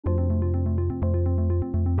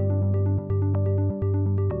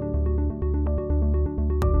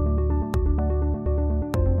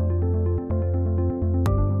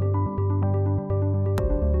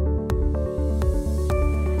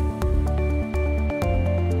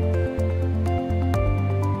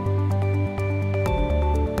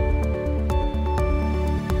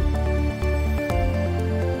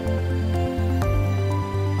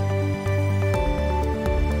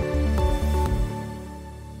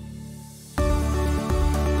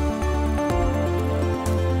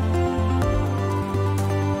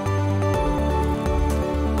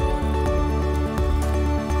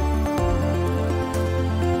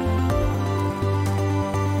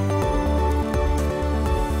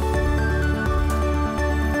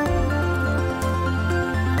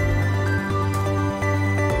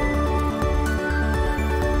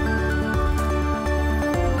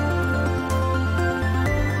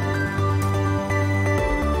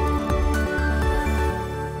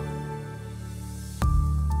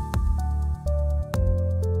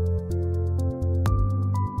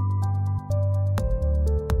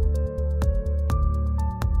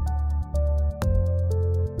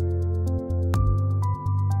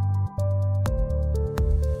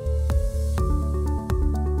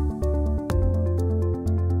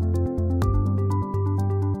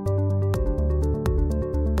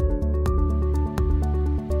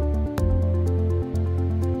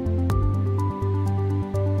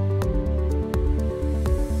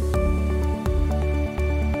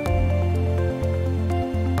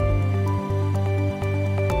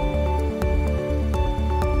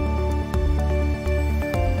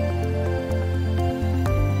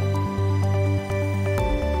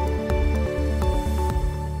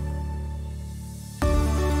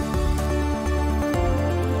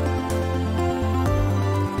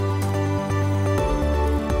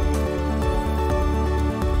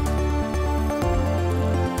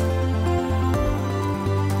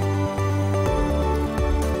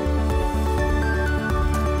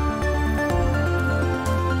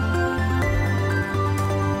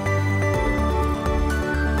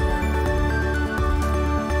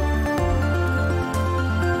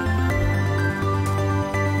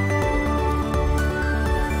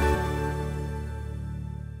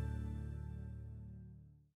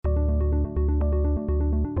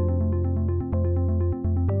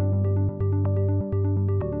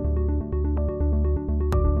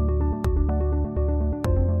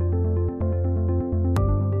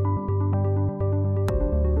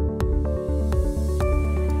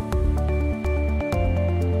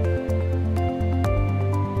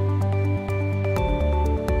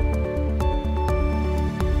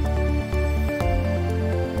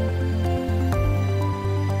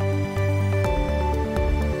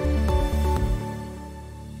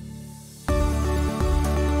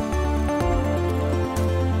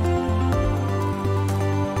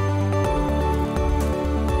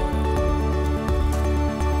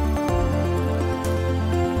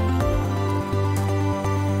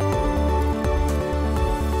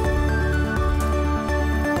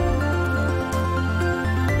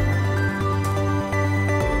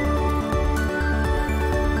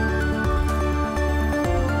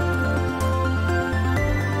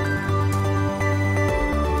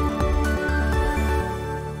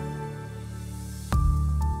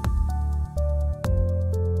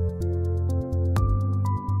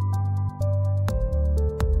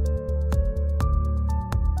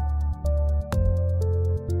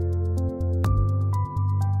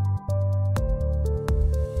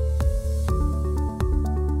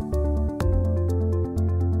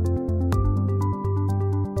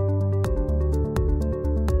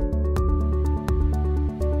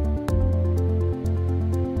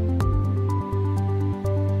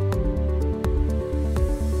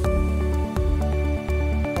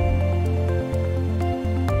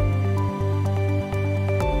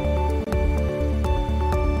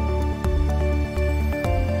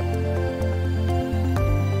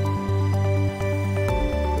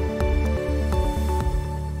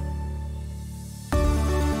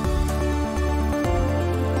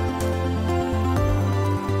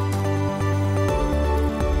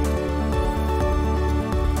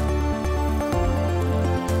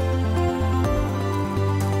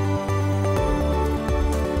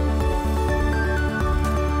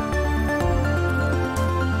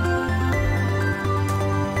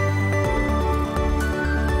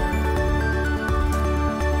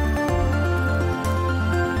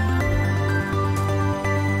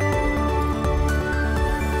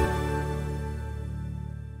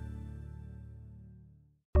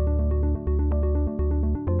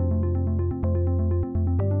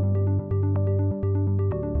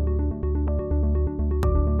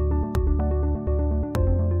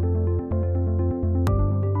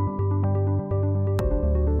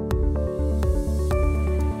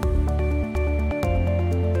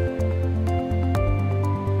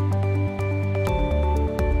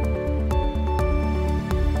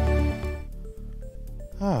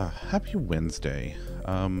Happy Wednesday.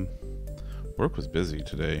 Work was busy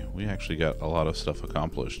today. We actually got a lot of stuff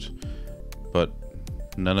accomplished, but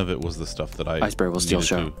none of it was the stuff that I Iceberg will still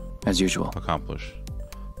show, as usual. accomplish.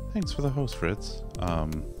 Thanks for the host, Fritz.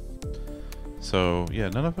 So yeah,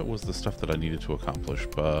 none of it was the stuff that I needed to accomplish,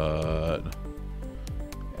 but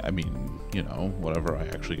I mean, you know, whatever. I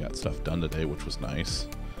actually got stuff done today, which was nice.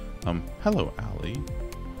 Hello, Allie.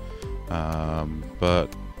 But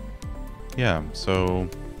yeah, so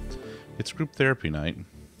it's group therapy night.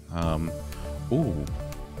 Ooh,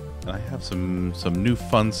 and I have some new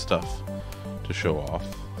fun stuff to show off.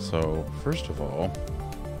 So first of all,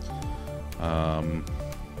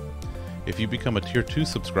 if you become a tier 2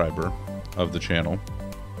 subscriber of the channel,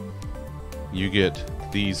 you get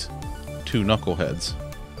these 2 knuckleheads.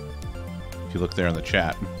 If you look there in the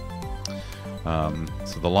chat,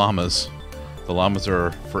 so the llamas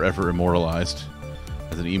are forever immortalized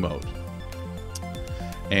as an emote.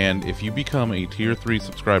 And if you become a tier 3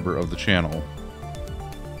 subscriber of the channel,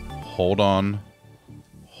 hold on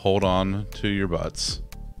to your butts,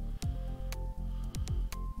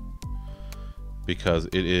 because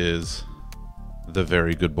it is the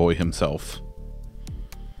very good boy himself.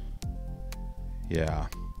 Yeah.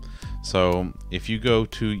 So if you go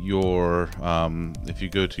to your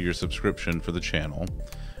subscription for the channel,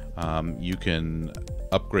 you can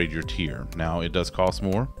upgrade your tier. Now it does cost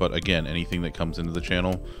more, but again, anything that comes into the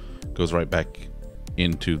channel goes right back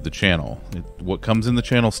into the channel. What comes in the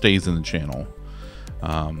channel stays in the channel.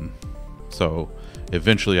 So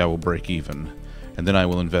eventually I will break even, and then I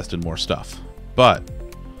will invest in more stuff. But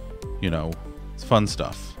you know, it's fun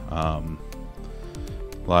stuff,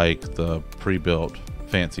 like the pre-built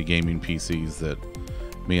fancy gaming PCs that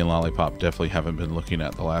me and Lollipop definitely haven't been looking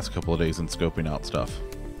at the last couple of days and scoping out stuff.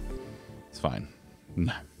 It's fine.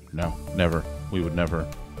 No, never. We would never,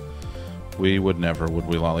 would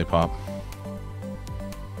we, Lollipop?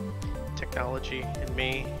 Technology and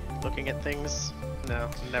me looking at things? No,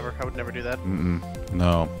 never. I would never do that.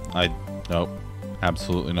 No, nope,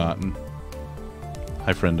 absolutely not.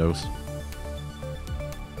 Hi, friendos.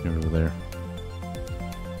 You're over there.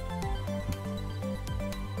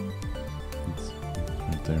 It's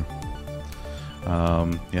right there.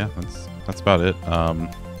 Yeah, that's about it.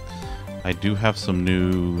 I do have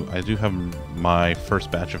my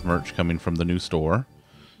first batch of merch coming from the new store.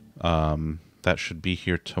 That should be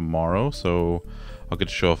here tomorrow, so I'll get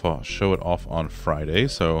to show it off on Friday.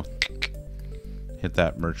 So hit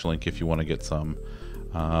that merch link if you want to get some.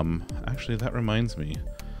 Actually, that reminds me.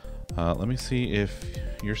 Let me see if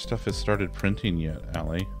your stuff has started printing yet,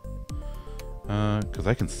 Allie. Because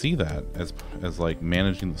I can see that as like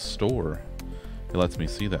managing the store. It lets me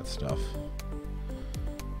see that stuff.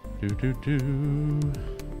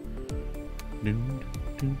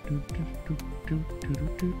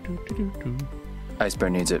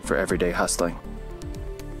 Iceberg needs it for everyday hustling.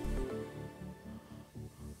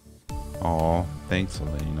 Aw, thanks,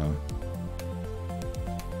 Elena.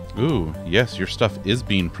 Ooh, yes, your stuff is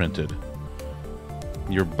being printed.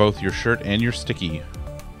 Both your shirt and your sticky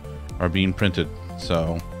are being printed,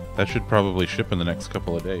 so that should probably ship in the next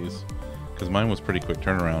couple of days, because mine was pretty quick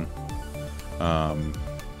turnaround.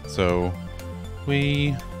 So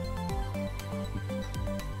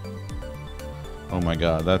oh my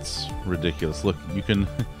god, that's ridiculous. Look, you can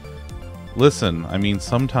listen, I mean,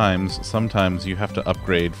 sometimes you have to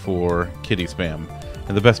upgrade for kitty spam,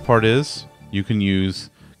 and the best part is you can use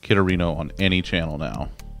Kitterino on any channel now.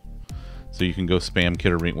 So you can go spam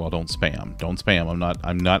Kitterino. Well, don't spam.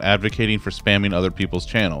 I'm not advocating for spamming other people's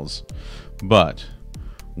channels, but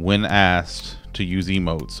when asked to use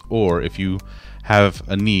emotes, or if you have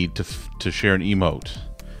a need to share an emote,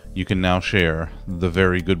 you can now share the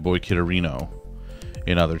very good boy Kitterino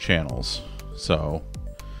in other channels. So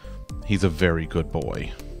he's a very good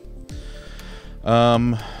boy.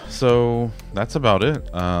 So that's about it.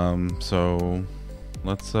 So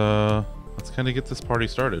let's kind of get this party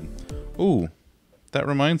started. Ooh, that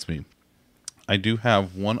reminds me, I do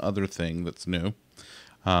have one other thing that's new.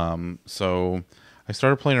 So I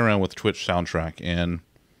started playing around with Twitch soundtrack, and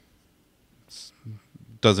it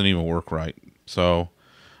doesn't even work right. So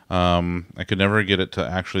I could never get it to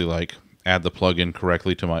actually like add the plugin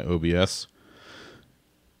correctly to my OBS.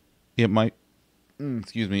 It might,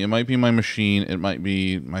 excuse me, it might be my machine, it might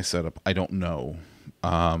be my setup, I don't know.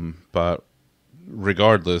 But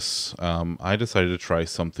regardless, I decided to try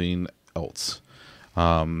something else.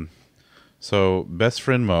 So best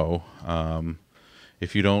friend Mo,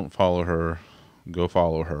 if you don't follow her, go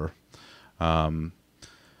follow her.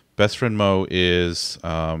 Best friend Mo is,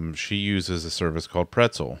 she uses a service called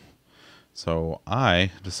Pretzel. So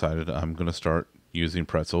I decided I'm going to start using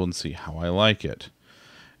Pretzel and see how I like it.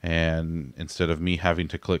 And instead of me having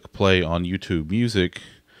to click play on YouTube Music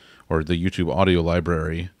or the YouTube audio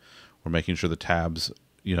library, or making sure the tabs,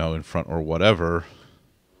 in front or whatever,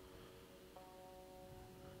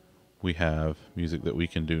 we have music that we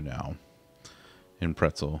can do now in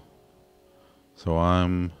Pretzel. So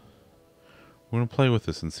I'm going to play with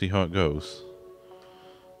this and see how it goes.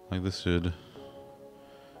 Like this should,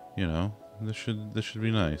 this should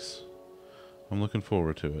be nice. I'm looking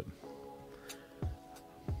forward to it.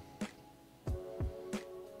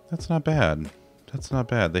 That's not bad. That's not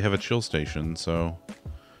bad. They have a chill station, so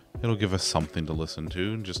it'll give us something to listen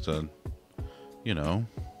to, just to,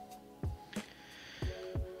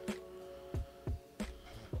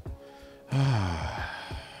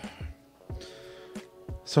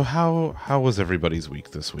 So how was everybody's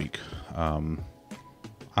week this week?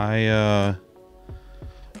 I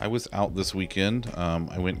was out this weekend.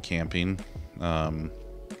 I went camping, and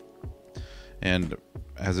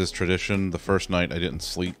as is tradition, the first night I didn't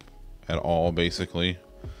sleep at all. Basically,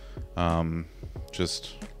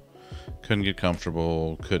 just couldn't get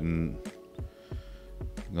comfortable. Couldn't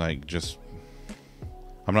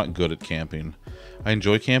I'm not good at camping. I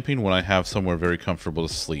enjoy camping when I have somewhere very comfortable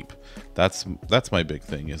to sleep. That's my big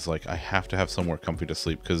thing, is like I have to have somewhere comfy to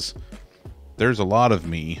sleep, because there's a lot of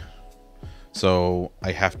me, so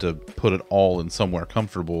I have to put it all in somewhere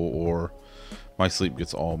comfortable or my sleep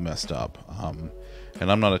gets all messed up.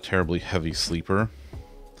 And I'm not a terribly heavy sleeper,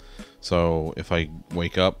 so if I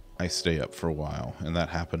wake up, I stay up for a while, and that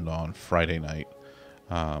happened on Friday night.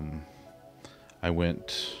 I went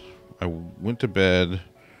to bed,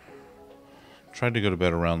 tried to go to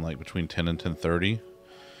bed around between 10 and 10:30,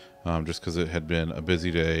 just because it had been a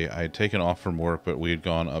busy day. I had taken off from work, but we had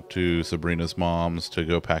gone up to Sabrina's mom's to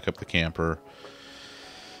go pack up the camper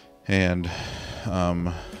and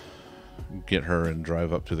get her and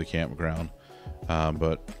drive up to the campground.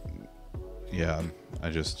 But yeah, I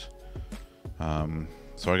just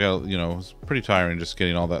so I got, it was pretty tiring just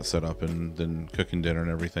getting all that set up and then cooking dinner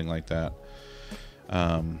and everything like that.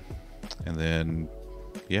 And then,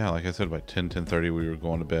 yeah, like I said, by 10:30 we were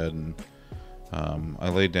going to bed, and I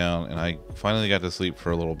laid down and I finally got to sleep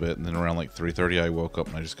for a little bit, and then around 3:30 I woke up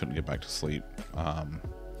and I just couldn't get back to sleep.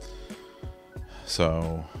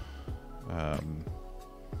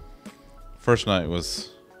 First night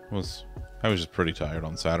was I was just pretty tired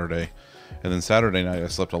on Saturday, and then Saturday night I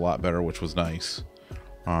slept a lot better, which was nice.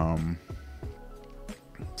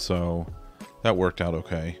 So that worked out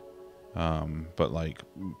okay. But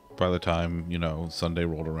by the time, Sunday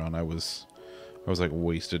rolled around, I was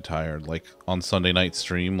wasted tired. On Sunday night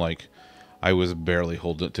stream, I was barely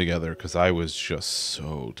holding it together because I was just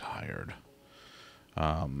so tired.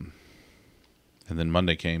 And then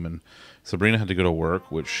Monday came and Sabrina had to go to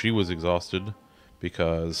work, which she was exhausted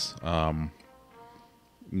because,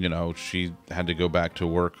 she had to go back to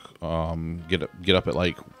work, get up at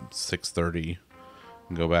 6:30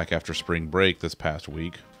 and go back after spring break this past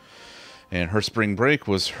week. And her spring break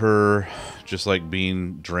was her just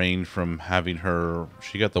being drained from having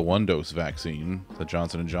she got the 1-dose vaccine, the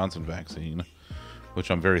Johnson & Johnson vaccine, which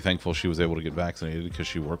I'm very thankful she was able to get vaccinated because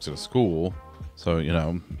she works at a school. So,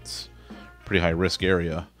 it's a pretty high risk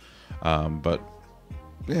area. But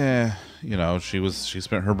yeah, she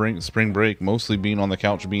spent her spring break mostly being on the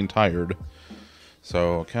couch, being tired.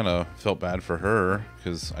 So I kind of felt bad for her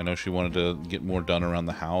because I know she wanted to get more done around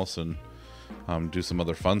the house and do some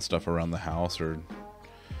other fun stuff around the house, or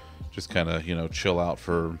just kind of chill out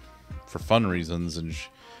for fun reasons, and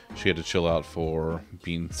she had to chill out for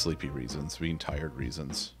being sleepy reasons, being tired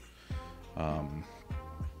reasons.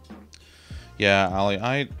 Yeah, Ollie,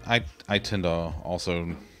 I tend to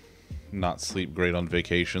also not sleep great on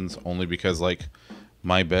vacations, only because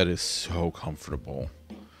my bed is so comfortable,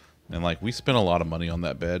 and we spent a lot of money on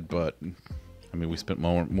that bed, but I mean we spent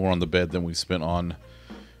more on the bed than we spent on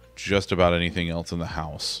just about anything else in the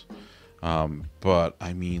house. But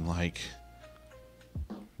I mean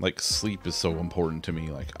sleep is so important to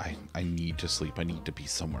me. I need to sleep. I need to be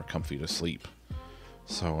somewhere comfy to sleep.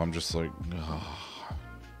 So I'm just ugh.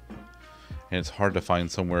 And it's hard to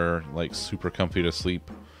find somewhere super comfy to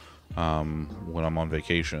sleep when I'm on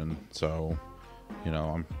vacation. So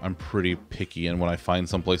I'm pretty picky, and when I find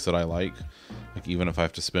someplace that I like even if I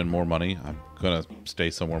have to spend more money, I'm gonna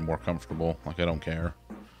stay somewhere more comfortable. I don't care,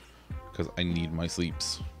 because I need my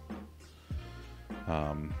sleeps.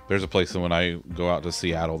 There's a place that when I go out to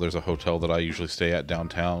Seattle, there's a hotel that I usually stay at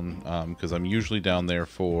downtown, because I'm usually down there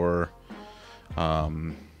for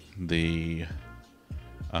the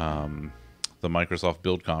Microsoft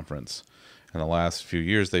Build Conference. And the last few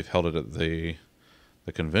years they've held it at the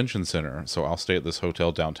the convention center. So I'll stay at this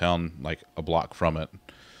hotel downtown, like a block from it,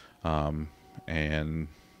 and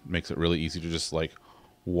makes it really easy to just like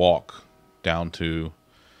walk down to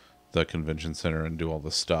the convention center and do all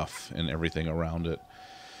the stuff and everything around it.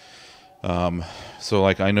 So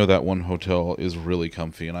like I know that one hotel is really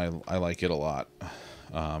comfy, and I like it a lot.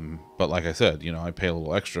 But like I said, you know, I pay a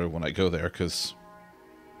little extra when I go there because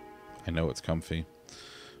I know it's comfy.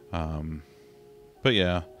 But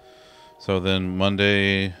yeah, so then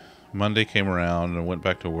Monday came around and I went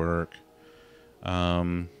back to work.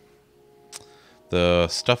 The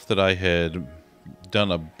stuff that I had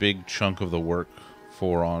done a big chunk of the work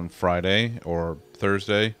for on Friday or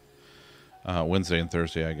Thursday, Wednesday and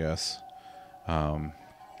Thursday, I guess.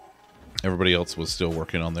 Everybody else was still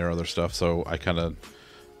working on their other stuff, so I kind of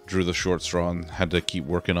drew the short straw and had to keep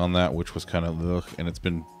working on that, which was kind of ugh, and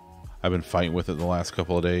I've been fighting with it the last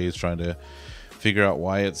couple of days, trying to figure out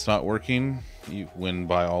why it's not working when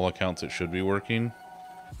by all accounts it should be working.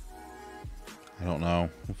 I don't know.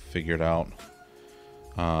 We'll figure it out.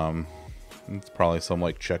 It's probably some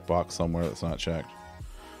like checkbox somewhere that's not checked,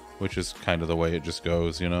 which is kind of the way it just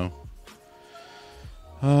goes, you know.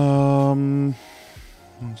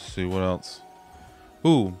 Let's see what else.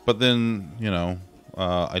 Ooh, but then, you know,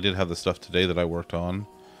 I did have the stuff today that I worked on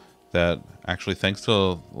that actually, thanks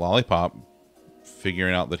to Lollipop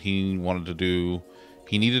figuring out that he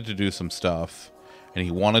needed to do some stuff and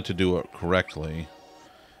he wanted to do it correctly.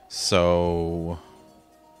 So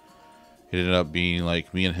it ended up being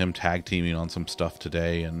like me and him tag teaming on some stuff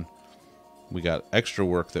today, and we got extra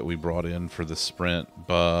work that we brought in for the sprint,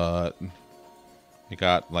 but it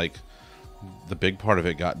got like the big part of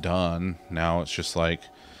it got done. Now it's just like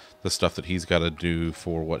the stuff that he's got to do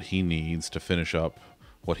for what he needs to finish up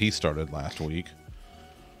what he started last week.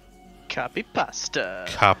 Copy pasta.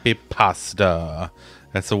 Copy pasta.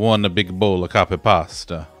 That's the one, a big bowl of copy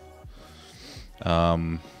pasta.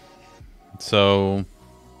 So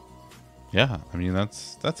yeah, I mean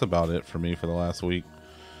that's about it for me for the last week.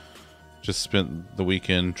 Just spent the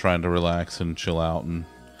weekend trying to relax and chill out and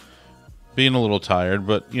being a little tired,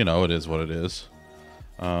 but you know, it is what it is.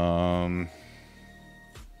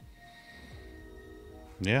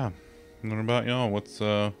 Yeah. What about y'all? What's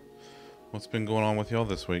been going on with y'all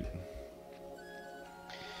this week?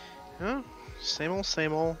 Oh, same old,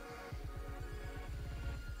 same old.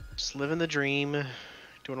 Just living the dream,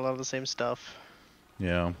 doing a lot of the same stuff.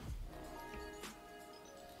 Yeah.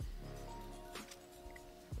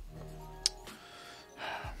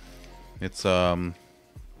 It's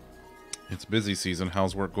busy season.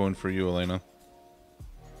 How's work going for you, Elena?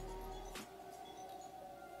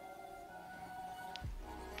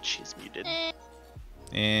 She's muted.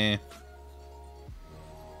 Yeah.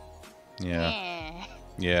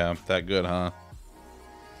 Yeah, that good, huh?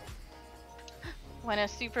 When a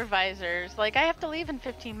supervisor's like, I have to leave in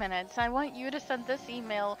 15 minutes. I want you to send this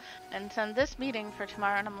email and send this meeting for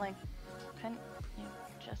tomorrow. And I'm like, can you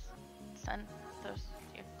just send those?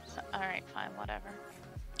 All right, fine, whatever.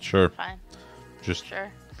 Sure. Fine. Just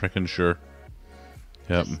sure. Frickin' sure.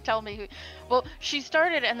 Yep. Just tell me who. Well, she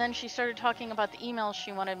started, and then she started talking about the emails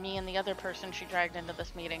she wanted me and the other person she dragged into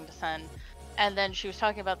this meeting to send. And then she was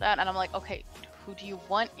talking about that, and I'm like, okay, who do you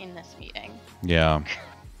want in this meeting? Yeah.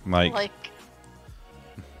 Like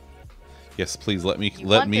yes, please let me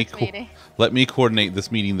coordinate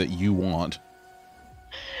this meeting that you want.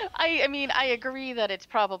 I mean, I agree that it's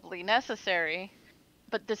probably necessary,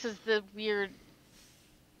 but this is the weird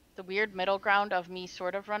middle ground of me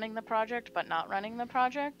sort of running the project but not running the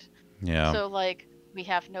project. Yeah. So like we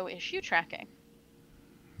have no issue tracking.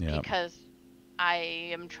 Yeah. Because I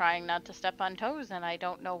am trying not to step on toes and I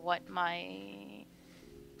don't know what my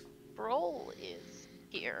role is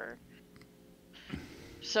here.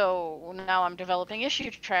 So now I'm developing issue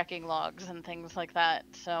tracking logs and things like that.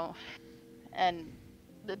 So, and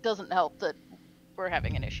it doesn't help that we're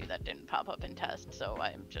having an issue that didn't pop up in test. So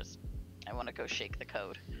I want to go shake the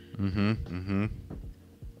code.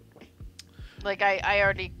 Like I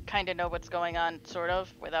already kind of know what's going on, sort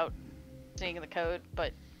of, without seeing the code,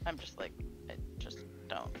 but I'm just like,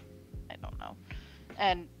 I don't know.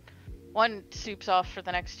 And one soup's off for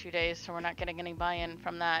the next 2 days, so we're not getting any buy-in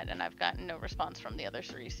from that, and I've gotten no response from the other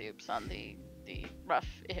 3 soups on the rough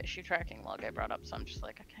issue tracking log I brought up, so I'm just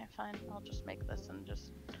like, okay, fine, I'll just make this and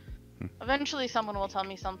just... Eventually someone will tell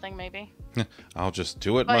me something, maybe. I'll just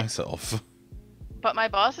do it myself. But my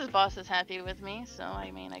boss's boss is happy with me, so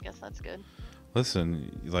I mean, I guess that's good.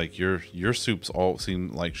 Listen, like your soups all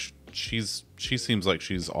seem like she seems like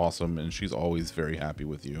she's awesome, and she's always very happy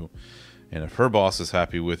with you. And if her boss is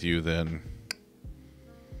happy with you, then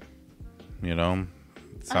you know,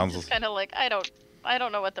 it sounds I'm just kind of like, I don't I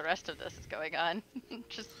don't know what the rest of this is going on.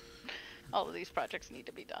 Just all of these projects need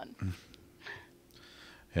to be done.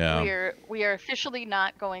 Yeah. We are officially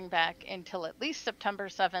not going back until at least September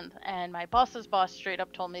 7th, and my boss's boss straight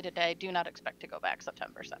up told me today, do not expect to go back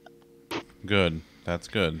September 7th. Good. That's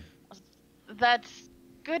good. That's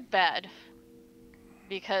good bad,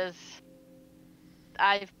 because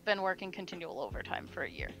I've been working continual overtime for a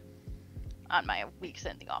year on my weeks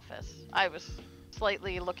in the office. I was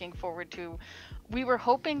slightly looking forward to. We were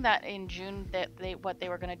hoping that in June that what they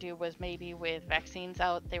were going to do was maybe with vaccines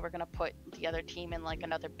out, they were going to put the other team in like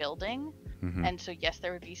another building. Mm-hmm. And so yes,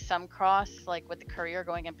 there would be some cross, like with the courier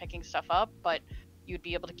going and picking stuff up, but you'd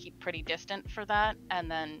be able to keep pretty distant for that,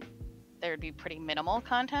 and then there would be pretty minimal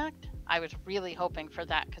contact. I was really hoping for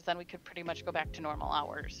that, because then we could pretty much go back to normal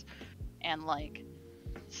hours and like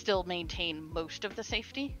still maintain most of the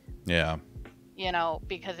safety. Yeah. You know,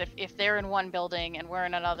 because if they're in one building and we're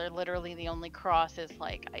in another, literally the only cross is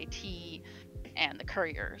like IT and the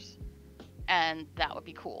couriers, and that would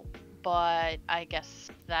be cool. But I guess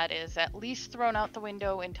that is at least thrown out the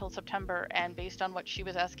window until September, and based on what she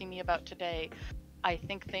was asking me about today, I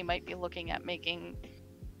think they might be looking at making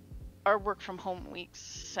our work from home weeks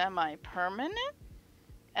semi-permanent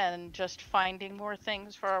and just finding more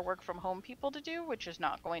things for our work from home people to do, which is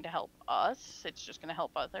not going to help us. It's just going to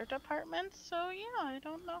help other departments. So yeah, I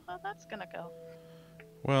don't know how that's going to go.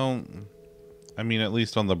 Well, I mean, at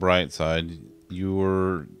least on the bright side,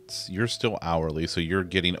 you're still hourly, so you're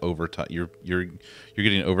getting overtime. You're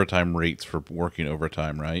getting overtime rates for working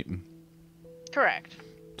overtime, right? Correct.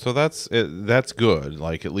 So that's good.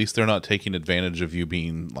 Like, at least they're not taking advantage of you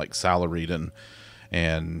being like salaried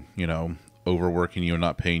and you know, overworking you and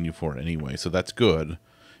not paying you for it anyway. So that's good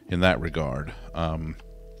in that regard.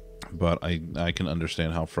 But I can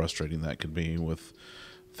understand how frustrating that could be with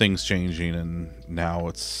things changing, and now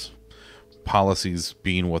it's policies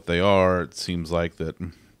being what they are. It seems like that,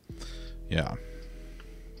 yeah,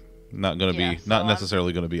 not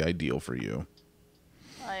necessarily going to be ideal for you.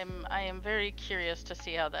 I am very curious to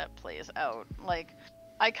see how that plays out. Like,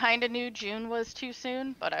 I kind of knew June was too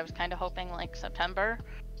soon, but I was kind of hoping like September.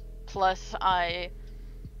 Plus,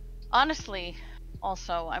 honestly,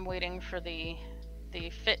 also, I'm waiting for the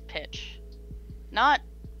fit pitch. Not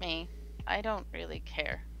me. I don't really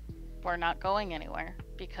care. We're not going anywhere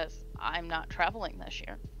because I'm not traveling this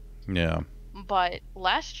year. Yeah. But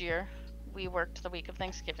last year, we worked the week of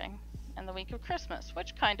Thanksgiving and the week of Christmas,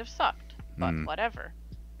 which kind of sucked, but whatever.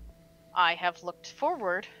 I have looked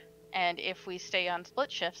forward, and if we stay on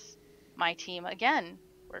split shifts, my team again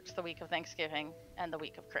works the week of Thanksgiving and the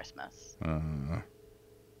week of Christmas.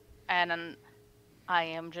 And I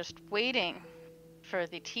am just waiting for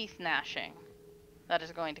the teeth gnashing that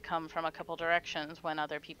is going to come from a couple directions when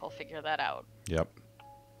other people figure that out. Yep.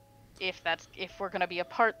 If we're going to be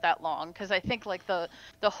apart that long, because I think like the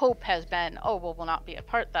hope has been, oh well, we'll not be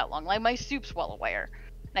apart that long. Like my soup's well aware,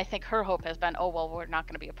 and I think her hope has been, oh well, we're not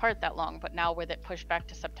going to be apart that long. But now with it pushed back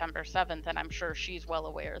to September 7th, and I'm sure she's well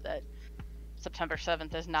aware that September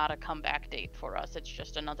 7th is not a comeback date for us. It's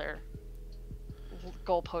just another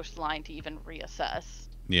goalpost line to even reassess.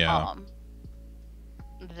 Yeah.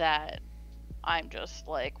 That I'm just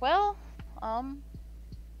like, well,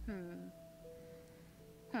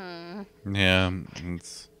 Yeah,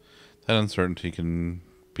 that uncertainty can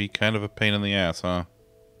be kind of a pain in the ass, huh?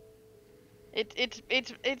 It's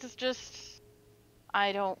just,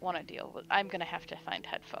 I don't want to deal with. I'm gonna have to find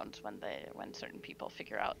headphones when certain people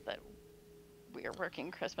figure out that we're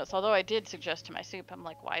working Christmas. Although I did suggest to my soup, I'm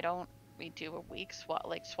like, why don't we do a week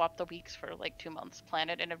swap the weeks for like 2 months, plan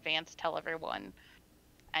it in advance, tell everyone,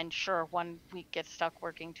 and sure, 1 week gets stuck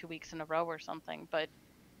working 2 weeks in a row or something, but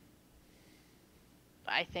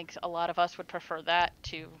I think a lot of us would prefer that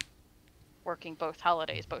to working both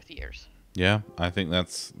holidays both years. Yeah, I think that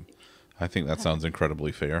sounds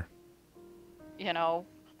incredibly fair. You know,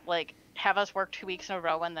 like have us work 2 weeks in a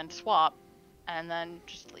row and then swap, and then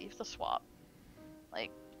just leave the swap.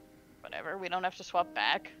 Like, whatever, we don't have to swap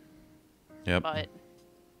back. Yep. But,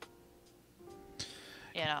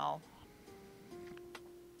 you know.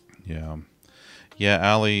 Yeah. Yeah,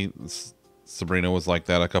 Allie, Sabrina was like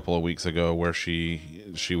that a couple of weeks ago, where she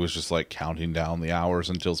was just like counting down the hours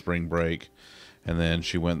until spring break. And then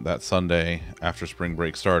she went that Sunday after spring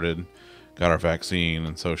break started, got our vaccine.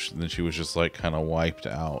 And so then she was just like kind of wiped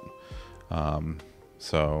out.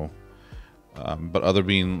 But other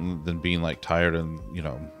than being like tired, and, you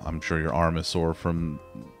know, I'm sure your arm is sore from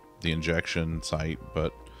the injection site,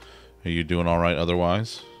 but are you doing all right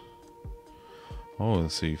otherwise? Oh,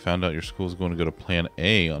 let's see. Found out your school's going to go to Plan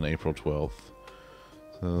A on April 12th.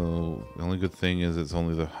 So So the only good thing is it's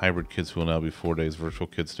only the hybrid kids who will now be 4 days. Virtual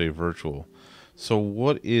kids stay virtual. So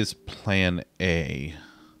what is Plan A?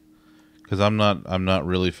 Because I'm not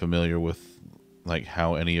really familiar with like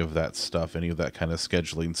how any of that stuff, any of that kind of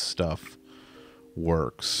scheduling stuff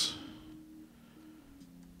works.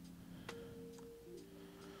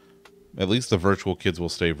 At least the virtual kids will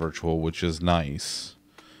stay virtual, which is nice.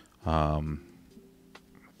 But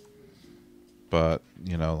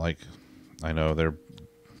you know, like I know the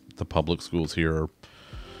public schools here are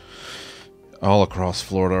all across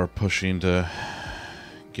Florida are pushing to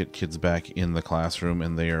get kids back in the classroom,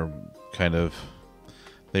 and they are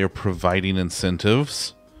providing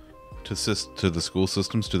incentives to the school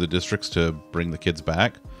systems, to the districts, to bring the kids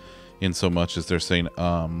back, in so much as they're saying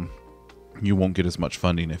you won't get as much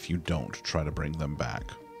funding if you don't try to bring them back.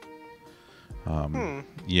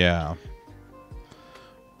 Yeah.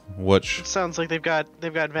 Which It sounds like they've got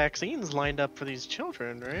vaccines lined up for these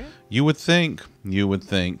children, right? you would think.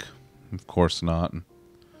 Of course not.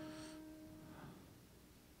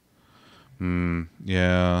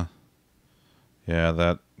 Yeah. Yeah,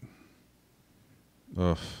 that...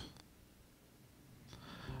 Ugh.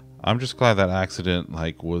 I'm just glad that accident,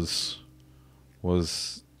 like, wasn't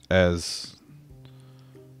as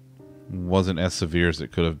severe as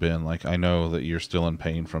it could have been. Like, I know that you're still in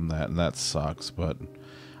pain from that, and that sucks, but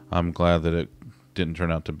I'm glad that it didn't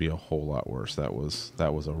turn out to be a whole lot worse. That was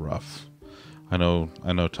a rough... I know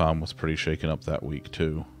Tom was pretty shaken up that week,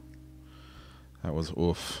 too. That was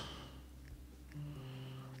oof.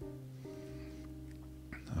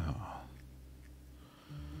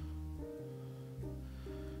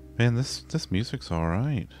 Man, this music's all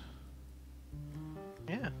right.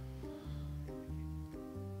 Yeah.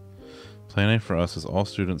 Plan A for us is all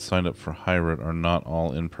students signed up for hybrid are not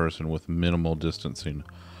all in person with minimal distancing.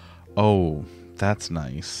 Oh, that's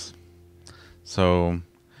nice. So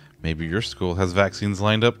maybe your school has vaccines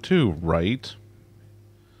lined up too, right?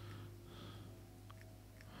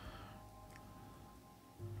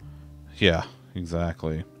 Yeah,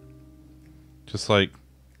 exactly. Just like...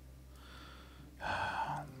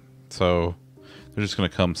 So they're just going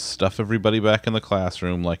to come stuff everybody back in the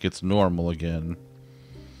classroom like it's normal again.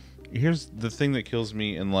 Here's the thing that kills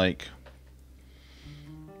me, and like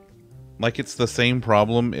it's the same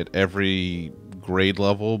problem at every grade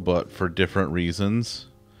level, but for different reasons.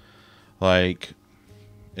 Like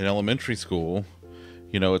in elementary school,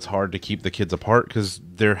 you know, it's hard to keep the kids apart because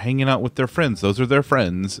they're hanging out with their friends. Those are their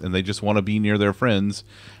friends, and they just want to be near their friends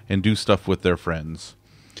and do stuff with their friends.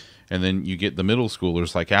 And then you get the middle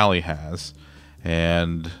schoolers like Allie has,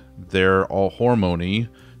 and they're all hormony,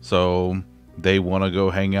 so they want to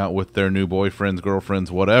go hang out with their new boyfriends,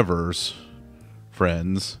 girlfriends, whatever's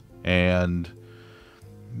friends. And,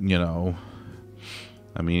 you know,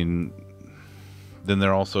 I mean, then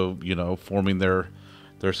they're also, you know, forming their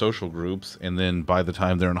social groups. And then by the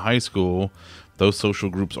time they're in high school, those social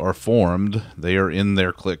groups are formed. They are in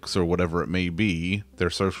their cliques or whatever it may be, their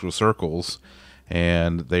social circles.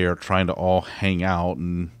 And they are trying to all hang out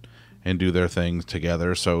and do their things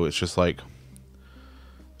together. So it's just like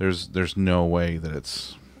there's no way that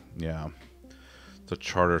it's... Yeah, it's a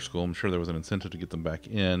charter school. I'm sure there was an incentive to get them back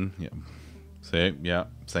in. Yeah,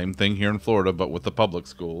 same thing here in Florida, but with the public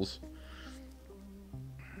schools.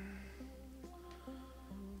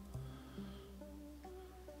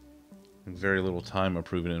 Very little time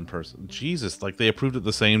approving it in person. Jesus, like they approved it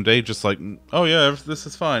the same day, just like, oh yeah, this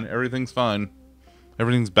is fine. Everything's fine.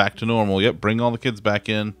 Everything's back to normal. Yep, bring all the kids back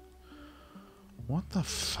in. What the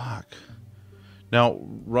fuck? Now,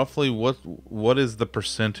 roughly, what is the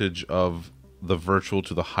percentage of the virtual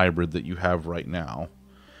to the hybrid that you have right now?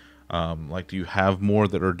 Like, do you have more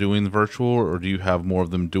that are doing the virtual, or do you have more of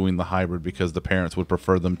them doing the hybrid because the parents would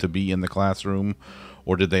prefer them to be in the classroom,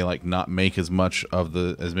 or did they like not make as many of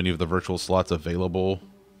the virtual slots available?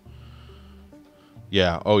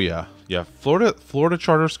 Yeah. Oh, yeah. Yeah. Florida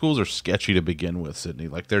charter schools are sketchy to begin with, Sydney.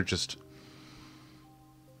 Like, they're just...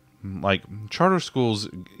 Like, charter schools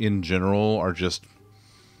in general are just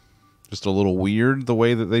a little weird, the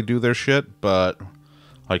way that they do their shit. But,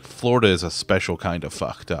 like, Florida is a special kind of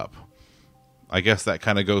fucked up. I guess that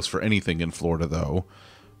kind of goes for anything in Florida, though.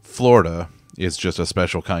 Florida is just a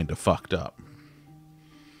special kind of fucked up.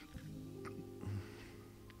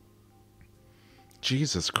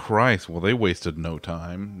 Jesus Christ. Well, they wasted no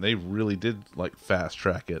time. They really did, like, fast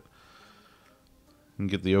track it. And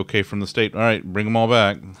get the okay from the state. Alright, bring them all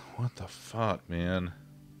back. What the fuck, man?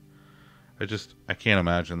 I can't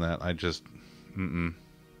imagine that.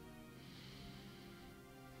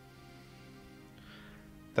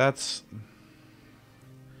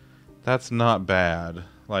 That's not bad.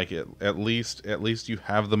 Like at least you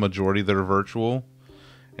have the majority that are virtual,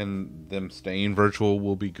 and them staying virtual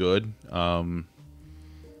will be good.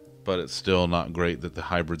 But it's still not great that the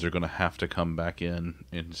hybrids are going to have to come back in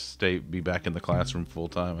and be back in the classroom full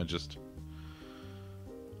time. I just,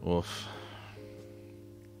 oof.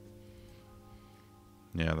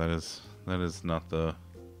 Yeah, that is not the.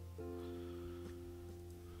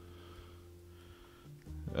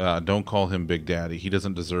 Don't call him Big Daddy. He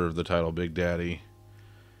doesn't deserve the title Big Daddy.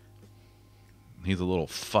 He's a little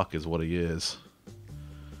fuck is what he is.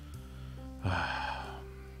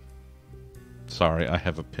 Sorry, I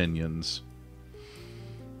have opinions.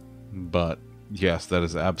 But, yes, that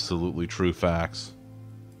is absolutely true facts.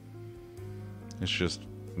 It's just...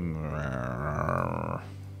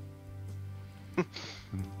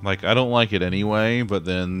 like, I don't like it anyway, but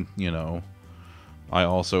then, you know... I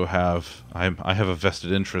also have... I have a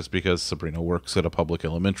vested interest because Sabrina works at a public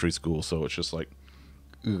elementary school, so it's just like...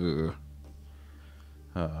 Ugh.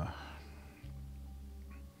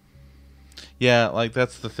 Yeah, like,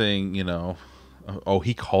 that's the thing, you know... Oh,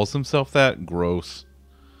 he calls himself that? Gross.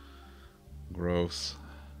 Gross.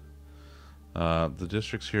 The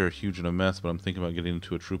districts here are huge and a mess, but I'm thinking about getting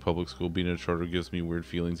into a true public school. Being in a charter gives me weird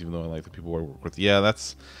feelings, even though I like the people I work with. Yeah,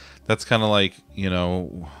 that's kind of like, you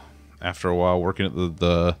know, after a while working at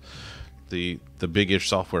the big-ish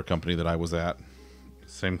software company that I was at.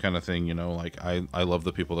 Same kind of thing, you know, like I love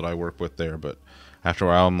the people that I work with there, but after a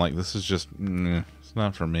while I'm like, this is just, it's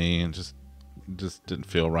not for me, and just didn't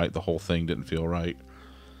feel right. The whole thing didn't feel right.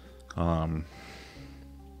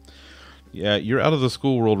 Yeah, you're out of the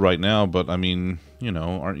school world right now, but I mean, you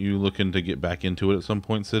know, aren't you looking to get back into it at some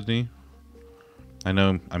point, Sydney? I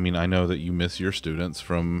know that you miss your students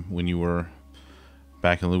from when you were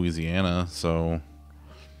back in Louisiana, so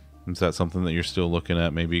is that something that you're still looking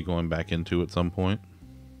at maybe going back into at some point?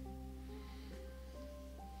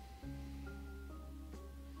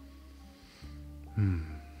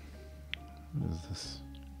 What is this?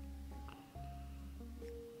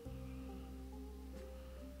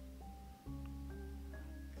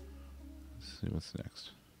 Let's see what's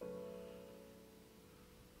next.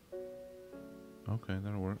 Okay,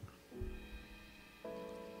 that'll work.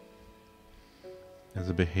 As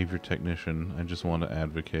a behavior technician, I just want to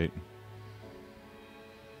advocate.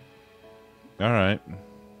 Alright.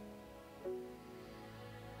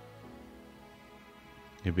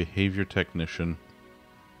 A behavior technician.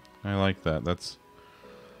 I like that. That's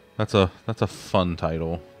a fun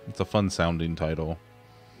title. It's a fun sounding title.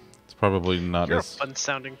 It's probably not You're as a fun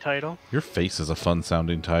sounding title. Your face is a fun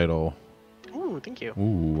sounding title. Ooh, thank you.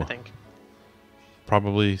 Ooh. I think.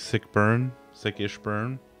 Probably sickish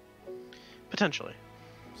burn. Potentially.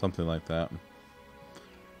 Something like that.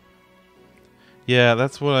 Yeah,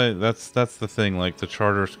 that's the thing, like the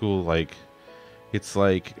charter school, like it's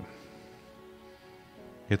like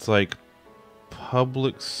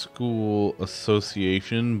public school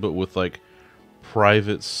association, but with like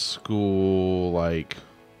private school like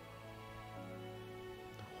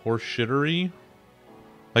horseshittery.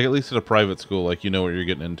 Like at least at a private school, like you know what you're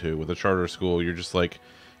getting into. With a charter school, you're just like,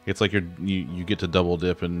 it's like you get to double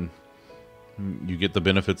dip and you get the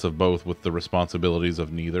benefits of both with the responsibilities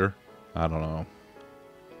of neither. I don't know.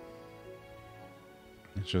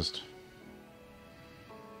 It's just,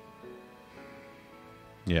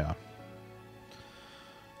 yeah.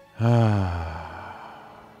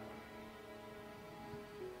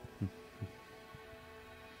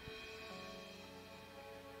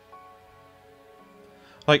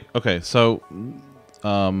 Like, okay, so,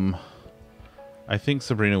 I think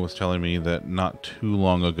Sabrina was telling me that not too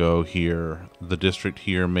long ago here, the district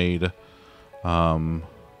here made,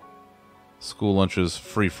 school lunches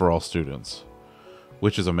free for all students,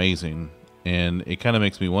 which is amazing. And it kind of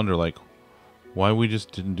makes me wonder, like, why we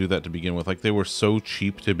just didn't do that to begin with. Like, they were so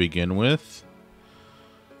cheap to begin with.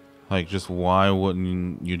 Like, just why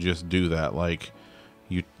wouldn't you just do that? Like,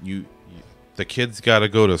 the kids got to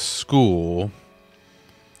go to school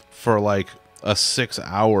for like a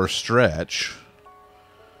 6-hour stretch.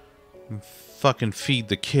 Fucking feed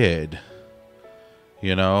the kid.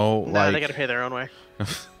 You know? Nah, like, they gotta pay their own way.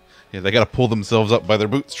 yeah, they gotta pull themselves up by their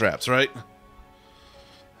bootstraps, right?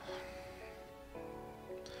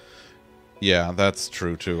 Yeah, that's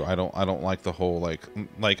true too. I don't like the whole like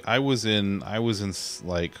I was in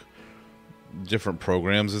like different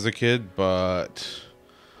programs as a kid, but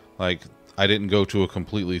like I didn't go to a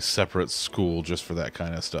completely separate school just for that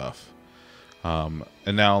kind of stuff. And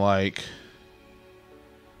now like,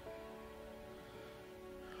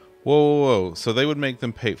 whoa, so they would make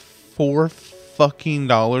them pay $4 fucking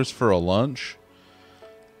for a lunch?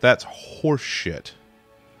 That's horse shit.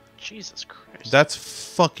 Jesus Christ. That's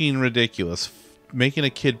fucking ridiculous. Making a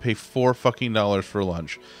kid pay $4 for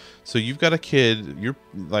lunch. So you've got a kid, you're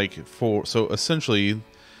like so essentially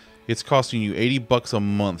it's costing you $80 a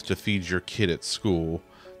month to feed your kid at school,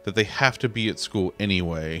 that they have to be at school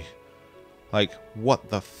anyway. Like, what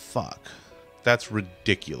the fuck? That's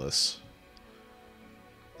ridiculous.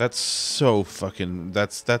 That's so fucking,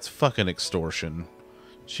 that's fucking extortion.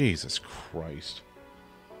 Jesus Christ.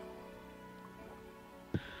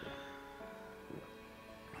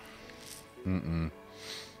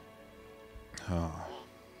 Oh.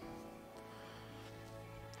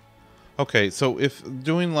 Okay, so if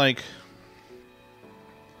doing like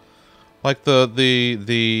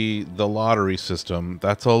the lottery system,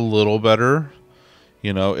 that's a little better.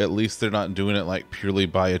 You know, at least they're not doing it like purely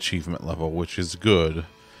by achievement level, which is good.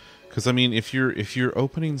 Because I mean, if you're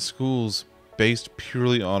opening schools based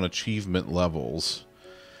purely on achievement levels,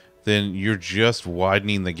 then you're just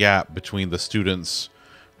widening the gap between the students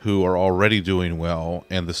who are already doing well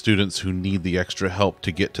and the students who need the extra help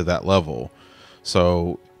to get to that level.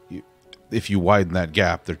 So if you widen that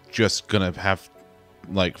gap, they're just gonna have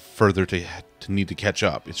like further to need to catch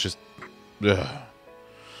up. It's just ugh.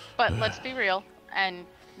 But let's be real, and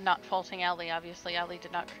not faulting Allie, obviously Allie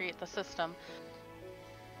did not create the system.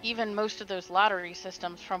 Even most of those lottery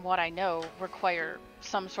systems, from what I know, require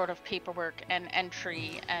some sort of paperwork and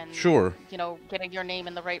entry and, Sure, you know, getting your name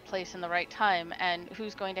in the right place in the right time. And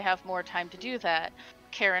who's going to have more time to do that?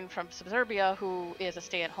 Karen from Suburbia, who is a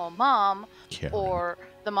stay-at-home mom, Karen. or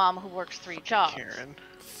the mom who works 3 jobs. Karen.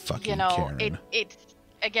 Fucking You know, Karen. it's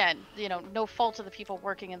again, you know, no fault of the people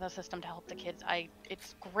working in the system to help the kids.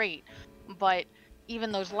 It's great, but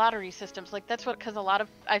even those lottery systems, like that's what, because a lot of,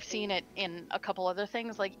 I've seen it in a couple other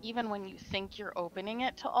things, like even when you think you're opening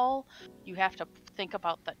it to all, you have to think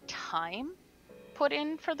about the time put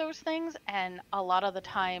in for those things, and a lot of the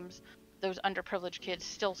times those underprivileged kids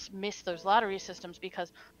still miss those lottery systems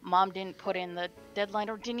because mom didn't put in the deadline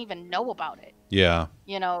or didn't even know about it. Yeah.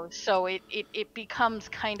 You know, so it becomes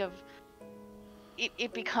kind of,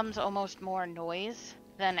 it becomes almost more noise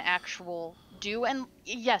than actual do. And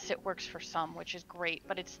yes, it works for some, which is great,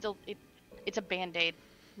 but it's still, it's a band-aid,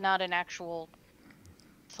 not an actual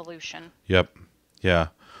solution. Yep. Yeah.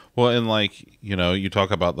 Well, and like, you know, you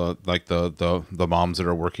talk about the moms that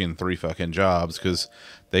are working 3 fucking jobs because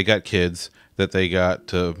they got kids that they got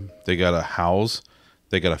to house,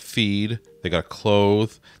 they got to feed, they got to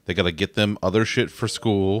clothe, they got to get them other shit for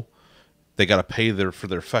school. They got to pay for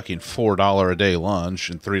their fucking $4 a day lunch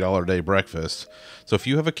and $3 a day breakfast. So if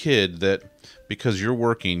you have a kid that, because you're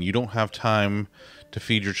working, you don't have time to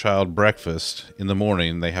feed your child breakfast in the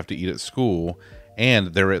morning, they have to eat at school,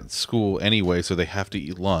 and they're at school anyway, so they have to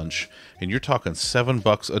eat lunch, and you're talking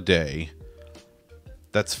 $7 a day.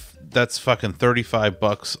 That's fucking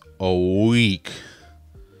 $35 a week.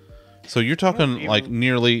 So you're talking like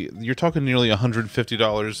nearly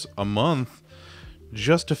 $150 a month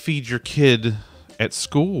just to feed your kid at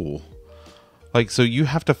school. Like, so you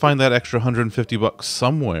have to find that extra $150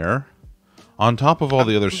 somewhere on top of all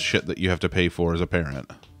the other shit that you have to pay for as a parent.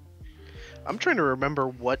 I'm trying to remember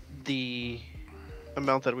what the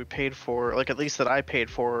amount that we paid for, like at least that I paid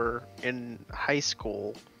for in high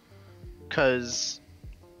school, because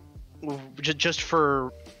just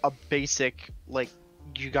for a basic, like,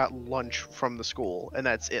 you got lunch from the school and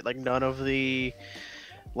that's it. Like, none of the,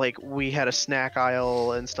 like, we had a snack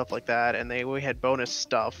aisle and stuff like that, and we had bonus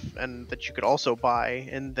stuff and that you could also buy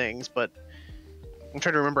and things. But I'm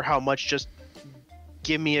trying to remember how much just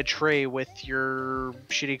give me a tray with your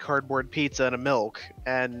shitty cardboard pizza and a milk,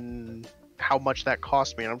 and how much that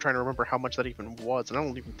cost me. And I'm trying to remember how much that even was, and I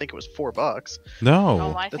don't even think it was $4. No.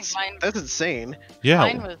 Oh, I think That's insane. Yeah.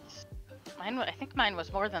 I think mine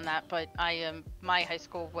was more than that, but my high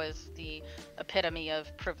school was the epitome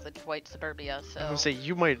of privileged white suburbia. So I would say,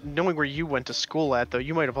 you might, knowing where you went to school at, though,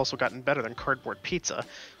 you might have also gotten better than cardboard pizza.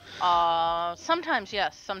 Sometimes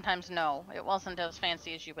yes, sometimes no. It wasn't as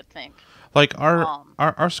fancy as you would think. Like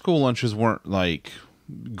our school lunches weren't like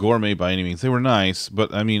gourmet by any means. They were nice,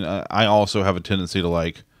 but I mean, I also have a tendency to,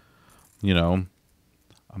 like, you know,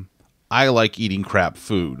 I like eating crap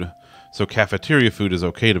food. So cafeteria food is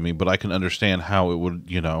okay to me, but I can understand how it would,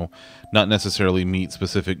 you know, not necessarily meet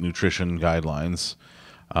specific nutrition guidelines.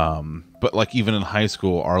 But like even in high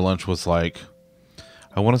school, our lunch was like,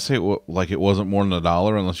 I want to say it wasn't more than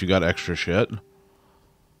 $1 unless you got extra shit,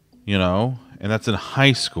 you know, and that's in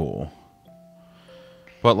high school.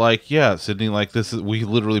 But like, yeah, Sydney, like we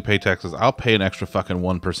literally pay taxes. I'll pay an extra fucking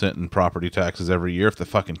 1% in property taxes every year if the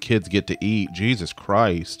fucking kids get to eat. Jesus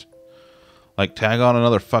Christ. Like, tag on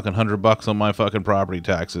another fucking $100 on my fucking property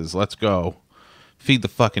taxes. Let's go. Feed the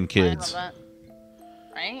fucking I kids. love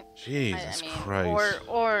that. Right? Jesus I mean, Christ.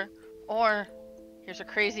 or here's a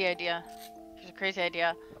crazy idea.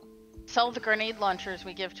 Sell the grenade launchers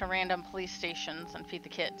we give to random police stations and feed the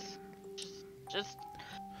kids. Just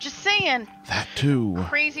saying. That too.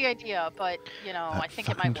 Crazy idea, but That I think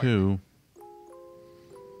it fucking might work. too.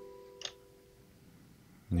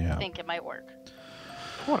 Yeah. I think it might work.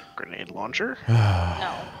 What a grenade launcher.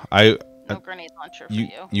 No. I No grenade launcher for you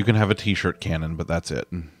you. you can have a t-shirt cannon, but that's it.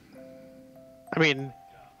 I mean,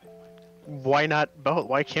 why not both?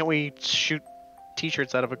 Why can't we shoot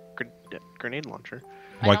t-shirts out of a grenade launcher?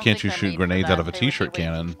 Why can't you shoot grenades out of a t-shirt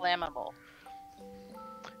cannon? Flammable.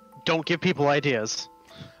 Don't give people ideas.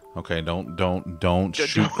 Okay, don't shoot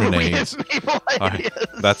Don't grenades. give people All right, ideas.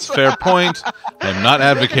 that's fair point. I'm not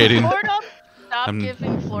advocating. Florida, stop I'm-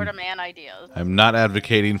 giving Florida man ideas. I'm not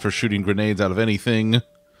advocating for shooting grenades out of anything.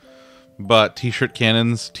 But t-shirt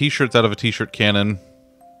cannons, t-shirts out of a t-shirt cannon.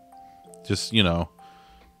 Just,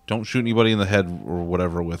 don't shoot anybody in the head or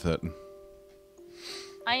whatever with it.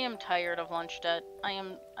 I am tired of lunch debt. I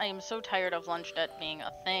am so tired of lunch debt being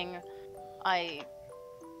a thing.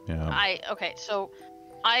 Yeah. Okay, so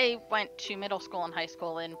I went to middle school and high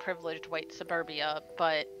school in privileged white suburbia,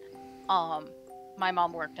 but my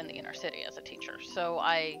mom worked in the inner city as a teacher, so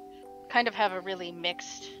I kind of have a really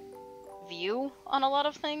mixed view on a lot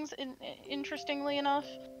of things, interestingly enough.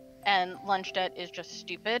 And lunch debt is just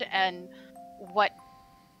stupid, and what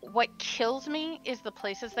kills me is the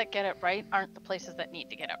places that get it right aren't the places that need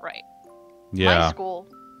to get it right. My Yeah. school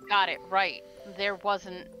got it right.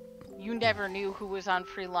 You never knew who was on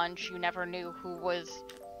free lunch. You never knew who was,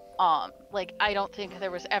 I don't think there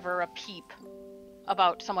was ever a peep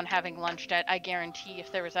about someone having lunch debt. I guarantee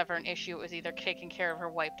if there was ever an issue, it was either taken care of or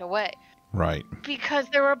wiped away. Right. Because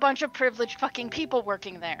there were a bunch of privileged fucking people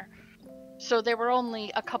working there. So there were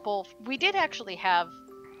only a couple. We did actually have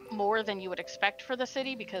more than you would expect for the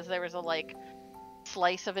city, because there was a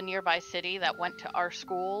slice of a nearby city that went to our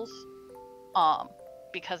schools,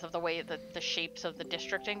 because of the way that the shapes of the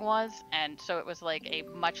districting was, and so it was a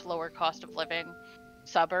much lower cost of living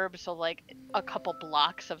suburb. So a couple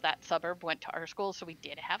blocks of that suburb went to our school, so we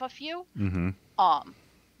did have a few,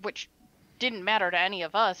 which didn't matter to any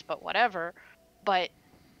of us, but whatever. But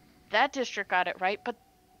that district got it right, but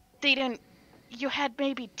they didn't. You had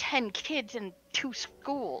maybe 10 kids in 2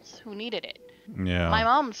 schools who needed it. Yeah. My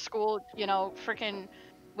mom's school,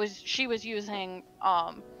 she was using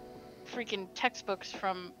freaking textbooks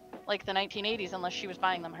from the 1980s, unless she was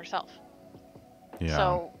buying them herself. Yeah.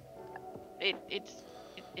 So it's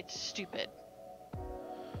stupid.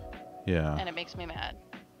 Yeah. And it makes me mad.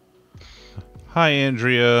 Hi,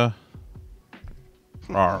 Andrea.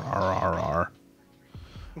 R.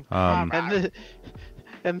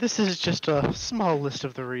 And this is just a small list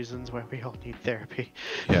of the reasons why we all need therapy.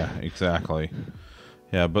 Yeah, exactly.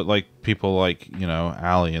 Yeah, but people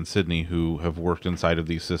Allie and Sydney, who have worked inside of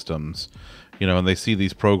these systems, and they see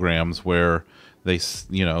these programs where they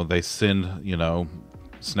send,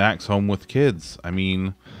 snacks home with kids. I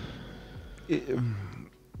mean,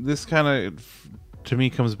 this kind of, to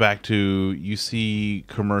me, comes back to, you see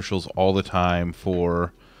commercials all the time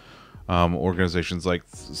for organizations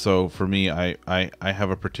so for me, I have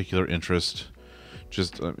a particular interest,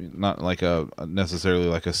 just not necessarily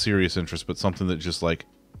a serious interest, but something that just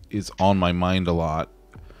is on my mind a lot.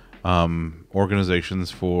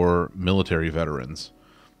 Organizations for military veterans.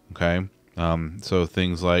 Okay. So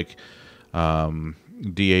things like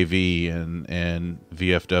DAV and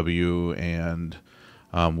VFW and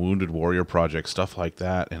Wounded Warrior Project, stuff like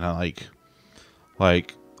that. And I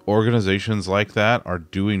like organizations like that are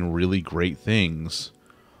doing really great things.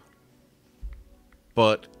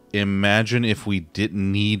 But imagine if we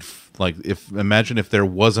didn't need, imagine if there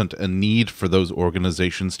wasn't a need for those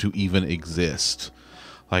organizations to even exist.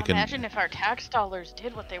 Imagine if our tax dollars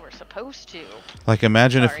did what they were supposed to.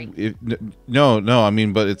 Imagine Sorry. if no, I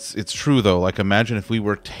mean, but it's true though. Imagine if we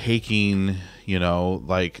were taking,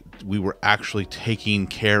 we were actually taking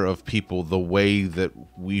care of people the way that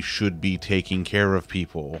we should be taking care of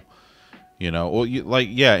people. Well,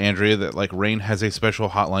 yeah, Andrea, that Rain has a special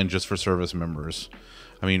hotline just for service members.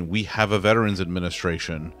 I mean, we have a Veterans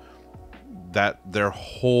Administration that their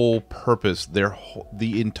whole purpose,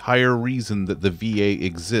 the entire reason that the VA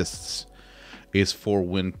exists is for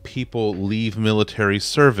when people leave military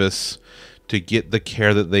service to get the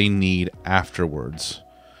care that they need afterwards,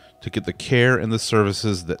 to get the care and the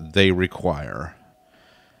services that they require.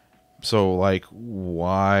 So, why,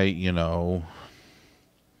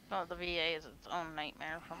 Well, the VA is its own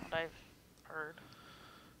nightmare, from what I've heard.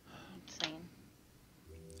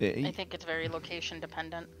 Insane. I think it's very location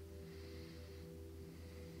dependent.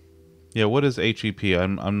 Yeah, what is HEP?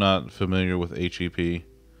 I'm not familiar with HEP.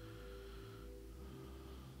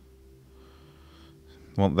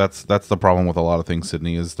 Well, that's the problem with a lot of things,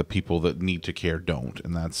 Sydney, is the people that need to care don't,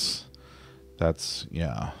 and that's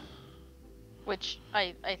yeah. Which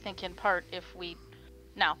I think in part, if we,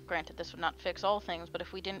 now granted this would not fix all things, but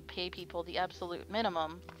if we didn't pay people the absolute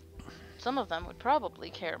minimum, some of them would probably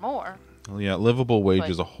care more. Well, yeah, livable wage But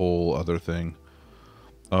is a whole other thing.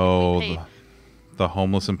 Oh, paid, the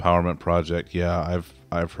homeless empowerment project. Yeah,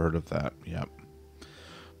 I've heard of that. Yep.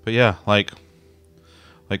 But yeah, like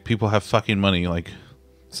people have fucking money. Like,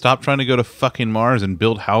 stop trying to go to fucking Mars and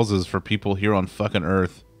build houses for people here on fucking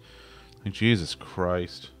Earth. Like, Jesus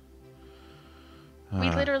Christ. we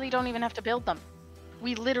literally don't even have to build them.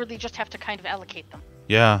 We literally just have to kind of allocate them.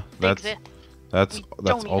 Yeah, They that's exist. that's We that's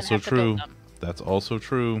don't even also have to build true. them. That's also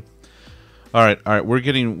true. All right. We're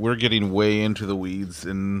getting way into the weeds,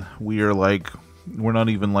 and we're not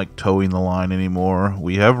even like towing the line anymore.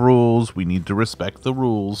 We have rules. We need to respect the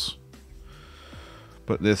rules.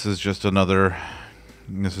 But this is just another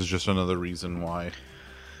reason why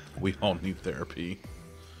we all need therapy.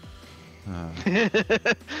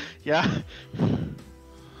 Yeah.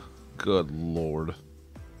 Good Lord.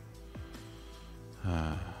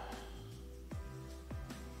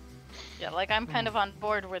 Yeah, like I'm kind of on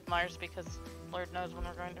board with Mars because Lord knows when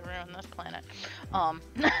we're going to ruin this planet.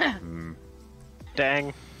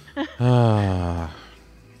 Dang.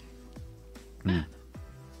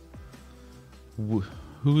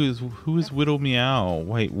 Who is Widow Meow?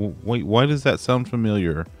 Wait, why does that sound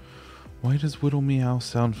familiar? Why does Widow Meow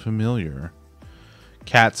sound familiar?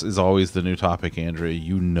 Cats is always the new topic, Andrea.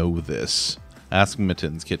 You know this. Ask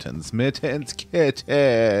Mittens Kittens. Mittens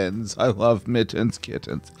Kittens. I love Mittens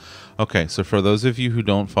Kittens. Okay, so for those of you who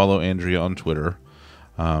don't follow Andrea on Twitter,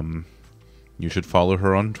 you should follow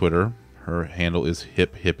her on Twitter. Her handle is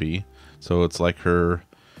Hip Hippie. So it's like her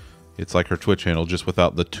Twitch handle, just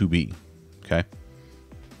without the 2B. Okay.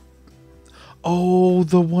 Oh,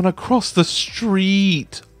 the one across the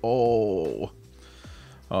street. Oh.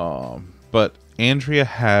 But Andrea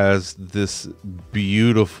has this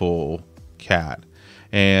beautiful cat,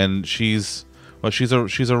 and she's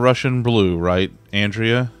a Russian blue, right,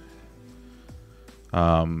 Andrea?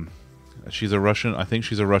 She's a Russian. I think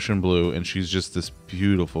she's a Russian blue, and she's just this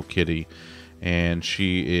beautiful kitty, and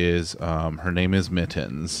she is her name is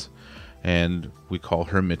Mittens, and we call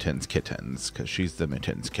her Mittens Kittens because she's the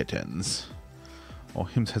Mittens Kittens. Oh,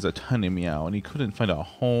 Hims has a tiny meow, and he couldn't find a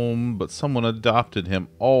home, but someone adopted him.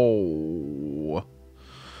 Oh.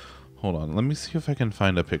 Hold on. Let me see if I can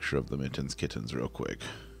find a picture of the Mittens Kittens real quick.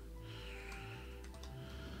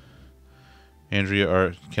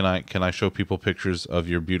 Andrea, can I show people pictures of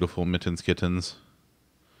your beautiful Mittens Kittens?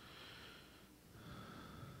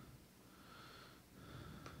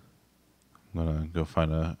 I'm gonna go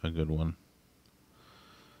find a good one.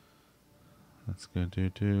 That's good,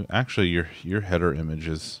 dude. Actually, your header image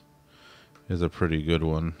is a pretty good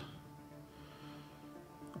one.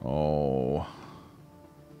 Oh.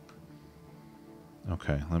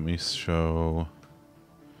 Okay, let me show.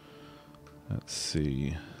 Let's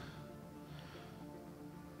see.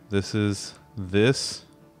 This is the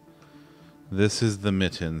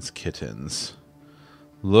Mittens Kittens.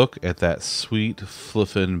 Look at that sweet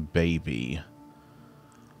fluffin' baby.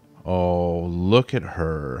 Oh, look at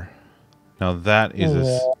her. Now that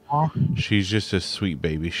is she's just a sweet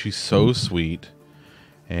baby. She's so sweet.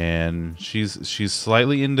 And she's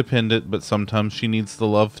slightly independent, but sometimes she needs the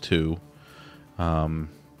love too. I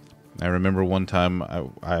remember one time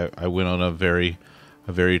I went on a very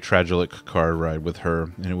tragic car ride with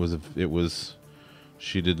her, and it was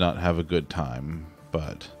she did not have a good time,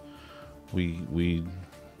 but we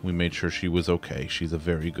made sure she was okay. She's a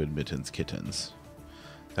very good Mittens Kittens.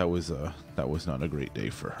 That was not a great day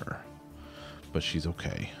for her, but she's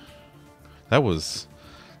okay. That's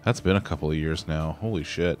been a couple of years now. Holy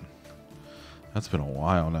shit. That's been a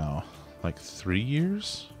while now. Like 3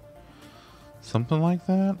 years? Something like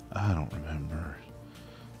that? I don't remember.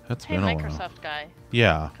 That's Hey, been a Microsoft while. guy.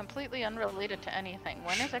 Yeah. Completely unrelated to anything.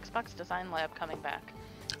 When is Xbox Design Lab coming back?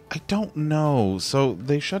 I don't know. So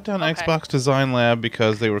they shut down Okay. Xbox Design Lab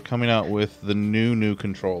because they were coming out with the new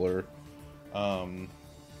controller.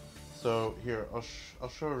 So here, I'll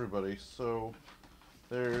show everybody. So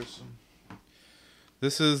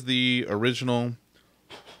this is the original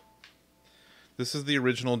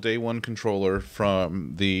day one controller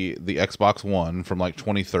from the Xbox One from like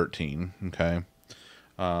 2013. Okay.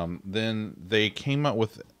 Then they came out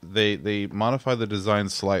with they modified the design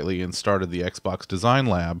slightly and started the Xbox Design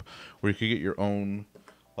Lab, where you could get your own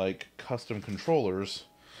like custom controllers.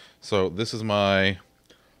 So this is my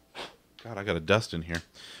God, I got a dust in here.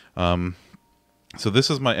 So this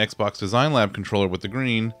is my Xbox Design Lab controller with the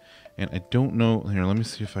green, and I don't know. Here, let me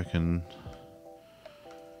see if I can.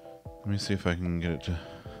 Let me see if I can get it to.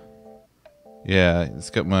 Yeah, it's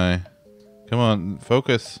got my. Come on,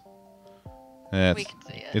 focus. Yeah, We can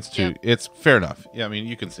see it. It's too. Yep. It's fair enough. Yeah, I mean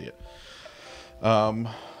you can see it.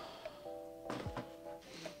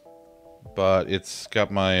 But it's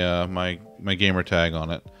got my my gamer tag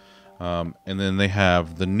on it, and then they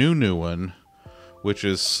have the new one, which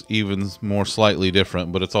is even more slightly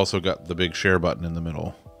different, but it's also got the big share button in the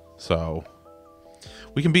middle. So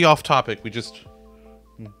we can be off topic. We're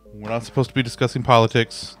not supposed to be discussing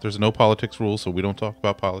politics. There's no politics rule, so we don't talk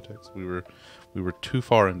about politics. We were too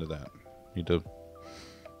far into that. Need to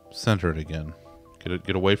center it again.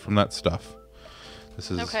 Get away from that stuff. This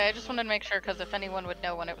is Okay, I just wanted to make sure, because if anyone would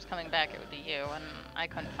know when it was coming back, it would be you, and I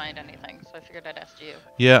couldn't find anything, so I figured I'd ask you.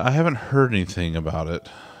 Yeah, I haven't heard anything about it.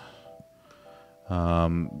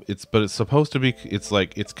 But it's supposed to be. It's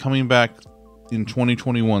like it's coming back in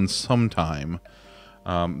 2021 sometime.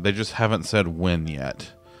 They just haven't said when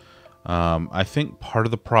yet. I think part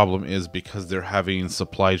of the problem is because they're having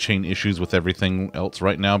supply chain issues with everything else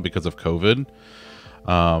right now because of COVID.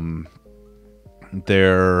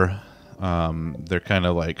 They're kind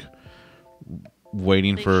of like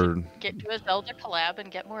waiting They for. should get to a Zelda collab and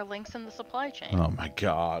get more links in the supply chain. Oh my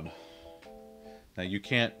god! Now you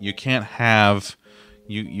can't have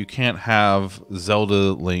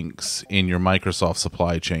Zelda links in your Microsoft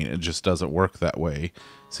supply chain. It just doesn't work that way.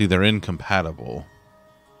 See, they're incompatible.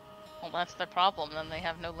 Well, that's their problem. Then they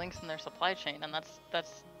have no links in their supply chain, and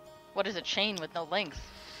that's what is a chain with no links?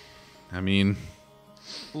 I mean,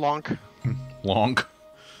 Lonk. long.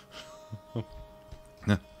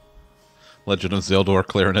 Legend of Zelda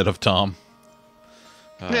Clarinet of Tom.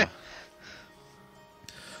 The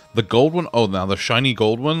gold one? Oh, now the shiny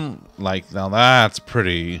gold one? Like, now that's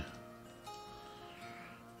pretty.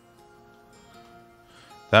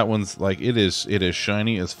 That one's like, it is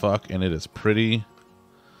shiny as fuck, and it is pretty.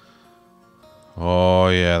 Oh,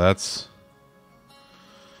 yeah, that's.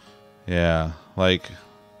 Yeah, like,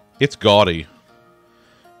 it's gaudy.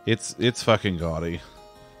 It's fucking gaudy.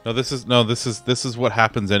 No, this is what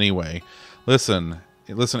happens anyway. Listen,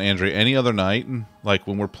 Andrea, any other night, like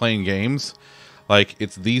when we're playing games, like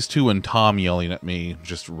it's these two and Tom yelling at me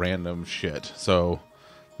just random shit. So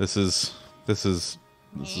this is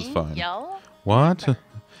fine. Yell? What?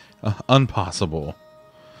 Impossible.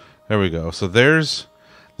 There we go. So there's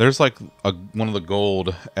like one of the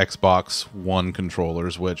gold Xbox One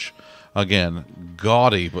controllers, which again,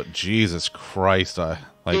 gaudy, but Jesus Christ,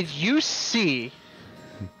 Did you see?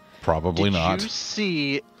 Probably not. Did you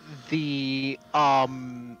see the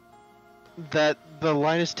that the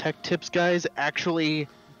Linus Tech Tips guys actually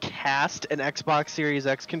cast an Xbox Series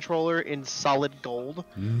X controller in solid gold?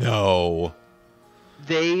 No.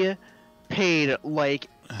 They paid like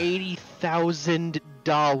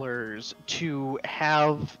 $80,000 to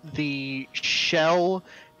have the shell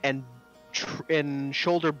and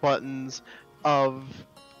shoulder buttons of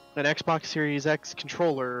an Xbox Series X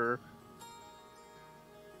controller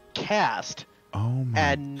cast. Oh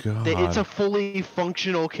my god. It's a fully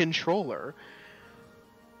functional controller.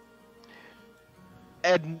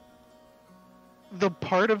 And the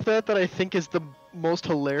part of that I think is the most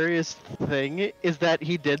hilarious thing is that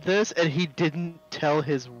he did this and he didn't tell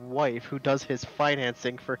his wife, who does his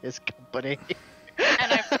financing for his company.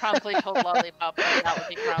 And I probably told Lollipop that would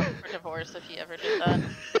be grounds for divorce if he ever did that.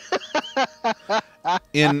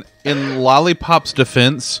 In Lollipop's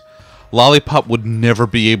defense, Lollipop would never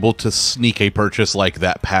be able to sneak a purchase like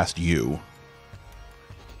that past you.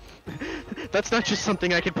 That's not just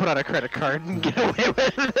something I could put on a credit card and get away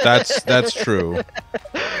with. That's true.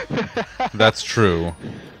 That's true.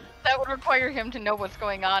 That would require him to know what's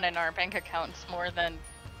going on in our bank accounts more than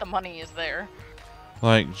the money is there.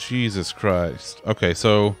 Like, Jesus Christ. Okay,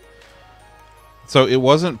 so it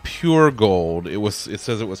wasn't pure gold. It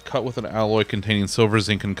says it was cut with an alloy containing silver,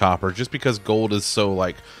 zinc, and copper, just because gold is so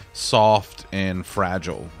like soft and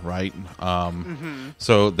fragile, right?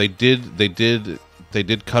 So they did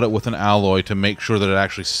cut it with an alloy to make sure that it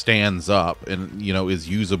actually stands up and, you know, is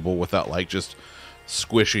usable without like just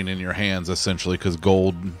squishing in your hands, essentially, because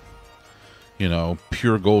gold, you know,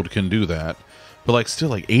 pure gold can do that. But like still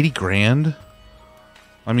like 80 grand?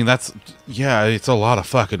 I mean, it's a lot of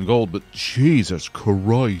fucking gold, but Jesus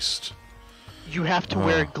Christ. You have to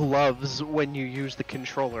wear gloves when you use the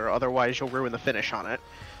controller, otherwise you'll ruin the finish on it.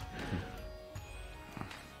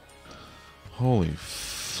 Holy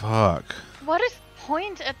fuck. What is the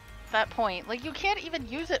point at that point. Like, you can't even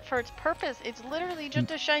use it for its purpose. It's literally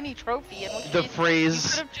just a shiny trophy. In which The case, phrase,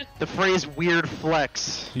 you could've just... the phrase "weird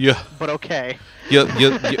flex." Yeah. But okay. You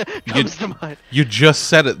Comes to mind. you just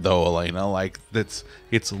said it though, Elena. Like it's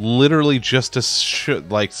literally just to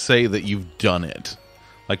like say that you've done it,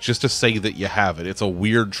 like just to say that you have it. It's a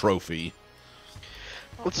weird trophy.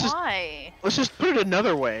 Why? Let's just put it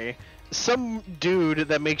another way. Some dude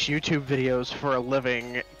that makes YouTube videos for a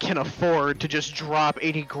living can afford to just drop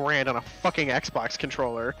 80 grand on a fucking Xbox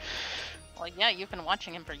controller. Well, yeah, you've been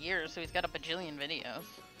watching him for years, so he's got a bajillion videos.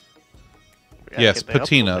 Yes, they upload,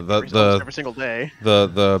 patina. like, every single day.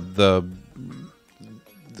 The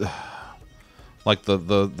like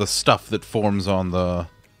the stuff that forms on the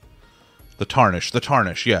tarnish. The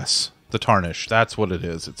tarnish. Yes, the tarnish. That's what it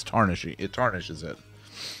is. It's tarnishing. It tarnishes it.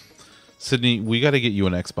 Sydney, we got to get you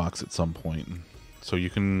an Xbox at some point, so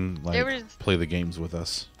you can play the games with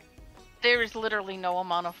us. There is literally no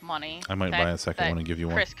amount of money I might buy a second one and give you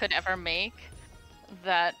one. Chris could ever make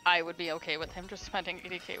that I would be okay with him just spending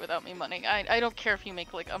 80k without me money. I don't care if you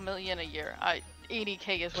make like $1 million a year.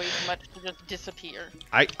 80k is way too much to just disappear.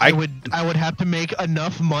 I would have to make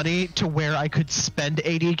enough money to where I could spend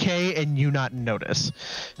 80k and you not notice.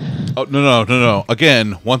 Oh no!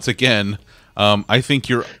 Once again, I think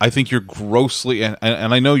you're grossly, and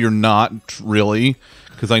I know you're not really,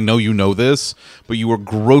 because I know you know this, but you are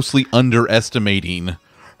grossly underestimating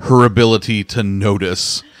her ability to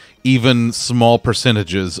notice even small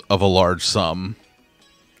percentages of a large sum.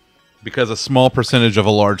 Because a small percentage of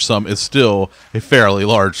a large sum is still a fairly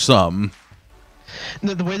large sum.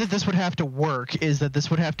 The way that this would have to work is that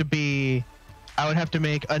this would have to be... I would have to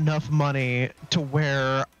make enough money to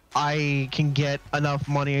where I can get enough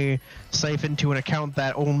money siphoned to an account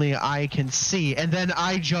that only I can see, and then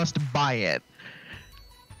I just buy it.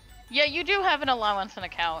 Yeah, you do have an allowance and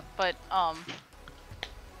account, but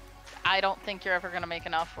I don't think you're ever going to make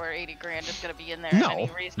enough where 80 grand is going to be in there in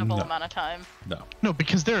any reasonable amount of time. No,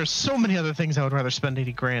 because there are so many other things I would rather spend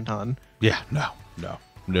 80 grand on. Yeah, no.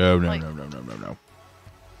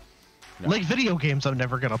 Like video games I'm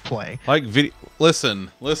never going to play. Like video...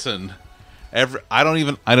 Listen. I don't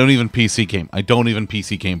even PC game. I don't even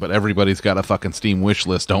PC game, but everybody's got a fucking Steam wish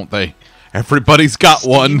list, don't they? Everybody's got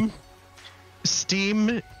one.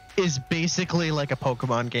 Steam is basically like a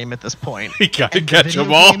Pokemon game at this point. You gotta catch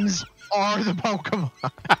them all. Games are the Pokemon.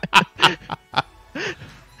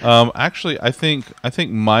 Actually, I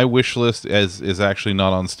think my wish list is actually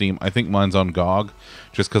not on Steam. I think mine's on GOG,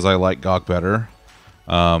 just because I like GOG better.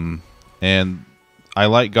 And I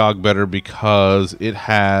like GOG better because it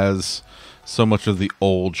has so much of the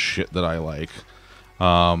old shit that I like.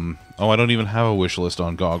 I don't even have a wish list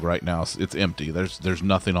on GOG right now. It's empty. There's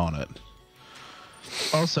nothing on it.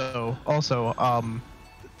 Also,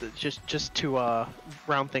 just to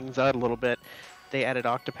round things out a little bit, they added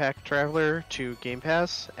Octopath Traveler to Game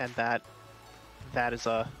Pass, and that's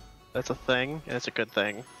a thing, and it's a good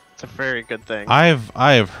thing. It's a very good thing. I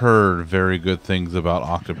have heard very good things about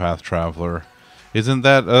Octopath Traveler. Isn't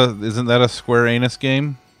that a Square Enix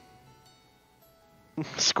game?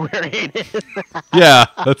 Square Enix. Yeah,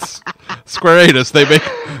 that's Square Enix.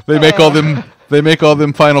 They make all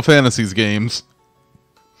them Final Fantasies games.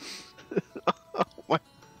 Oh my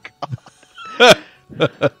god.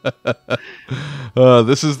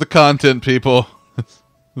 This is the content, people.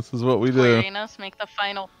 This is what we do. Square Enix make the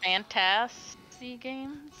Final Fantasy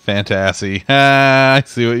games. Fantasy. I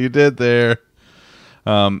see what you did there.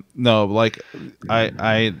 No, like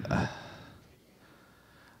I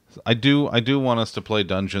do want us to play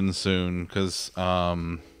Dungeons soon, because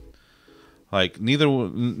like neither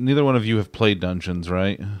one of you have played Dungeons,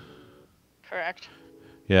 right? Correct.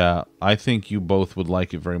 Yeah, I think you both would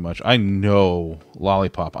like it very much. I know,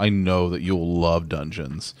 Lollipop, I know that you'll love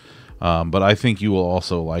Dungeons. But I think you will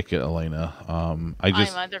also like it, Elena. I'm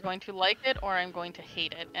either going to like it or I'm going to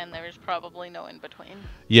hate it, and there's probably no in between.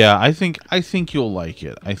 Yeah, I think you'll like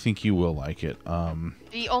it. I think you will like it.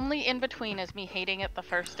 The only in between is me hating it the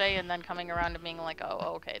first day and then coming around and being like,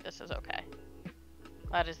 oh, okay, this is okay.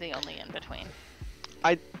 That is the only in between.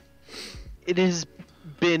 It has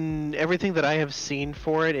been everything that I have seen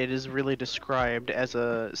for it. It is really described as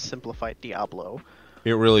a simplified Diablo.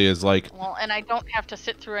 It really is, like... Well, and I don't have to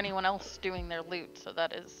sit through anyone else doing their loot, so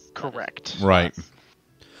that is... Correct. Right.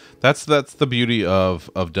 That's the beauty of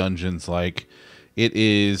Dungeons. Like, it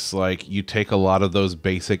is, like, you take a lot of those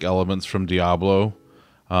basic elements from Diablo,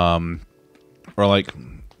 or, like,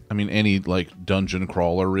 I mean, any, like, dungeon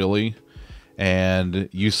crawler, really, and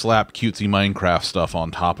you slap cutesy Minecraft stuff on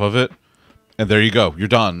top of it, and there you go. You're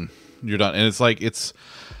done. And it's like, it's...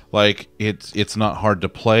 Like it's not hard to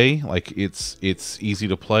play. Like it's easy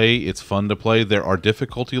to play. It's fun to play. There are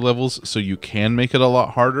difficulty levels, so you can make it a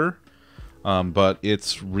lot harder. But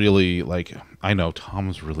it's really like, I know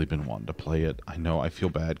Tom's really been wanting to play it. I know, I feel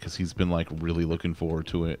bad because he's been like really looking forward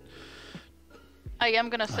to it. I am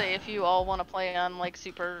gonna say, if you all want to play on like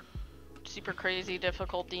super crazy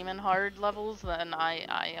difficult demon hard levels, then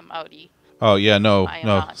I am outie. Oh yeah, no, I am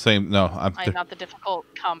no, not. same, no. I'm not the difficult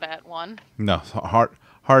combat one. No,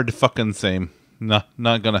 hard fucking same. No,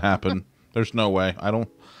 not gonna happen. There's no way.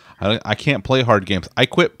 I can't play hard games. I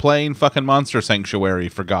quit playing fucking Monster Sanctuary,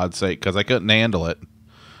 for God's sake, because I couldn't handle it.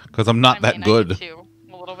 Because I'm not that good. I did too,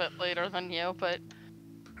 a little bit later than you, but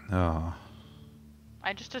Oh.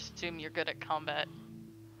 I just assume you're good at combat.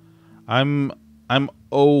 I'm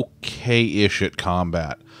okay-ish at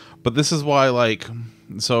combat, but this is why, like,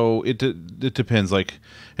 so it depends. Like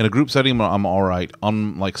in a group setting, I'm all right.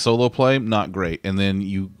 On like solo play, not great. And then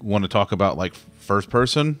you want to talk about like first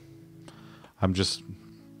person, I'm just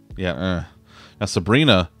Now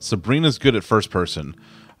Sabrina's good at first person.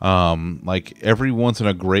 Like every once in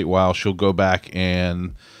a great while, she'll go back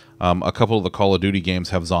and a couple of the Call of Duty games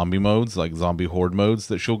have zombie modes, like zombie horde modes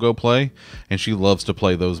that she'll go play, and she loves to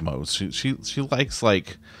play those modes. She likes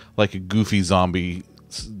like a goofy zombie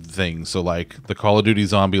thing. So like the Call of Duty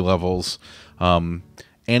zombie levels,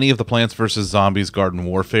 any of the Plants vs Zombies Garden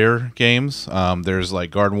Warfare games. There's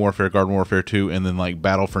like Garden Warfare 2, and then like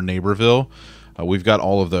Battle for Neighborville. We've got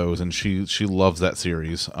all of those, and she loves that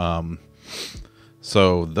series.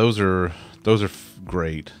 So those are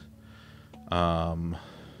great.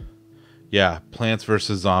 Yeah, Plants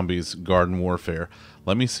vs Zombies Garden Warfare.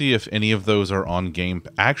 Let me see if any of those are on Game.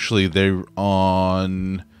 Actually, they're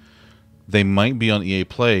on. They might be on EA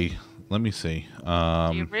Play. Let me see.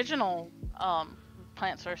 The original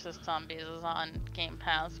Plants vs Zombies is on Game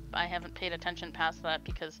Pass. I haven't paid attention past that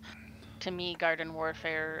because, to me, Garden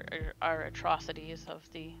Warfare are atrocities of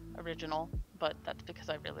the original. But that's because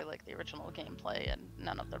I really like the original gameplay and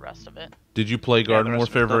none of the rest of it. Did you play Garden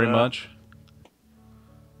Warfare very much?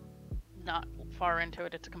 Not far into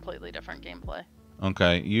it. It's a completely different gameplay.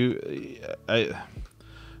 Okay, I'm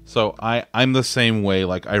the same way.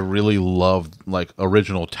 Like I really loved like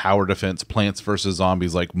original tower defense Plants vs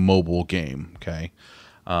Zombies like mobile game. Okay,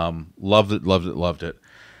 loved it.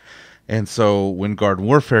 And so when Garden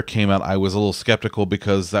Warfare came out, I was a little skeptical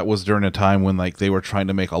because that was during a time when like they were trying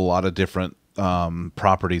to make a lot of different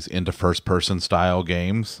properties into first person style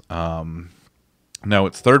games. Now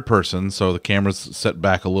it's third person, so the camera's set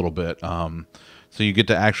back a little bit. So you get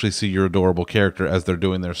to actually see your adorable character as they're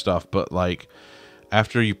doing their stuff. But like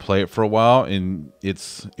after you play it for a while, and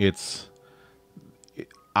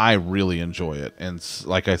I really enjoy it. And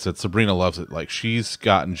like I said, Sabrina loves it. Like she's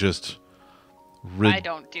gotten just. I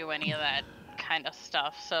don't do any of that kind of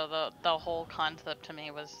stuff, so the whole concept to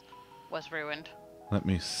me was ruined. Let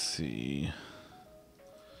me see.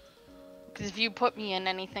 Because if you put me in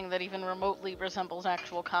anything that even remotely resembles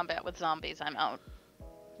actual combat with zombies, I'm out.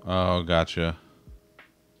 Oh, gotcha.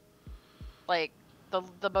 Like,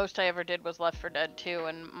 the most I ever did was Left 4 Dead 2,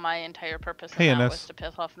 and my entire purpose in that was to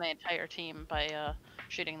piss off my entire team by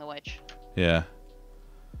shooting the witch. Yeah.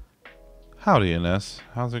 Howdy, Ines.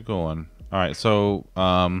 How's it going? All right, so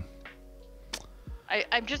I'm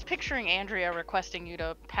just picturing Andrea requesting you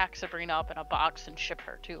to pack Sabrina up in a box and ship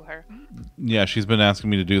her to her. Yeah, she's been asking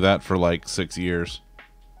me to do that for like 6 years.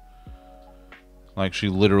 Like she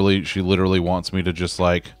literally wants me to just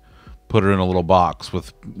like put her in a little box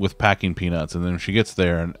with packing peanuts, and then when she gets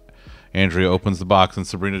there and Andrea opens the box and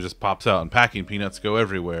Sabrina just pops out and packing peanuts go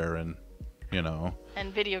everywhere, and you know.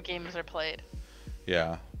 And video games are played.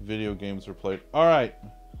 Yeah, video games are played. All right.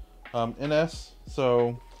 Ines,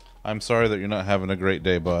 so I'm sorry that you're not having a great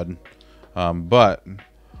day, bud. But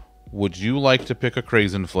would you like to pick a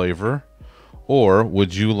Crazen flavor, or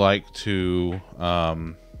would you like it to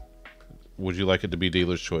be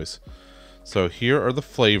dealer's choice? So here are the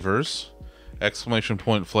flavors. Exclamation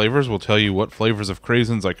point flavors will tell you what flavors of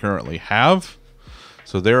Crazens I currently have.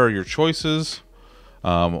 So there are your choices,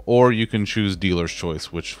 or you can choose dealer's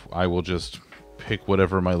choice, which I will just pick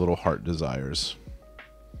whatever my little heart desires.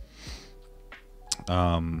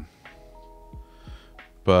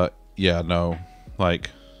 But yeah, no, like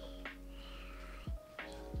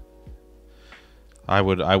I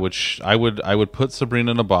would put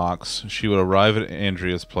Sabrina in a box. She would arrive at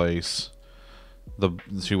Andrea's place.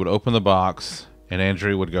 She would open the box, and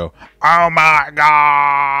Andrea would go, "Oh my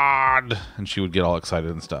God!" and she would get all excited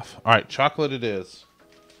and stuff. All right, chocolate it is.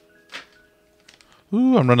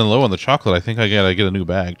 Ooh, I'm running low on the chocolate. I think I gotta get a new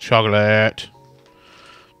bag. Chocolate.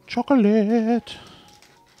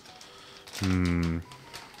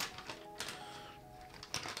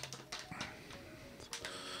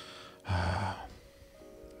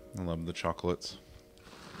 I love the chocolates.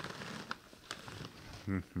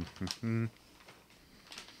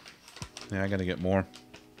 Yeah, I gotta get more.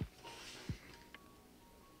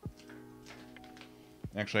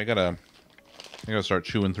 Actually, I gotta start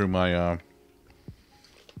chewing through my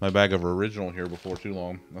my bag of original here before too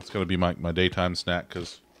long. That's gotta be my daytime snack,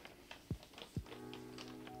 because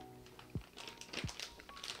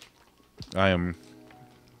I am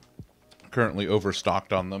currently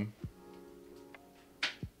overstocked on them.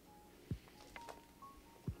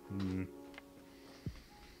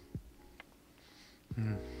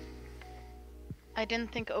 I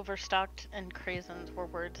didn't think overstocked and craisins were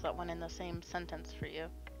words that went in the same sentence for you.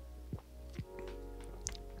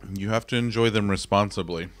 You have to enjoy them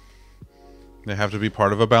responsibly. They have to be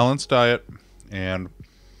part of a balanced diet, and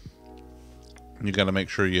you got to make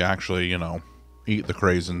sure you actually, you know, eat the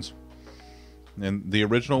craisins. And the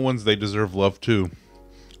original ones, they deserve love too.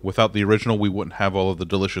 Without the original, we wouldn't have all of the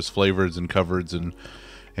delicious flavors and covereds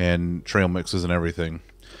and trail mixes and everything.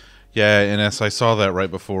 Yeah, and as I saw that right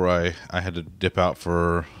before I had to dip out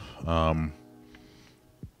for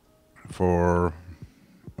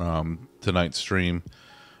tonight's stream.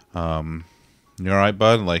 You all right,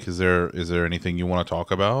 bud? Like, is there anything you want to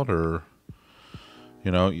talk about, or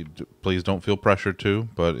you know, please don't feel pressured to.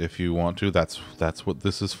 But if you want to, that's what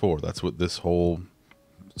this is for. That's what this whole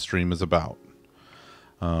stream is about.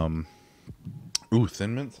 Ooh,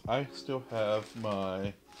 Thin Mints. I still have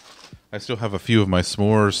a few of my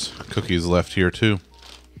s'mores cookies left here too.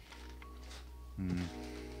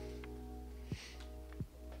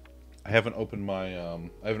 I haven't opened my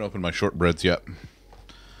shortbreads yet.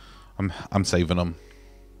 I'm saving them.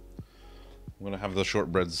 I'm gonna have the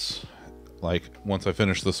shortbreads like once I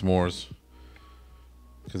finish the s'mores,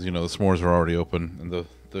 because you know the s'mores are already open, and the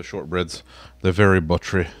shortbreads, they're very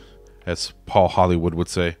buttery, as Paul Hollywood would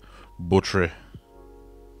say, buttery.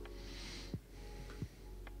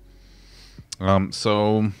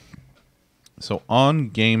 So on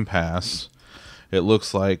Game Pass, it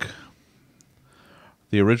looks like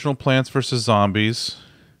the original Plants vs. Zombies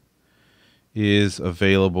is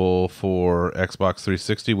available for Xbox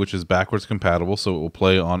 360, which is backwards compatible, so it will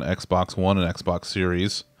play on Xbox One and Xbox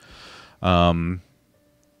Series. There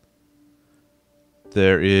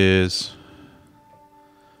is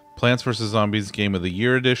Plants vs. Zombies Game of the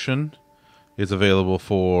Year Edition is available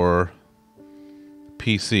for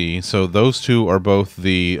PC. So those two are both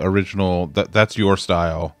the original. That's your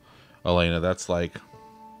style, Elena. That's like,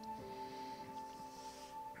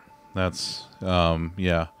 that's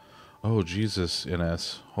yeah. Oh Jesus,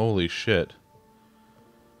 Ines. Holy shit.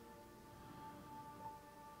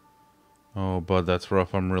 Oh, bud, that's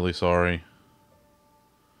rough. I'm really sorry.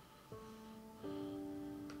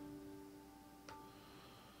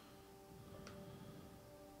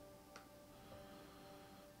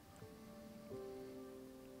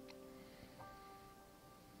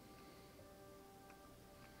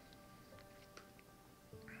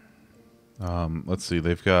 Let's see.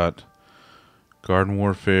 They've got Garden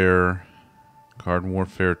Warfare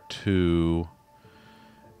 2,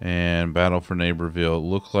 and Battle for Neighborville.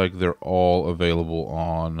 Look like they're all available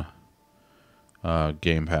on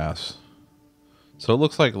Game Pass. So it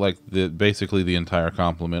looks like basically the entire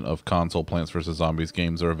complement of console Plants vs. Zombies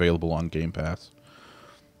games are available on Game Pass,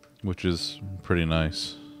 which is pretty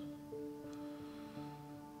nice.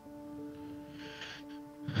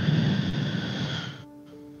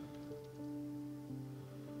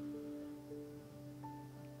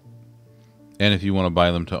 And if you want to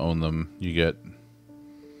buy them to own them, you get,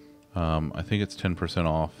 I think it's 10%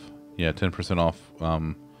 off. Yeah, 10% off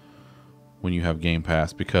when you have Game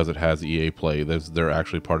Pass, because it has EA Play. They're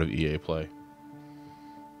actually part of EA Play.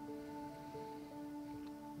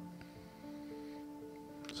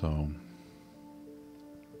 So,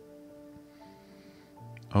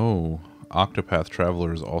 oh, Octopath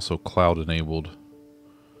Traveler is also cloud enabled,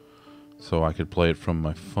 so I could play it from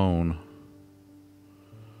my phone.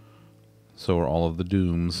 So are all of the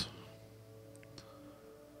Dooms.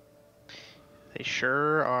 They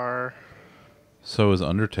sure are. So is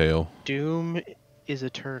Undertale. Doom is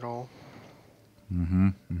eternal.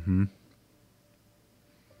 Mm-hmm.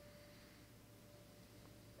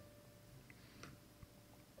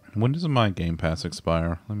 When does my Game Pass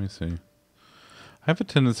expire? Let me see. I have a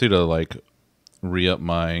tendency to, like, re-up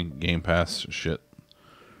my Game Pass shit,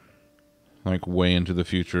 like, way into the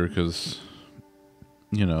future, because,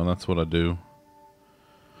 you know, that's what I do.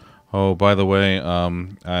 Oh, by the way,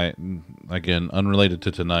 again, unrelated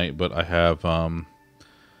to tonight, but I have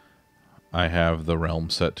the realm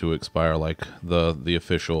set to expire, like the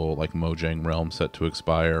official, like, Mojang realm set to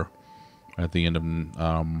expire at the end of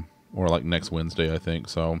or like next Wednesday, I think.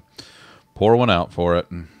 So pour one out for it.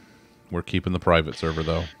 We're keeping the private server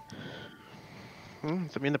though.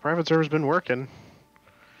 I mean, the private server's been working.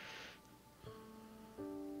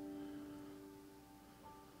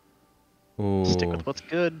 Oh, Stick with what's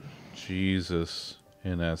good. Jesus,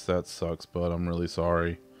 NS, that sucks, but I'm really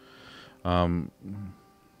sorry.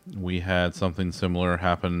 We had something similar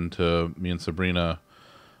happen to me and Sabrina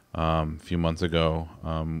a few months ago.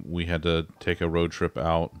 We had to take a road trip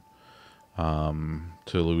out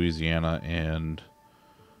to Louisiana, and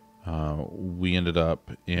we ended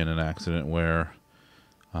up in an accident where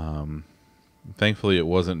thankfully it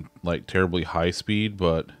wasn't like terribly high speed,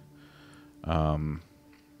 but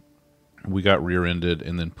we got rear-ended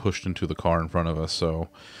and then pushed into the car in front of us. So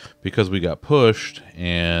because we got pushed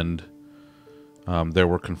and there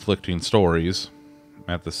were conflicting stories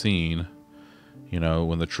at the scene, you know,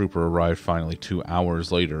 when the trooper arrived finally 2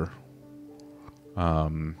 hours later,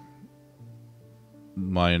 my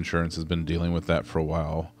insurance has been dealing with that for a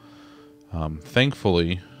while.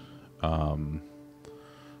 Thankfully,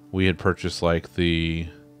 we had purchased like the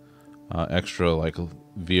extra like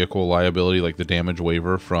vehicle liability, like the damage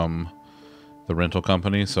waiver from the rental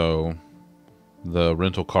company, so the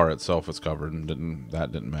rental car itself is covered, and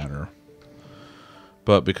that didn't matter.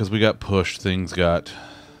 But because we got pushed, things got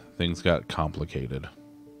complicated.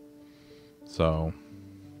 So,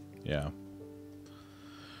 yeah.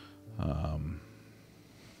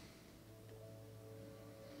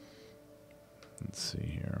 Let's see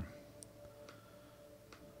here.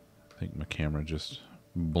 I think my camera just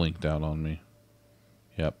blinked out on me.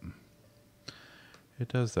 Yep. It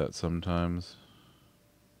does that sometimes.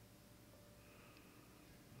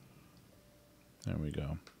 There we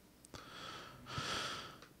go.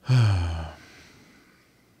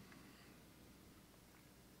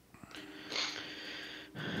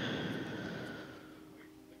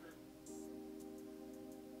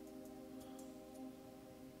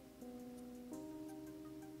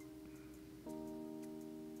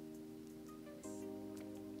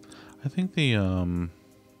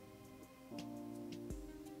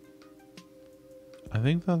 I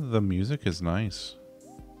think the music is nice.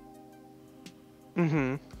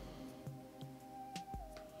 Mm-hmm.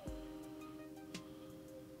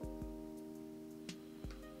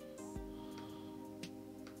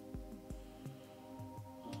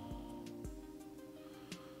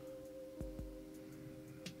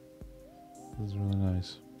 This is really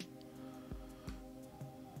nice.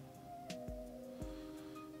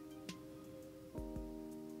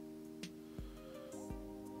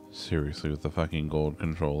 Seriously, with the fucking gold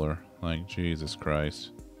controller. Like, Jesus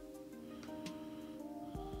Christ.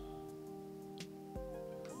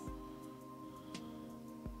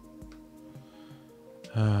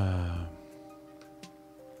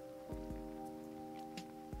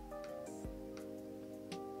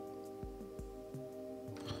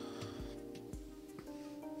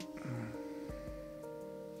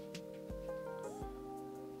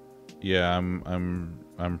 Yeah,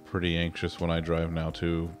 I'm pretty anxious when I drive now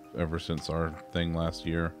too, ever since our thing last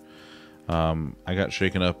year. I got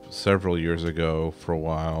shaken up several years ago for a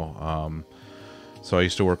while. So I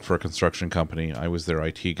used to work for a construction company. I was their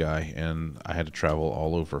IT guy, and I had to travel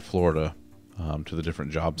all over Florida to the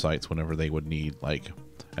different job sites whenever they would need like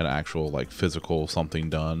an actual like physical something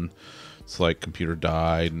done. It's like computer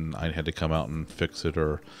died and I had to come out and fix it,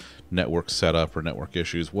 or network setup or network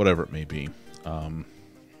issues, whatever it may be.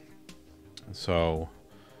 So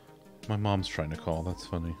my mom's trying to call. That's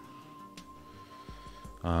funny.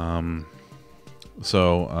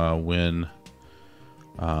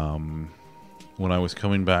 When I was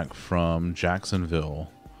coming back from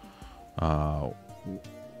Jacksonville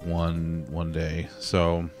one day,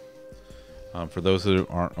 so for those that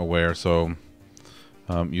aren't aware, so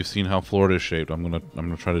you've seen how Florida is shaped. I'm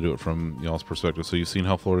gonna try to do it from y'all's perspective. So you've seen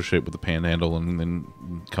how Florida is shaped with the Panhandle and then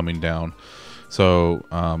coming down. So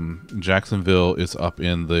Jacksonville is up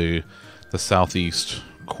in the southeast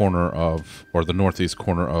corner of, or the northeast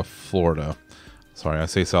corner of Florida. Sorry, I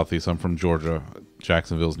say southeast. I'm from Georgia.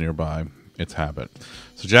 Jacksonville's nearby. It's habit.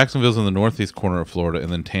 So Jacksonville's in the northeast corner of Florida, and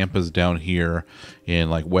then Tampa's down here in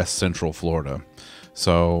like west central Florida.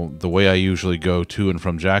 So the way I usually go to and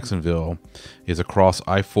from Jacksonville is across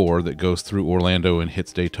I-4 that goes through Orlando and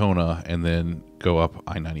hits Daytona, and then go up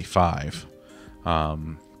I-95.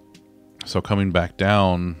 So coming back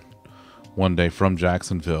down one day from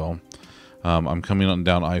Jacksonville, I'm coming on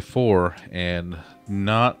down I-4, and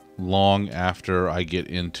not long after I get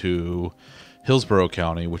into Hillsborough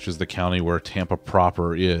County, which is the county where Tampa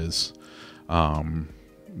proper is,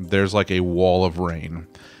 there's like a wall of rain.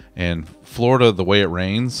 And Florida, the way it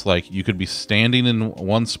rains, like you could be standing in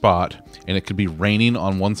one spot and it could be raining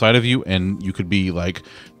on one side of you and you could be like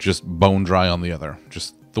just bone dry on the other.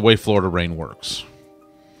 Just the way Florida rain works.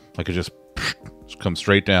 Like it just comes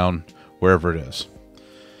straight down wherever it is.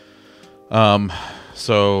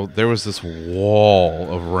 So there was this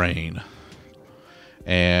wall of rain.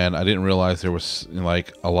 And I didn't realize there was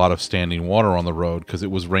like a lot of standing water on the road because it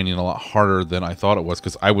was raining a lot harder than I thought it was.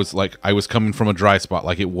 Because I was coming from a dry spot,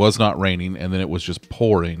 like it was not raining, and then it was just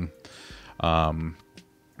pouring. And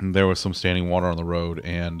there was some standing water on the road,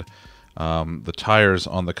 and the tires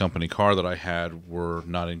on the company car that I had were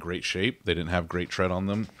not in great shape. They didn't have great tread on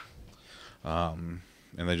them, and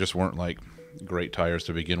they just weren't like great tires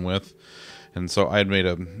to begin with. And so I'd made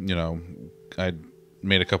I'd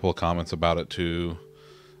made a couple of comments about it to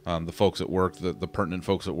the folks at work, the pertinent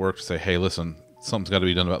folks at work, to say, hey, listen, something's got to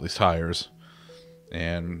be done about these tires.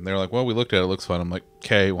 And they're like, well, we looked at it, it looks fine. I'm like,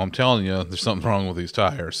 okay, well, I'm telling you, there's something wrong with these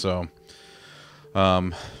tires. So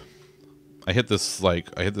I hit this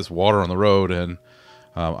water on the road, and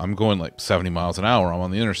I'm going like 70 miles an hour. I'm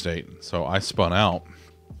on the interstate. So I spun out.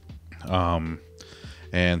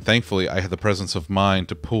 And thankfully, I had the presence of mind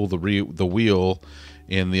to pull the wheel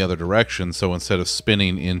in the other direction. So instead of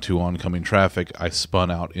spinning into oncoming traffic, I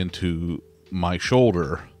spun out into my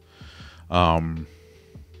shoulder. And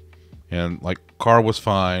like, car was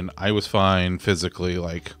fine. I was fine physically.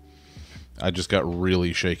 Like, I just got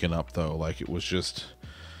really shaken up though. Like, it was just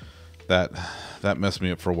that messed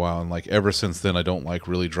me up for a while. And like, ever since then, I don't like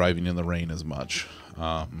really driving in the rain as much.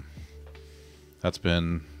 That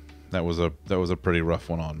was a pretty rough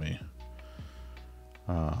one on me.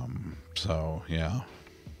 So yeah.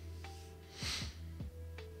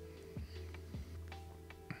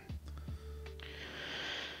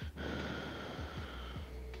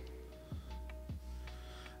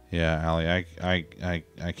 Yeah, Allie, I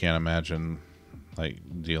can't imagine like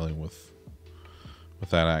dealing with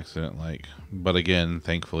that accident. Like, but again,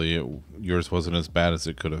 thankfully, yours wasn't as bad as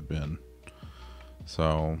it could have been.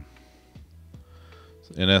 So,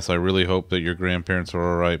 Ines, I really hope that your grandparents are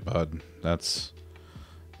all right, bud. That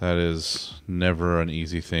is never an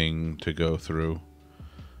easy thing to go through.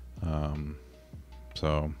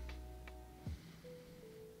 So.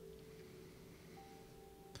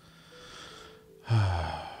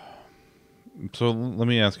 So let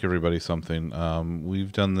me ask everybody something.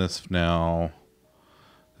 We've done this now.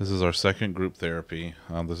 This is our second group therapy.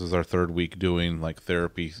 This is our third week doing like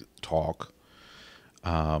therapy talk.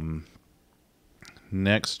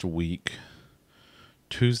 Next week,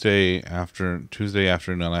 Tuesday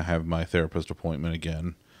afternoon, I have my therapist appointment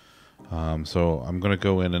again. So I'm gonna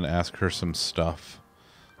go in and ask her some stuff,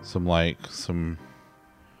 some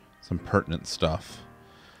pertinent stuff,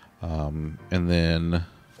 and then.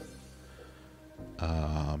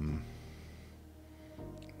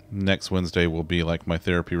 Next Wednesday will be like my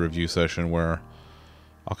therapy review session where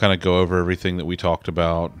I'll kind of go over everything that we talked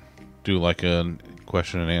about, do like a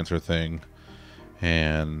question and answer thing,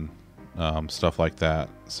 and stuff like that.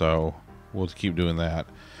 So we'll keep doing that.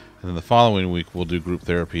 And then the following week we'll do group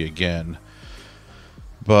therapy again.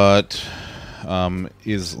 But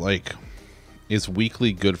is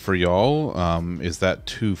weekly good for y'all? Is that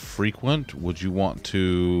too frequent? Would you want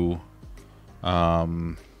to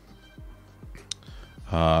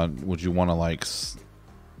like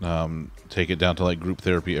take it down to like group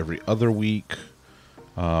therapy every other week?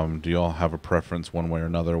 Do y'all have a preference one way or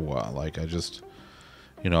another? Well, like, I just,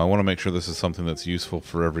 I want to make sure this is something that's useful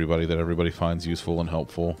for everybody, that everybody finds useful and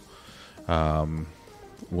helpful.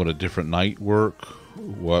 Would a different night work?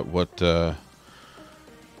 What's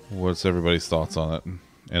everybody's thoughts on it?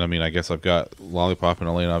 And I mean, I guess I've got Lollipop and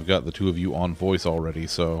Elena. I've got the two of you on voice already,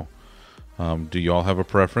 so. Do y'all have a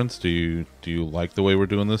preference? Do you like the way we're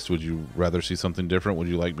doing this? Would you rather see something different? Would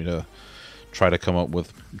you like me to try to come up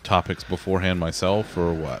with topics beforehand myself,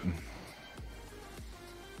 or what?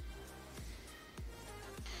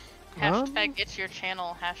 Hashtag it's your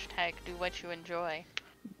channel. Hashtag do what you enjoy.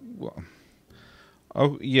 Well,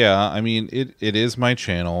 oh yeah, I mean it is my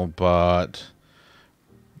channel, but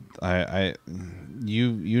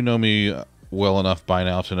you know me well enough by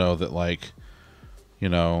now to know that, like,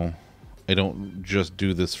 I don't just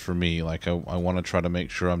do this for me. Like, I want to try to make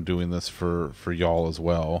sure I'm doing this for y'all as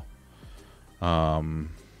well. I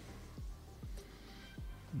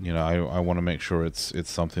want to make sure it's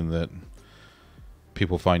something that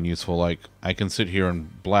people find useful. Like, I can sit here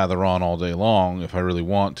and blather on all day long if I really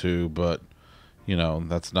want to, but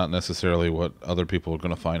that's not necessarily what other people are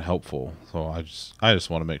going to find helpful. So I just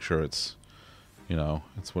want to make sure it's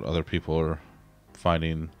what other people are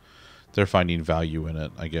finding. They're finding value in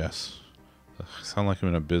it, I guess. I sound like I'm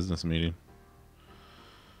in a business meeting.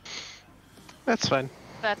 That's fine.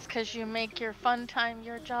 That's because you make your fun time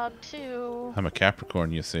your job too. I'm a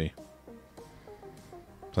Capricorn, you see.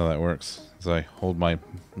 That's how that works. As I hold my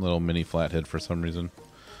little mini flathead for some reason.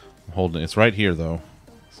 I'm holding it. It's right here though,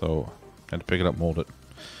 so I had to pick it up and hold it.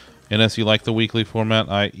 NS, you like the weekly format?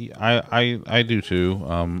 I do too.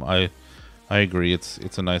 I agree.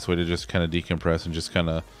 It's a nice way to just kind of decompress and just kind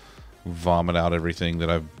of vomit out everything that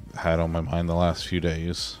I've had on my mind the last few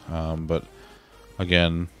days. But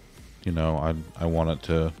again, you know, I want it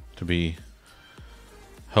to be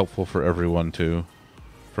helpful for everyone too,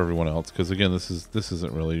 for everyone else. Because again, this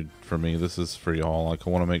isn't really for me. This is for y'all. Like, I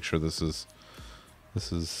want to make sure this is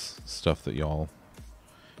stuff that y'all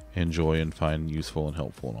enjoy and find useful and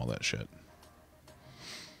helpful and all that shit.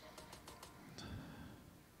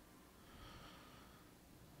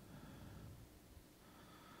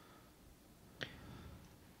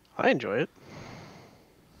 I enjoy it.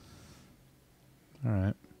 All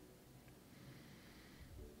right.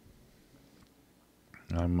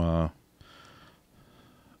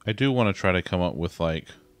 I do want to try to come up with like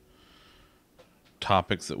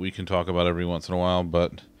topics that we can talk about every once in a while,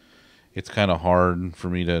 but it's kind of hard for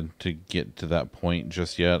me to get to that point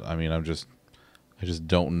just yet. I mean, I just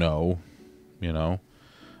don't know, you know.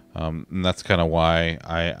 And that's kind of why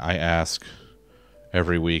I ask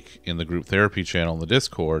every week in the group therapy channel in the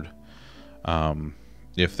Discord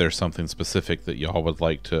if there's something specific that y'all would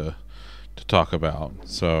like to talk about.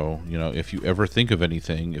 So, you know, if you ever think of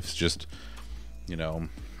anything, if it's just, you know,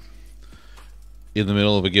 in the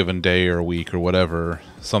middle of a given day or a week or whatever,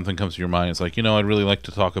 something comes to your mind, it's like, you know, I'd really like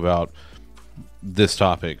to talk about this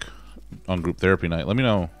topic on group therapy night. Let me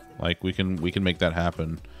know. Like, we can make that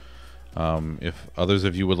happen. If others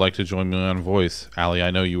of you would like to join me on voice, Allie,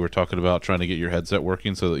 I know you were talking about trying to get your headset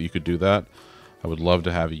working so that you could do that. I would love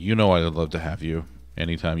to have you. You know, I would love to have you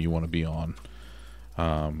anytime you want to be on.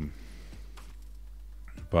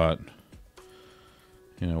 But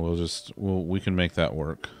you know, we can make that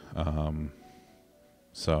work.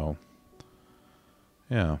 So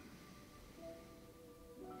yeah.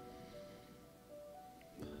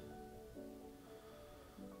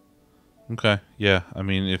 Okay. Yeah. I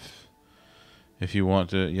mean, if you want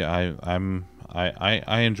to, yeah,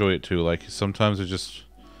 I enjoy it too. Like, sometimes it just,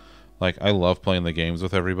 like, I love playing the games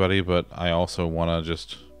with everybody, but I also want to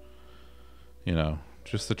just, you know,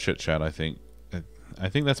 just the chit chat. I think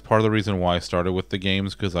that's part of the reason why I started with the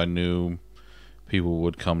games, because I knew people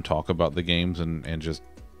would come talk about the games and just,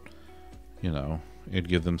 you know, it'd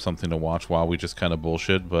give them something to watch while we just kind of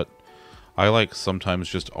bullshit. But I like sometimes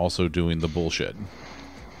just also doing the bullshit,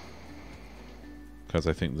 because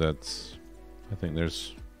I think it's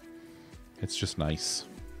just nice.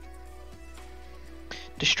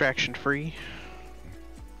 Distraction free.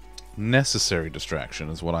 Necessary distraction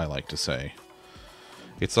is what I like to say.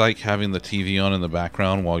 It's like having the TV on in the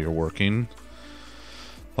background while you're working.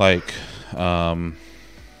 Like, or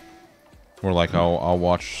like I'll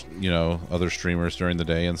watch, you know, other streamers during the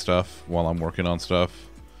day and stuff while I'm working on stuff,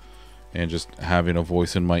 and just having a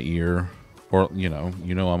voice in my ear, or you know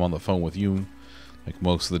I'm on the phone with you like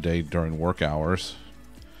most of the day during work hours,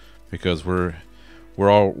 because we're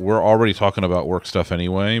already talking about work stuff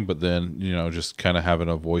anyway. But then, you know, just kind of having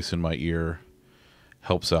a voice in my ear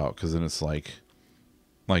helps out, because then it's like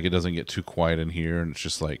it doesn't get too quiet in here, and it's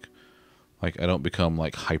just like I don't become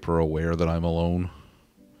like hyper aware that I'm alone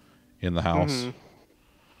in the house. Mm-hmm.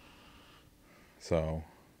 So,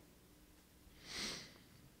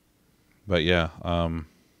 but yeah,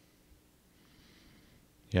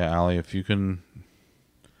 yeah, Allie, if you can,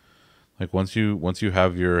 like, once you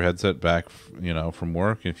have your headset back, you know, from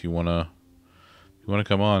work, if you wanna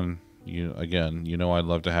come on, you know, I'd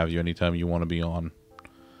love to have you anytime you want to be on.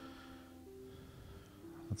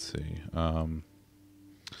 Let's see.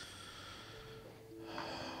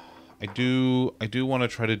 I do want to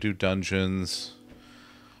try to do dungeons.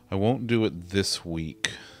 I won't do it this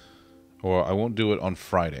week, or I won't do it on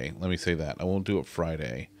Friday. Let me say that. I won't do it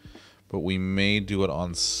Friday, but we may do it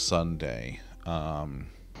on Sunday.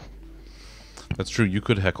 That's true. You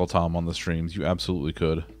could heckle Tom on the streams. You absolutely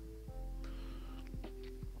could.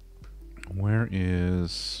 Where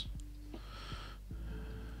is...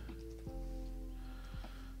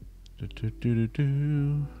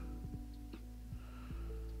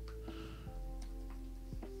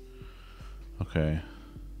 Okay.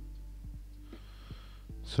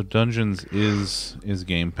 So Dungeons is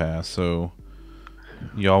Game Pass, so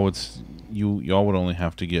y'all would only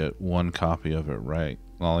have to get one copy of it, right,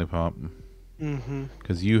 Lollipop? Mm-hmm.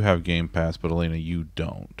 Because you have Game Pass, but Elena, you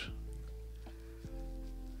don't.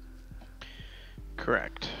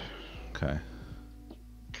 Correct. Okay.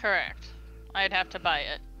 Correct. I'd have to buy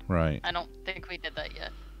it. Right. I don't think we did that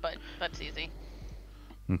yet, but that's easy.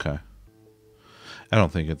 Okay. I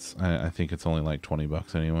don't think it's. I think it's only like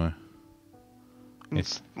 $20 anyway.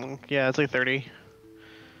 Yeah, it's like 30.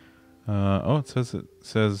 Oh, it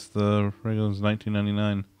says the regular is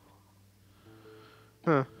 $19.99.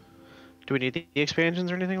 Huh. Do we need the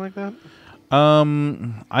expansions or anything like that?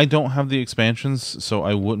 I don't have the expansions, so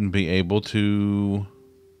I wouldn't be able to.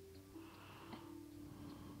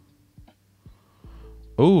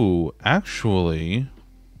 Oh, actually.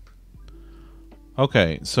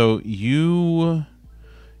 Okay, so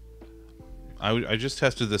I just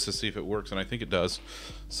tested this to see if it works, and I think it does.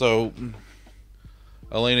 So,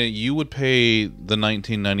 Elena, you would pay the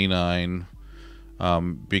 $19.99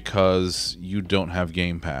 because you don't have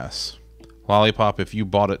Game Pass. Lollipop, if you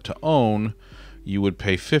bought it to own, you would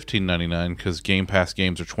pay $15.99 because Game Pass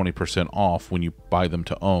games are 20% off when you buy them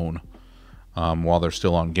to own while they're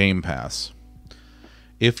still on Game Pass.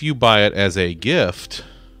 If you buy it as a gift,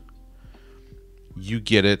 you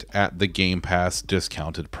get it at the Game Pass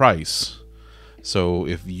discounted price. So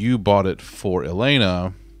if you bought it for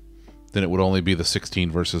Elena, then it would only be the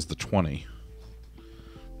 16 versus the 20.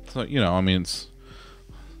 So, you know, I mean, it's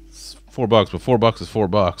 $4, but $4 is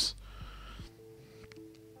 $4.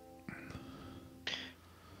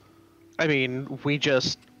 I mean, we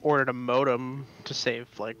just ordered a modem to save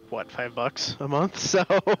like what, $5 a month. So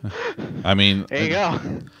I mean, there you go.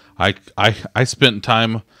 I spent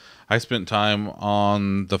time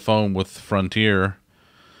on the phone with Frontier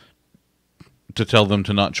to tell them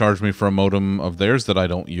to not charge me for a modem of theirs that I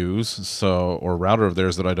don't use, so, or router of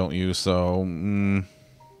theirs that I don't use. So,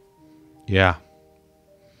 yeah.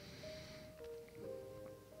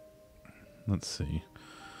 Let's see.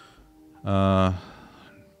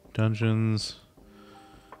 Dungeons.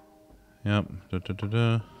 Yep.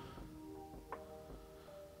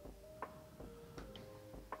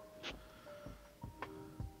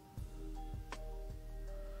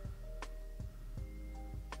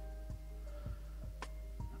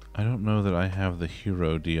 I don't know that I have the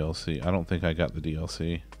Hero DLC. I don't think I got the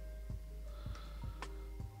DLC.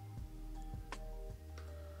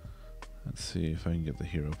 Let's see if I can get the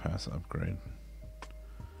Hero Pass upgrade.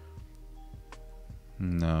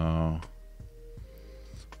 No.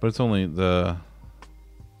 But it's only the...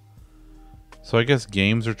 So I guess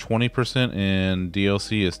games are 20% and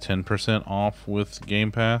DLC is 10% off with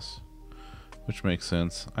Game Pass. Which makes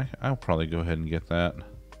sense. I'll probably go ahead and get that.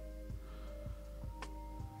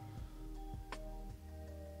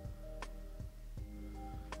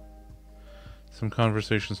 Some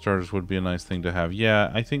conversation starters would be a nice thing to have. Yeah,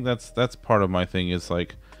 I think that's part of my thing is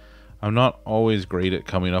like I'm not always great at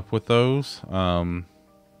coming up with those.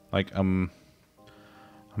 Like I'm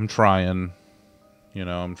trying, you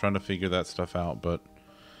know, I'm trying to figure that stuff out, but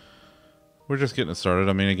we're just getting it started.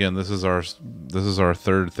 I mean, again, this is our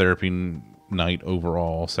third therapy night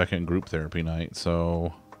overall, second group therapy night,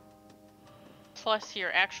 so Plus,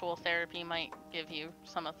 your actual therapy might give you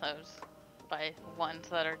some of those by ones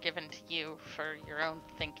that are given to you for your own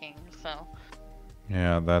thinking, so...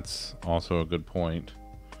 Yeah, that's also a good point.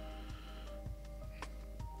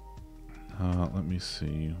 Let me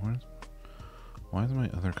see. Why is my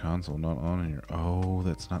other console not on here? Oh,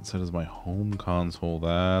 that's not set as my home console.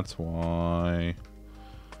 That's why.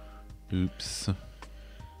 Oops.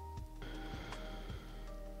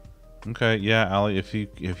 Okay, yeah, Allie, if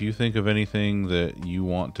you think of anything that you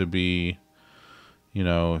want to be, you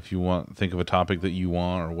know, if you think of a topic that you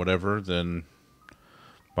want or whatever, then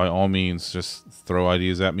by all means, just throw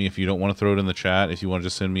ideas at me. If you don't want to throw it in the chat, if you want to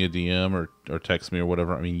just send me a DM or text me or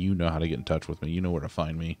whatever, I mean, you know how to get in touch with me. You know where to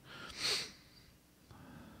find me.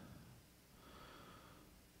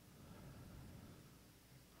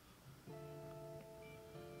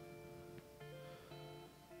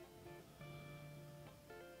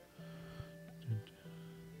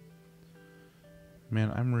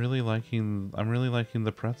 Man, I'm really liking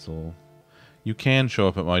the pretzel. You can show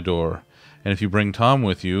up at my door, and if you bring Tom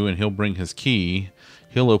with you and he'll bring his key,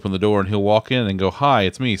 he'll open the door and he'll walk in and go, "Hi,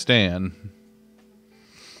 it's me, Stan."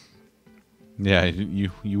 Yeah,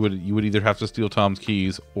 you would either have to steal Tom's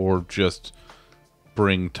keys or just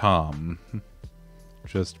bring Tom.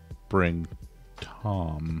 Just bring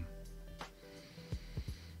Tom.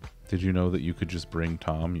 Did you know that you could just bring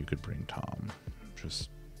Tom? You could bring Tom. Just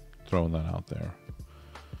throwing that out there.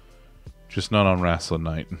 Just not on wrestling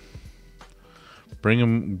night. Bring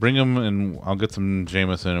him, and I'll get some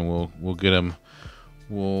Jameson, and we'll get him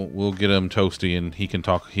toasty, and he can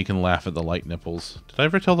talk. He can laugh at the light nipples. Did I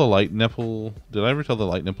ever tell the light nipple? Did I ever tell the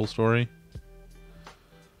light nipple story?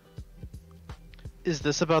 Is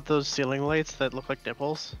this about those ceiling lights that look like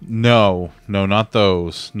nipples? No, no, not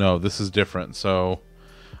those. No, this is different. So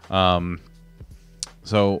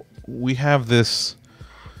we have this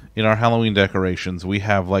in our Halloween decorations. We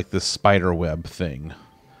have like this spider web thing,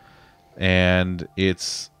 and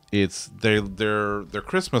they're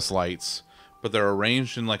Christmas lights, but they're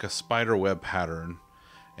arranged in like a spider web pattern,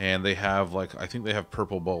 and they have like, I think they have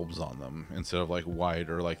purple bulbs on them instead of like white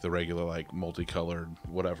or like the regular like multicolored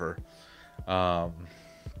whatever.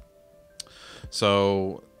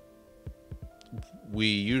 So we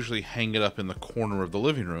usually hang it up in the corner of the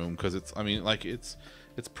living room because it's, I mean, like it's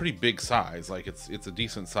pretty big size. Like it's a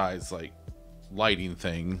decent size like lighting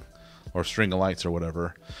thing or string of lights or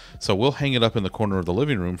whatever. So we'll hang it up in the corner of the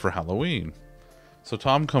living room for Halloween. So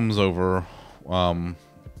Tom comes over.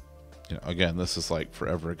 Again, this is like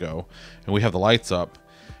forever ago, and we have the lights up,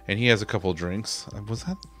 and he has a couple of drinks. Was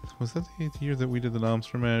that the year that we did the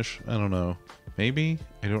Nomster Mash? I don't know. Maybe?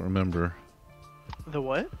 I don't remember. The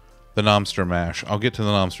what? The Nomster Mash. I'll get to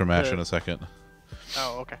the Nomster Mash in a second.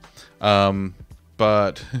 Oh, okay.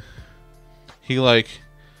 But he like,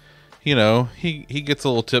 he gets a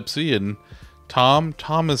little tipsy, and Tom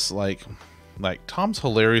is like Tom's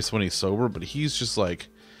hilarious when he's sober, but he's just like,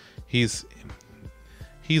 he's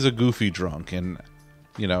a goofy drunk, and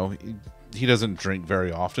he doesn't drink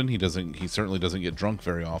very often. He certainly doesn't get drunk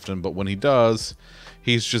very often, but when he does,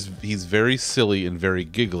 he's very silly and very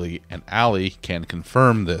giggly, and Allie can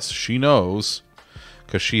confirm this. She knows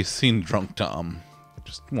because she's seen drunk Tom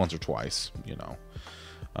just once or twice.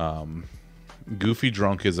 Goofy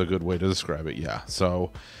drunk is a good way to describe it. Yeah.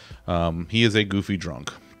 So he is a goofy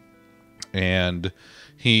drunk, and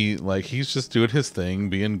he's just doing his thing,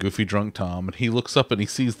 being goofy drunk Tom, and he looks up and he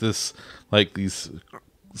sees these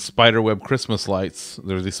spiderweb Christmas lights.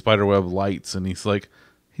 There's these spiderweb lights, and he's like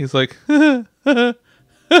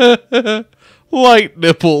light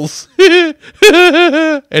nipples.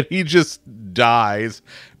 And he just dies.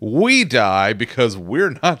 We die because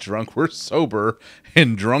we're not drunk, we're sober,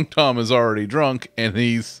 and drunk Tom is already drunk, and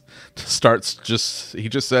he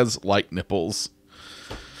just says light nipples.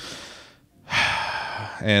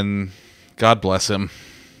 And God bless him.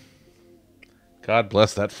 God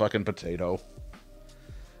bless that fucking potato.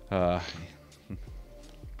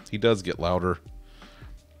 He does get louder.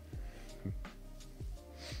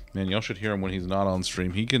 Man, y'all should hear him when he's not on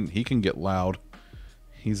stream. He can get loud.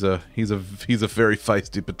 He's a very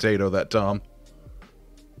feisty potato, that Tom.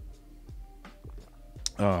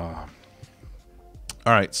 All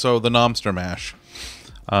right, so the Nomster Mash.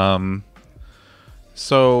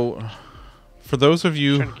 So for those of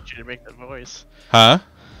you, I was trying to get you to make that voice. huh?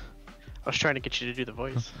 I was trying to get you to do the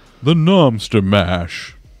voice. The Nomster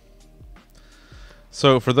Mash.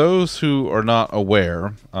 So for those who are not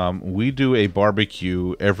aware, we do a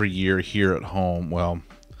barbecue every year here at home. Well,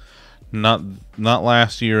 not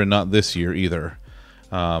last year and not this year either.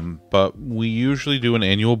 But we usually do an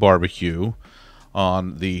annual barbecue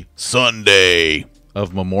on the Sunday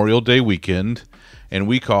of Memorial Day weekend, and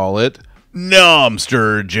we call it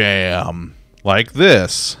Nomster Jam. Like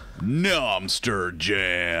this. Nomster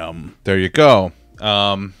Jam. There you go.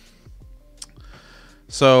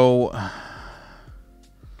 So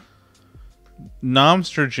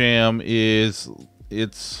Nomster Jam it's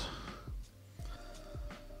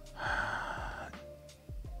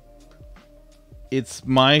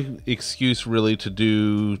my excuse really to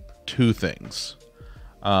do two things.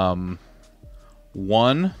 One,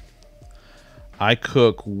 I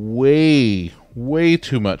cook way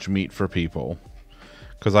too much meat for people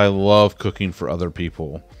because I love cooking for other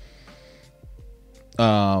people.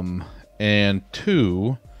 And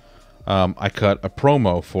two, I cut a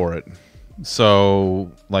promo for it.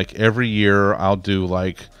 So, like, every year I'll do,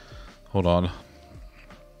 like, hold on.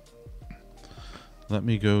 Let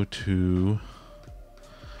me go to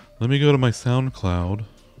my SoundCloud.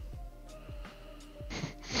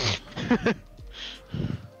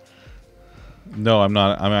 No, I'm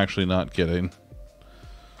not. I'm actually not kidding.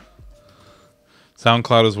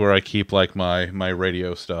 SoundCloud is where I keep, like, my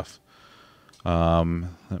radio stuff.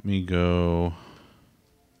 Let me go.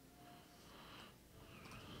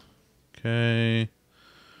 Okay.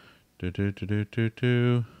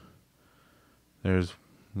 There's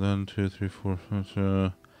 1, 2, 3, 4,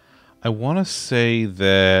 5. I want to say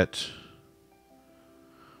that.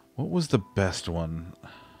 What was the best one?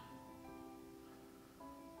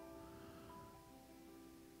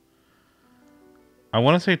 I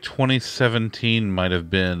want to say 2017 might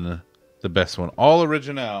have been the best one. All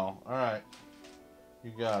original. All right.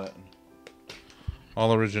 You got it.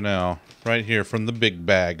 All original. Right here from the big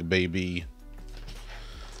bag, baby.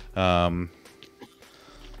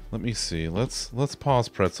 Let me see. Let's pause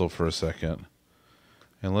Pretzel for a second.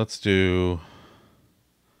 And let's do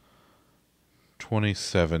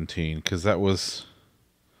 2017, because that was...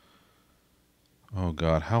 Oh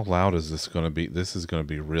god, how loud is this going to be? This is going to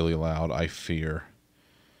be really loud, I fear.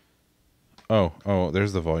 Oh,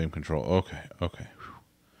 there's the volume control. Okay. All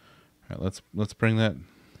right, let's bring that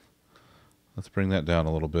down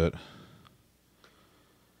a little bit.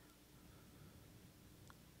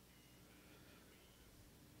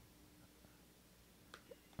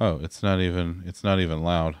 Oh, it's not even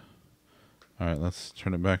loud. All right, let's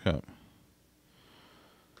turn it back up.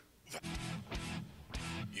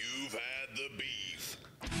 You've had the beef.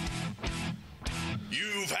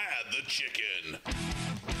 You've had the chicken.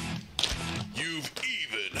 You've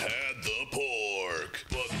even had the pork.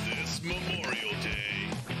 But this Memorial Day,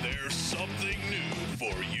 there's something new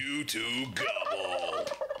for you to gobble.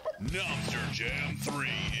 Nomster Jam 3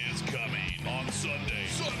 is coming on Sunday,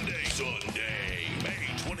 May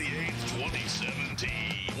 28th, 2017.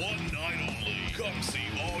 One night only. Come see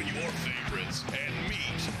all your favorites and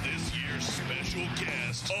meet this year's special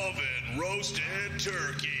guest, Oven Roasted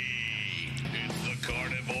Turkey. It's the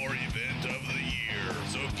carnivore event of the year,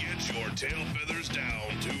 so get your tail feathers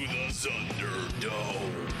down to the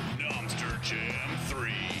Zunderdome. Nomster Jam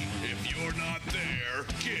 3. If you're not there,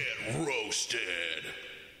 get roasted.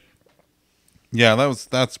 Yeah,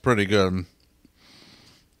 that's pretty good.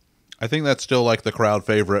 I think that's still like the crowd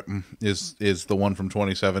favorite is the one from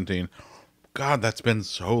 2017. God, that's been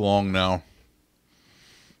so long now.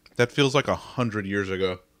 That feels like 100 years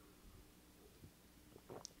ago.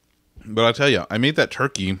 But I tell you, I made that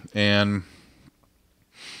turkey, and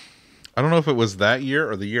I don't know if it was that year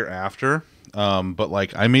or the year after. But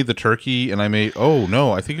like I made the turkey, and I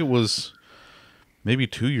think it was maybe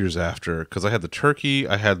 2 years after, because I had the turkey,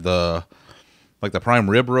 I had the prime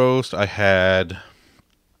rib roast, I had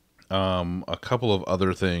a couple of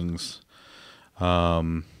other things,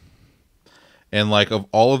 and like of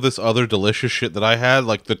all of this other delicious shit that I had,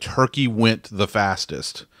 like the turkey went the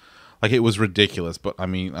fastest. Like it was ridiculous, but I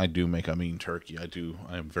mean, I do make a mean turkey. I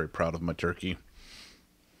am very proud of my turkey.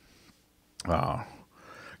 Yeah,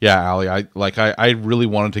 Allie, I really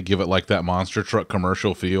wanted to give it like that monster truck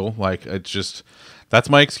commercial feel. Like it's just, that's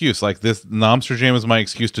my excuse. Like this Nomster Jam is my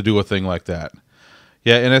excuse to do a thing like that.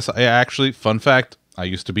 Yeah, and I actually, fun fact, I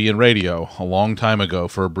used to be in radio a long time ago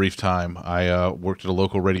for a brief time. I worked at a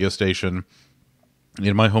local radio station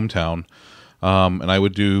in my hometown, and I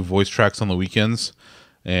would do voice tracks on the weekends.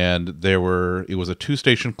 And it was a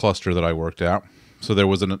 2-station cluster that I worked at. So there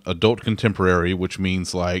was an adult contemporary, which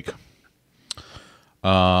means like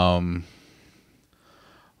what's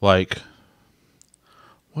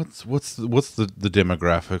the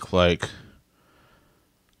demographic, like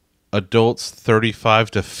adults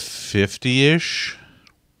 35 to 50-ish,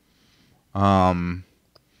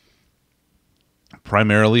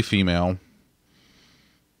 primarily female,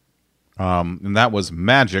 and that was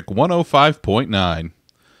Magic 105.9.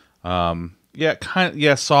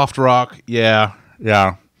 Soft rock, yeah.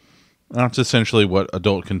 That's essentially what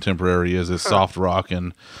adult contemporary is soft rock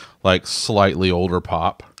and like slightly older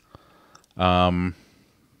pop. But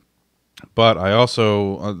I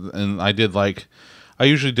also I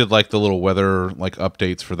usually did like the little weather like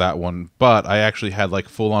updates for that one, but I actually had like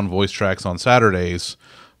full on voice tracks on Saturdays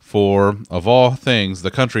for, of all things,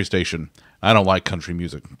 the country station. I don't like country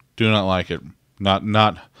music. Do not like it. Not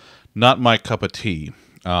my cup of tea.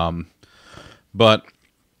 But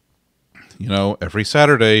you know, every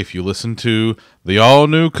Saturday, if you listen to the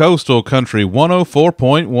all-new Coastal Country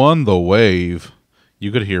 104.1 The Wave,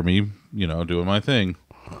 you could hear me, you know, doing my thing.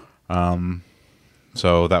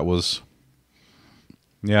 So that was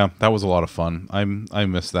a lot of fun. I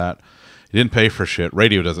miss that. It didn't pay for shit.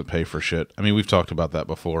 Radio doesn't pay for shit. I mean, we've talked about that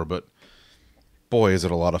before, but boy, is it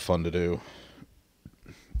a lot of fun to do.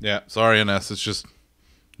 Yeah, sorry, Ines, it's just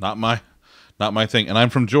not my thing. And I'm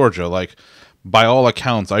from Georgia. Like, by all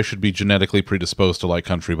accounts, I should be genetically predisposed to like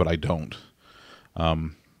country, but I don't.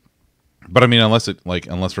 But I mean, unless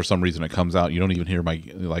for some reason it comes out, you don't even hear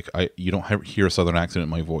you don't hear a Southern accent in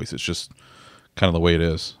my voice. It's just kind of the way it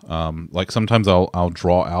is. Like sometimes I'll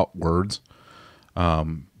draw out words,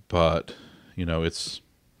 but you know, it's,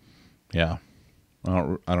 yeah,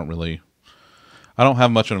 I don't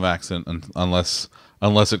have much of an accent unless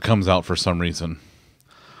it comes out for some reason.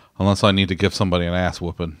 Unless I need to give somebody an ass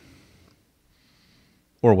whooping.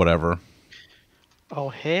 Or whatever. Oh,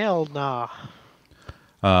 hell nah.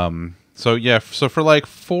 So yeah, so for like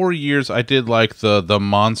 4 years I did like the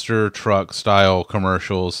monster truck style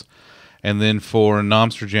commercials. And then for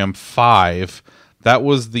Nomster Jam 5, that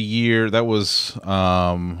was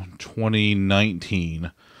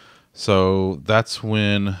 2019. So that's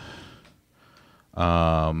when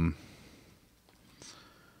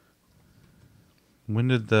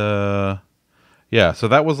did so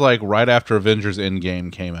that was like right after Avengers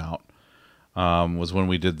Endgame came out, was when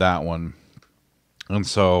we did that one. And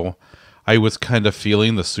so I was kind of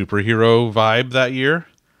feeling the superhero vibe that year.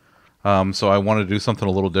 So I wanted to do something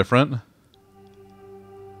a little different.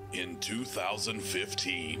 In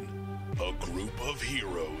 2015, a group of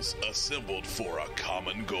heroes assembled for a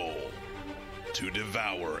common goal: to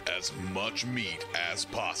devour as much meat as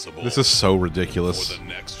possible. This is so ridiculous. For the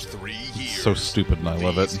next 3 years, So stupid, and I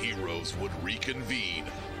love it. These heroes would reconvene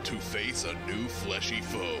to face a new fleshy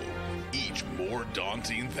foe, each more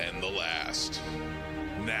daunting than the last.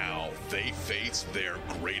 Now they face their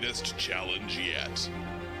greatest challenge yet: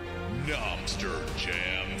 Nomster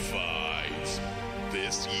Jam 5.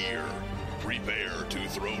 This year, prepare to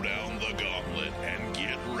throw down the gauntlet and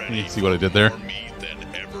get ready. You see what I did there? For more meat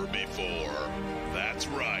than ever before. That's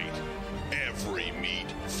right. Every meat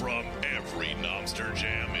from every Nomster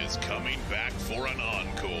Jam is coming back for an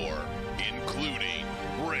encore, including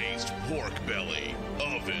braised pork belly,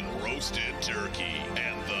 oven roasted turkey,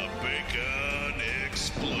 and the bacon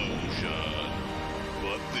explosion.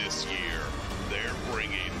 But this year, they're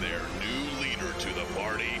bringing their new leader to the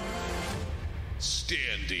party: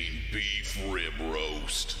 standing beef rib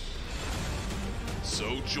roast.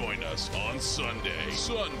 So join us on Sunday,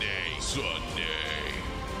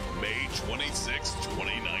 May 26,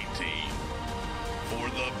 2019, for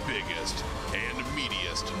the biggest and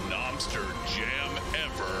meatiest Nomster Jam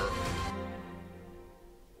ever.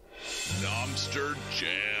 Nomster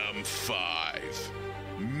Jam 5.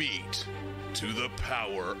 Meat to the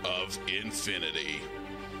power of infinity.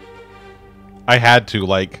 I had to,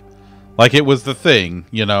 like it was the thing,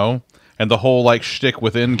 you know? And the whole, like, shtick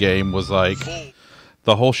with Endgame was, like...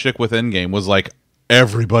 The whole shtick with Endgame was, like,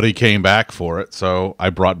 everybody came back for it, so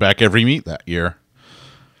I brought back every meat that year.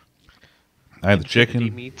 I had the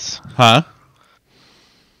chicken. Meats. Huh?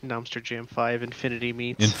 Nomster Jam 5 Infinity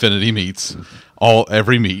Meats. Infinity meats.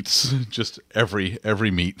 Every meats. Just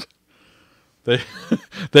every meat. They're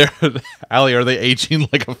Allie, are they aging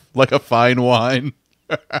like a fine wine?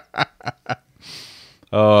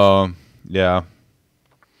 Yeah.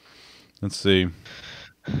 Let's see.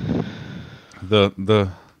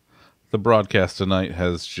 The broadcast tonight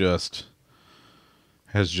has just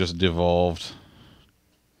devolved.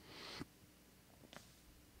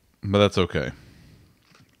 But that's okay.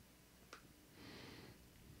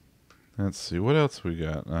 Let's see, what else we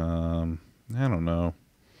got? I don't know.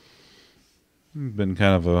 Been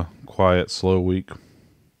kind of a quiet, slow week.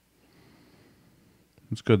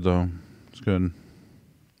 It's good though. It's good.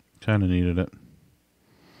 Kind of needed it.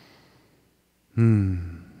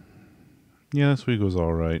 Yeah, this week was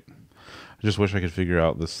alright. I just wish I could figure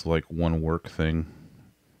out this, like, one work thing.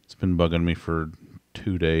 It's been bugging me for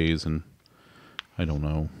 2 days, and I don't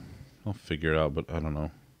know. I'll figure it out, but I don't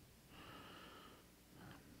know.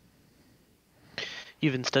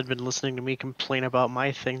 You've instead been listening to me complain about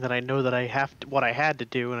my thing that I know that I what I had to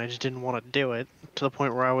do, and I just didn't want to do it, to the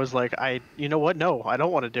point where I was like, you know what? No, I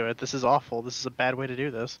don't want to do it. This is awful. This is a bad way to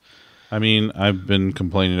do this. I mean, I've been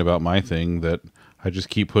complaining about my thing that I just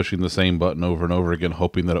keep pushing the same button over and over again,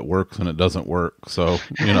 hoping that it works, and it doesn't work. So,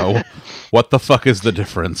 you know, what the fuck is the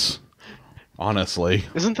difference? Honestly.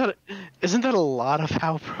 Isn't that a lot of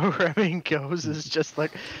how programming goes? Is just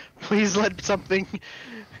like, please let something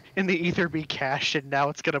in the ether be cached, and now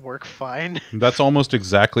it's gonna work fine. That's almost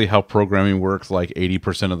exactly how programming works, like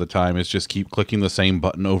 80% of the time, is just keep clicking the same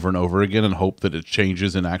button over and over again and hope that it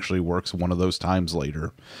changes and actually works one of those times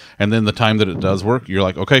later. And then the time that it does work, you're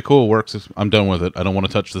like, okay, cool, works. I'm done with it. I don't want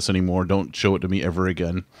to touch this anymore. Don't show it to me ever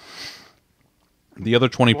again. The other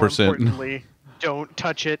 20%... More importantly, don't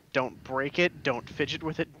touch it, don't break it, don't fidget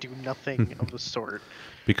with it, do nothing of the sort.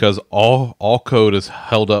 Because all code is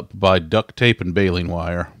held up by duct tape and baling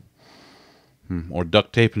wire. Or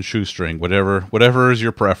duct tape and shoestring, whatever is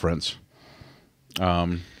your preference.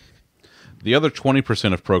 The other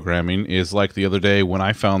 20% of programming is like the other day when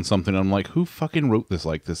I found something, I'm like, who fucking wrote this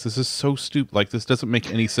like this? This is so stupid. Like, this doesn't make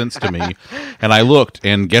any sense to me. And I looked,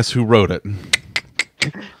 and guess who wrote it?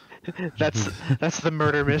 That's the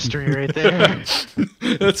murder mystery right there.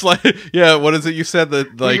 It's like, yeah, what is it you said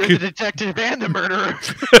that, like... You're the detective and the murderer.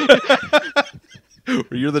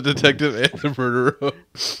 You're the detective and the murderer.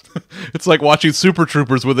 It's like watching Super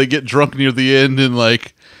Troopers when they get drunk near the end and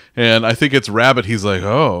I think it's Rabbit. He's like,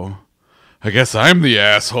 oh, I guess I'm the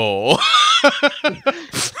asshole.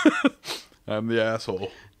 I'm the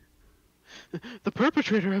asshole. The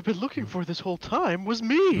perpetrator I've been looking for this whole time was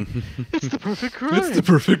me. It's the perfect crime. It's the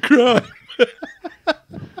perfect crime.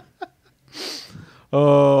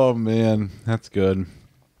 Oh man, that's good.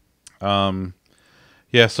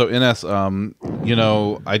 Yeah, so NS, you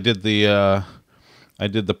know, I did the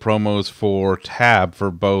promos for Tab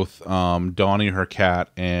for both Donnie, her cat,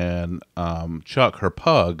 and Chuck, her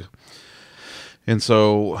pug. And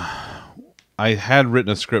so I had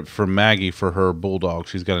written a script for Maggie for her bulldog.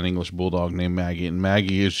 She's got an English bulldog named Maggie, and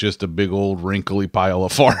Maggie is just a big old wrinkly pile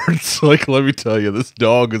of farts. Like, let me tell you, this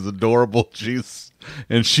dog is adorable.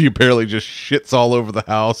 And she apparently just shits all over the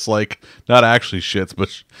house. Like, not actually shits,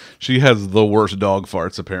 but she has the worst dog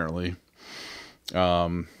farts, apparently.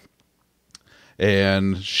 And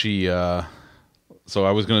she, so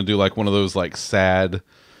I was going to do like one of those like sad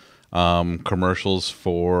commercials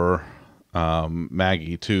for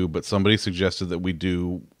Maggie too, but somebody suggested that we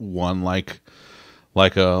do one like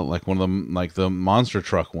one of them, like the monster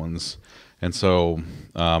truck ones. And so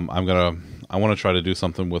I want to try to do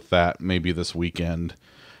something with that maybe this weekend,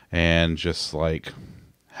 and just like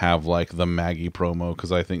have like the Maggie promo,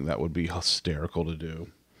 because I think that would be hysterical to do.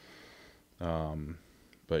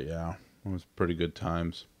 But yeah, it was pretty good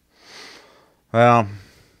times. Well,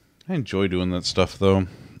 I enjoy doing that stuff though.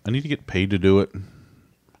 I need to get paid to do it.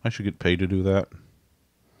 I should get paid to do that.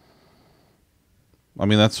 I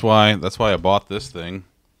mean, that's why I bought this thing.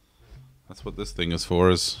 That's what this thing is for,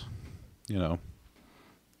 is, you know,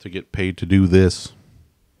 to get paid to do this.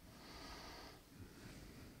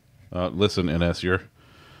 Listen, NS,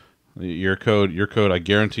 your code, I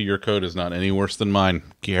guarantee your code is not any worse than mine.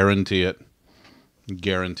 Guarantee it.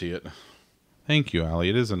 Guarantee it. Thank you, Allie.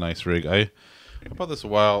 It is a nice rig. I bought this a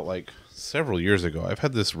while, like several years ago. I've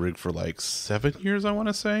had this rig for like 7 years, I want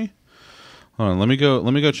to say. Hold on, let me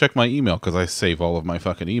go check my email, because I save all of my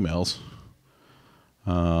fucking emails.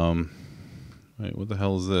 Wait, what the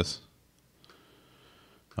hell is this?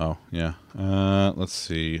 Oh, yeah. Let's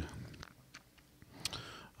see.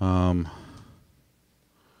 I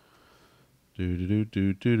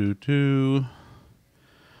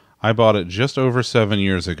bought it just over 7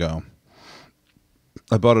 years ago.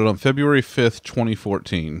 I bought it on February 5th,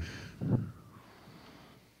 2014.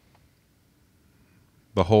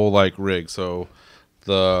 The whole like rig. So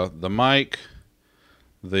the mic,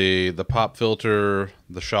 the pop filter,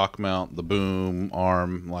 the shock mount, the boom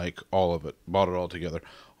arm, like all of it. Bought it all together.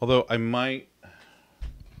 Although I don't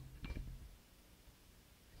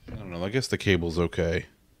know, I guess the cable's okay.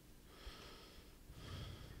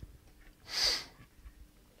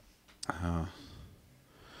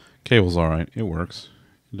 Cable's all right. It works.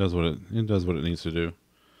 It does what it needs to do.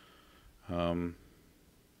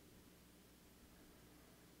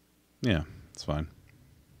 Yeah, it's fine.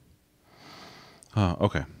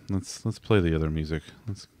 Okay. Let's play the other music.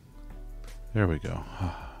 There we go.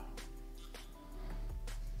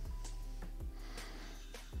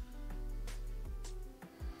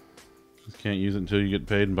 Can't use it until you get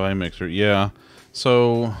paid and buy a mixer. Yeah.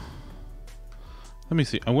 So let me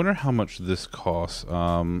see. I wonder how much this costs.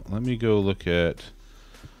 Let me go look at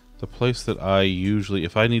the place that I usually,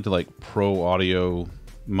 if I need to like pro audio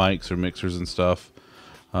mics or mixers and stuff,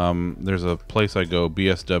 there's a place I go,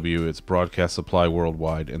 BSW. It's Broadcast Supply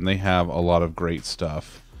Worldwide, and they have a lot of great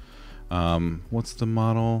stuff. What's the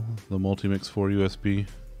model? The Multimix 4 USB?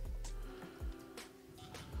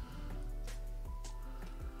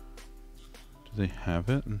 Do they have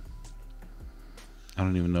it? I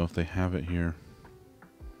don't even know if they have it here.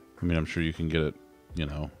 I mean, I'm sure you can get it, you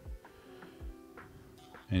know,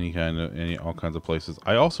 all kinds of places.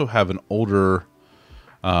 I also have an older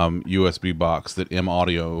USB box that M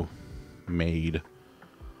Audio made.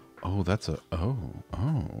 Oh, that's a oh.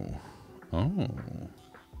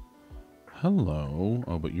 Hello.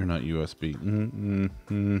 Oh, but you're not USB.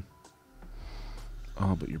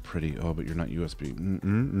 Oh, but you're pretty. Oh, but you're not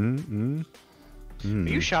USB. Are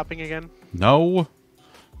you shopping again? No.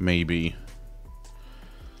 Maybe.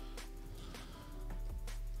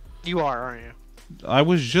 You are, aren't you? I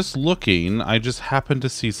was just looking. I just happened to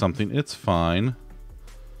see something. It's fine.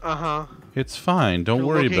 Uh-huh. It's fine. Don't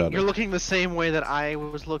worry about it. You're looking the same way that I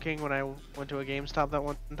was looking when I went to a GameStop that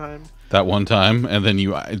one time. That one time, and then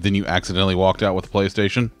you accidentally walked out with a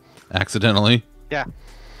PlayStation? Accidentally? Yeah.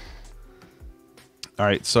 All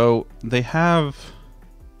right, so they have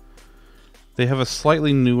a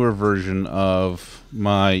slightly newer version of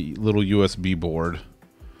my little USB board.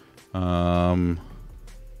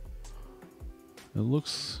 It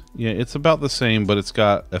looks, yeah, it's about the same, but it's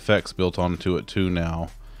got effects built onto it too now.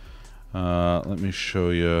 Let me show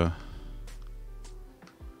you.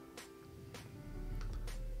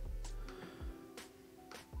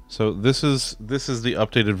 So this is the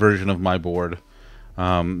updated version of my board.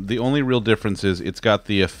 The only real difference is it's got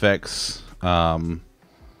the effects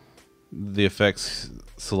the effects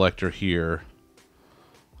selector here,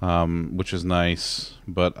 which is nice,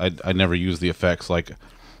 but I never use the effects. Like,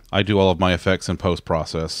 I do all of my effects in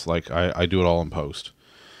post-process. Like, I do it all in post.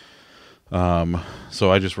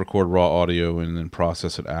 So I just record raw audio and then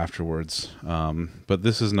process it afterwards. But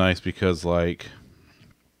this is nice because, like,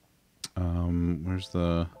 where's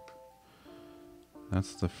the...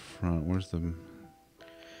 That's the front. Where's the...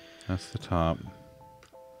 That's the top.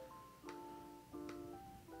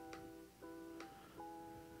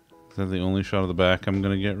 Is that the only shot of the back I'm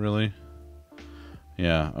going to get, really?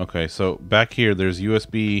 Yeah, okay. So back here, there's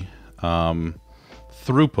USB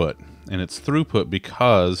throughput. And it's throughput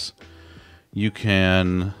because you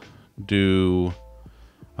can do...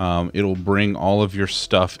 it'll bring all of your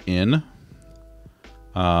stuff in.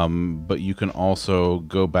 But you can also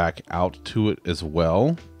go back out to it as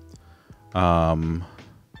well.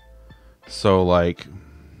 So, like...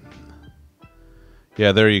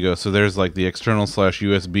 Yeah, there you go. So there's like the external /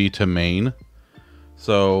 USB to main.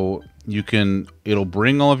 So you can, it'll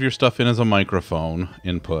bring all of your stuff in as a microphone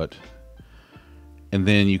input, and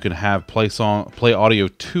then you can have play audio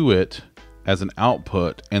to it as an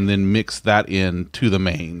output, and then mix that in to the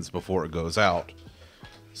mains before it goes out.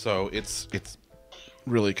 So it's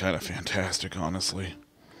really kind of fantastic, honestly.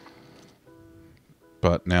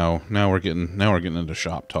 But now we're getting into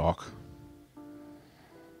shop talk.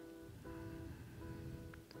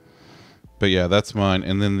 But yeah, that's mine.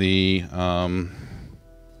 And then the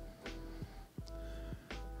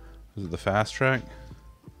is it the fast track?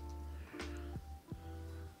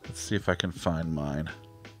 Let's see if I can find mine.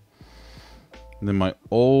 And then my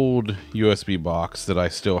old USB box that I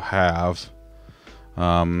still have.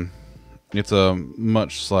 It's a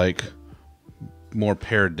much like more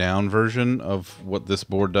pared down version of what this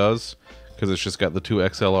board does, because it's just got the 2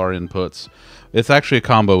 XLR inputs. It's actually a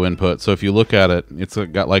combo input, so if you look at it, it's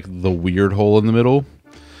got like the weird hole in the middle.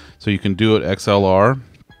 So you can do it XLR,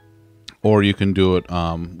 or you can do it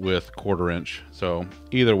with 1/4 inch. So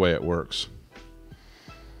either way it works.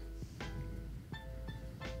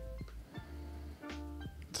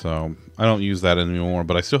 So I don't use that anymore,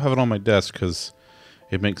 but I still have it on my desk because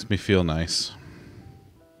it makes me feel nice.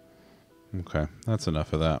 Okay, that's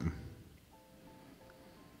enough of that.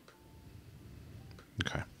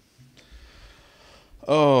 Okay.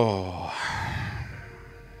 Oh.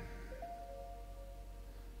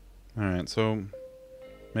 Alright, so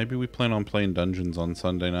maybe we plan on playing Dungeons on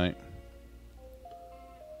Sunday night.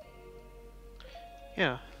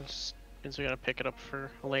 Yeah, since we gotta pick it up for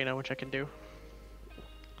Elena, which I can do.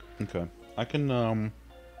 Okay. I can,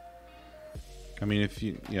 I mean, if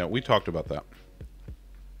you... Yeah, we talked about that.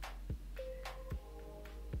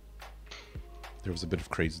 There was a bit of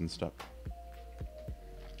crazy stuff.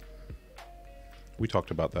 We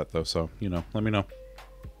talked about that, though, so, you know, let me know.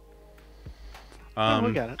 Oh,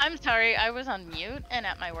 we got it. I'm sorry, I was on mute and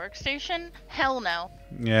at my workstation. Hell no.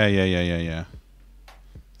 Yeah.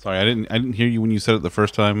 Sorry, I didn't hear you when you said it the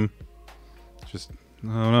first time. Just,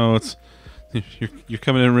 oh no, it's... You're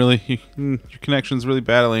coming in really... Your connection's really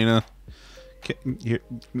bad, Elena.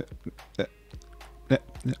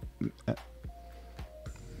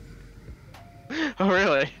 Oh,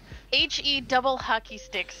 really? HE double hockey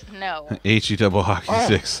sticks, no. HE double hockey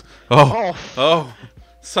sticks. Oh,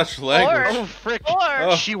 such language. Oh, frick.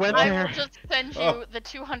 Or She went I there. will just send you the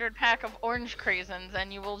 200 pack of orange craisins,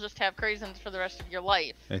 and you will just have craisins for the rest of your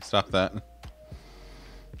life. Hey, stop that.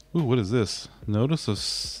 Ooh, what is this? Notice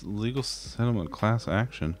of legal settlement class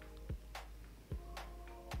action.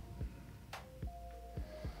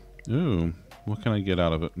 Ooh, what can I get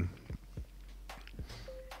out of it?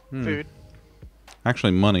 Food.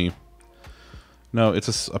 Actually, money. No,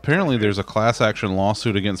 it's apparently there's a class action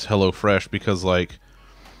lawsuit against HelloFresh because, like,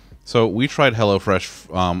 so we tried HelloFresh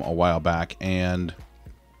a while back, and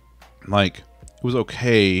like it was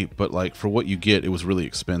okay, but like for what you get, it was really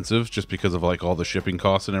expensive just because of like all the shipping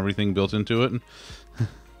costs and everything built into it.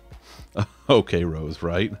 Okay, Rose,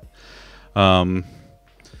 right?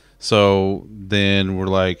 So then we're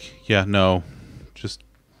like, yeah, no, just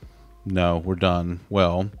no, we're done.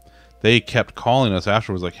 Well, they kept calling us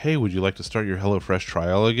afterwards like, hey, would you like to start your HelloFresh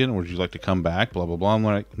trial again? Or would you like to come back? Blah, blah, blah. I'm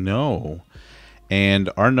like, no. And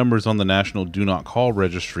our number's on the National Do Not Call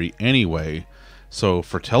Registry anyway. So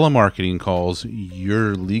for telemarketing calls,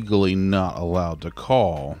 you're legally not allowed to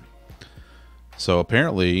call. So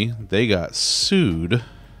apparently they got sued.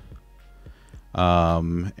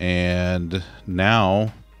 And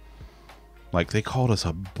now, like, they called us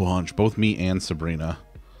a bunch, both me and Sabrina.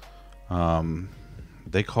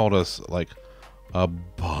 They called us like a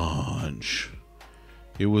bunch.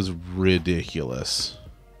 It was ridiculous.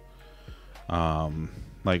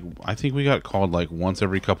 Like, I think we got called like once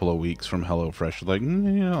every couple of weeks from HelloFresh. Like,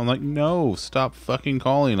 yeah. I'm like, no, stop fucking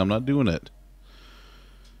calling. I'm not doing it.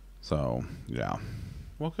 So, yeah.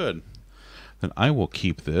 Well, good. Then I will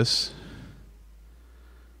keep this.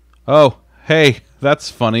 Oh, hey,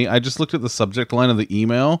 that's funny. I just looked at the subject line of the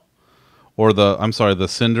email. Or the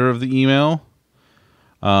sender of the email.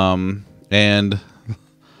 And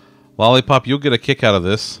Lollipop, you'll get a kick out of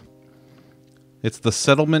this. It's the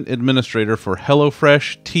settlement administrator for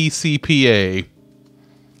HelloFresh TCPA.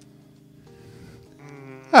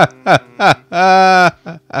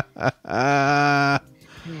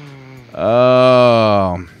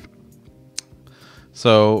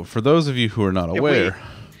 So, for those of you who are not aware...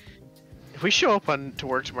 If we show up to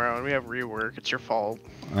work tomorrow and we have rework, it's your fault.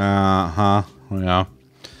 Yeah.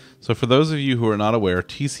 So for those of you who are not aware,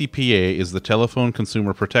 TCPA is the Telephone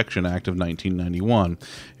Consumer Protection Act of 1991.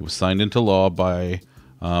 It was signed into law by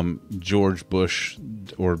George Bush,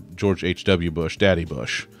 or George H.W. Bush, Daddy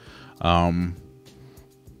Bush.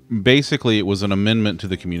 Basically, it was an amendment to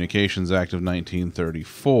the Communications Act of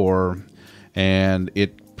 1934, and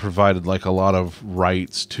it provided like a lot of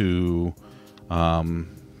rights to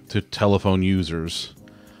telephone users.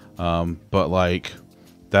 But like,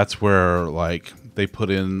 that's where like they put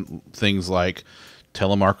in things like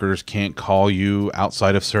telemarketers can't call you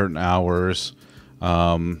outside of certain hours.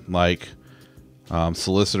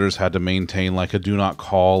 Solicitors had to maintain like a do not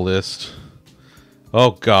call list.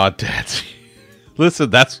 Oh God, Dad. Listen,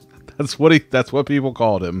 that's what people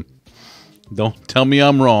called him. Don't tell me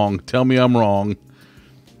I'm wrong. Tell me I'm wrong.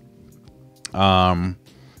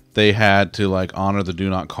 They had to like honor the do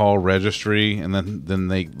not call registry, and then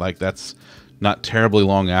they like, that's not terribly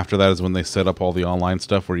long after that is when they set up all the online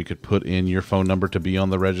stuff where you could put in your phone number to be on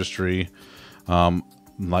the registry.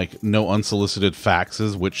 Like no unsolicited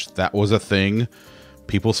faxes, which that was a thing.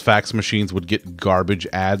 People's fax machines would get garbage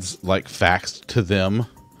ads like faxed to them.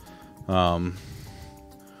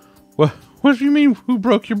 What do you mean? Who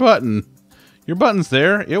broke your button? Your button's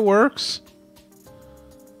there. It works.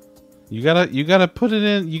 You gotta put it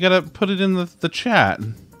in. You gotta put it in the chat.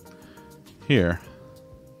 Here,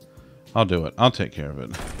 I'll do it. I'll take care of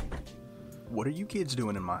it. What are you kids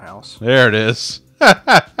doing in my house? There it is.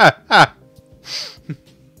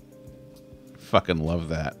 Fucking love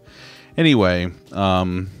that. Anyway,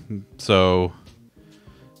 so,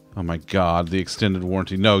 oh my God, the extended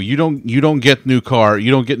warranty. No, you don't get new car.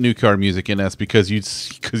 You don't get new car music in S because you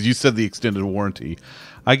said the extended warranty.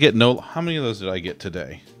 I get no. How many of those did I get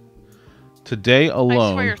today? Today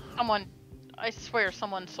alone. I swear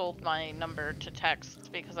someone sold my number to texts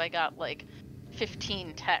because I got like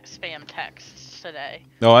 15 spam texts today.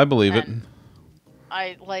 Oh, I believe it.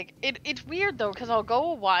 I like it. It's weird though because I'll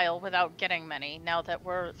go a while without getting many now that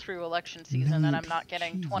we're through election season and I'm not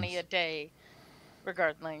getting 20 a day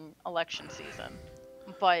regarding election season.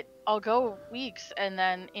 But I'll go weeks and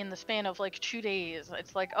then in the span of like 2 days,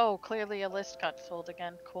 it's like, oh, clearly a list got sold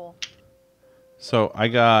again. Cool. So I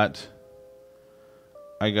got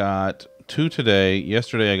 2 today.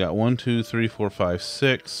 Yesterday I got 1, 2, 3, 4, 5,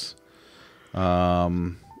 6.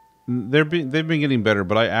 They've been getting better,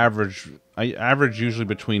 but I average usually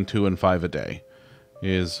between 2 and 5 a day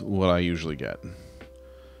is what I usually get.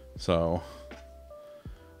 So,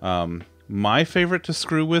 my favorite to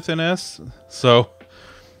screw with in S. So,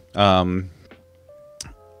 I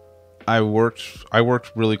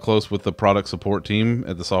worked really close with the product support team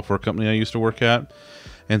at the software company I used to work at.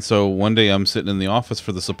 And so one day I'm sitting in the office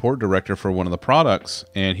for the support director for one of the products,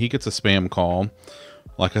 and he gets a spam call,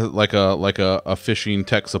 like a phishing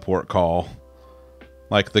tech support call.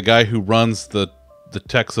 Like the guy who runs the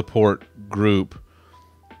tech support group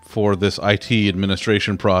for this IT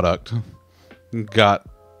administration product got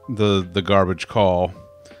the garbage call.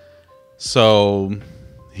 So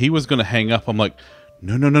he was going to hang up. I'm like,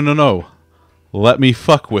 no. Let me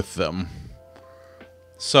fuck with them.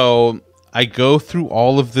 So I go through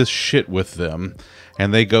all of this shit with them,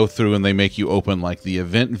 and they go through and they make you open like the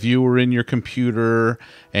event viewer in your computer,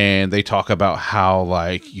 and they talk about how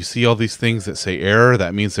like you see all these things that say error,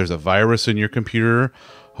 that means there's a virus in your computer.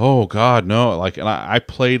 Oh God, no. Like, and I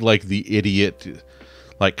played like the idiot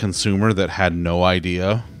like consumer that had no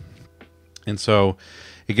idea. And so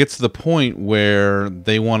it gets to the point where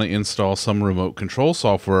they want to install some remote control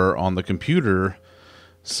software on the computer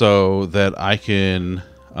so that I can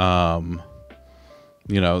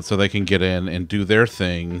so they can get in and do their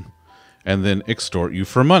thing and then extort you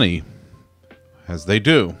for money, as they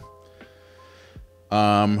do.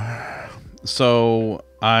 So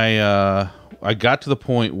I got to the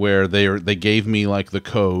point where they gave me like the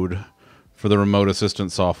code for the remote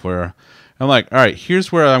assistant software. I'm like, all right,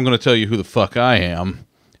 here's where I'm going to tell you who the fuck I am.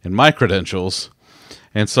 and my credentials.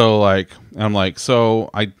 And so, like, I'm like, so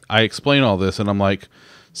I explain all this, and I'm like,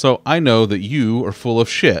 so I know that you are full of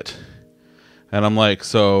shit. And I'm like,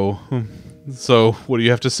 so what do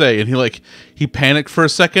you have to say? And he panicked for a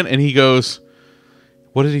second, and he goes,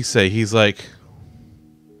 what did he say? He's like,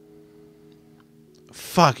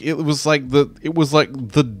 fuck, it was like the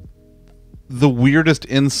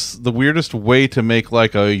weirdest way to make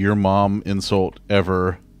like a your mom insult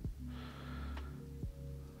ever.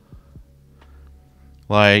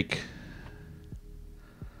 Like,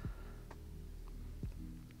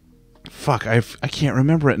 fuck, I can't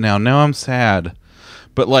remember it now. Now I'm sad.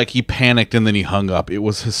 But like, he panicked and then he hung up. It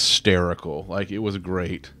was hysterical. Like, it was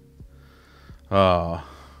great. Oh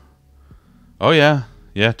yeah.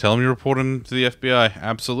 Yeah, tell him you're reporting to the FBI.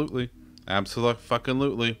 Absolutely.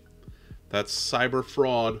 Absolutely. That's cyber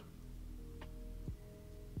fraud.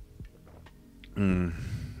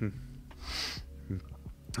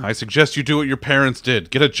 I suggest you do what your parents did.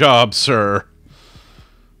 Get a job, sir.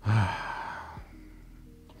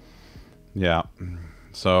 Yeah.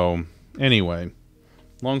 So, anyway,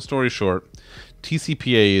 long story short,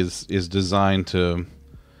 TCPA is designed to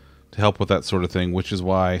help with that sort of thing, which is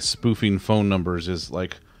why spoofing phone numbers is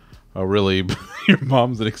like a really your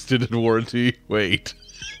mom's an extended warranty. Wait.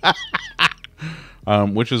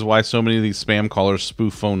 Which is why so many of these spam callers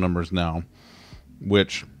spoof phone numbers now,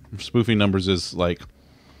 which spoofing numbers is like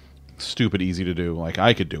stupid easy to do. Like,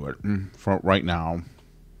 I could do it right now.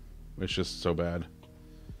 It's just so bad.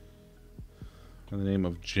 In the name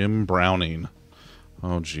of Jim Browning.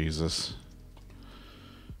 Oh, Jesus.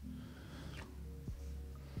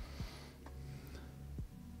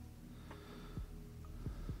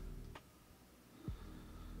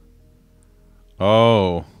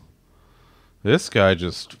 Oh. This guy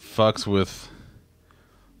just fucks with...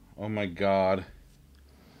 Oh, my God.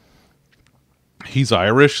 He's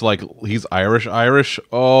Irish? Like, he's Irish?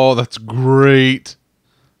 Oh, that's great.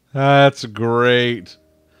 That's great.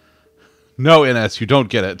 No, NS, you don't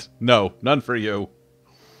get it. No, none for you.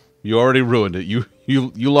 You already ruined it. You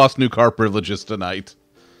lost new car privileges tonight.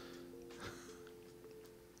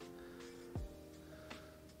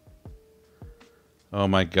 Oh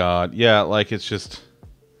my God. Yeah, like, it's just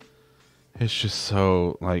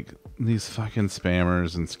so, like, these fucking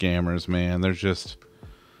spammers and scammers, man, they're just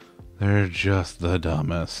the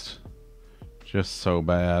dumbest. Just so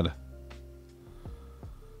bad.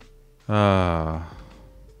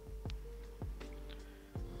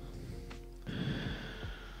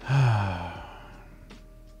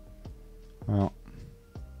 Well.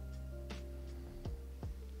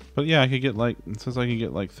 But yeah, I could get like, it says I can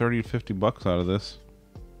get like 30 to 50 bucks out of this.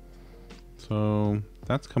 So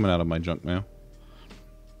that's coming out of my junk mail.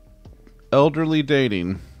 Elderly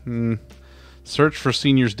dating. Search for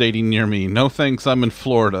seniors dating near me. No thanks, I'm in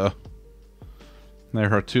Florida.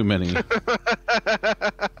 There are too many.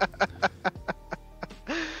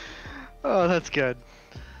 Oh, that's good.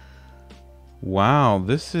 Wow,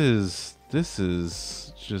 this is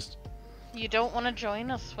just... You don't want to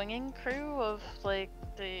join a swinging crew of like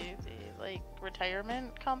the like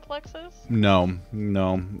retirement complexes? No,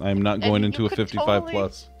 I'm not going into a 55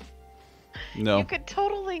 plus. No. You could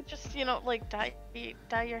totally just, you know, like dye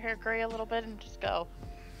your hair gray a little bit and just go.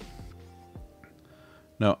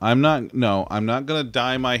 No, I'm not gonna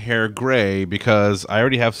dye my hair gray because I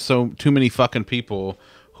already have too many fucking people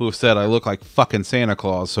who have said I look like fucking Santa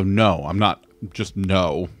Claus. So no, I'm not. Just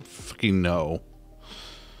no, fucking no.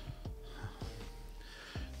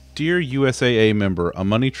 Dear USAA member, a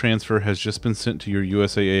money transfer has just been sent to your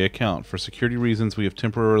USAA account. For security reasons, we have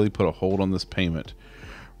temporarily put a hold on this payment.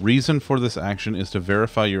 Reason for this action is to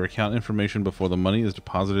verify your account information before the money is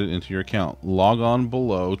deposited into your account. Log on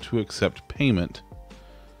below to accept payment.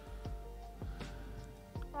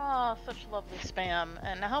 Oh, such lovely spam.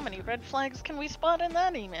 And how many red flags can we spot in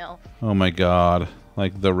that email? Oh my God.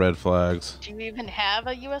 Like the red flags. Do you even have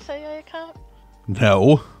a USAA account?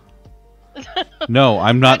 No. No,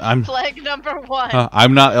 I'm not. Red flag number one.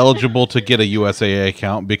 I'm not eligible to get a USAA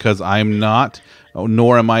account because I'm not,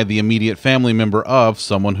 nor am I the immediate family member of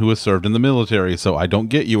someone who has served in the military, so I don't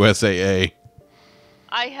get USAA.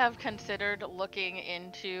 I have considered looking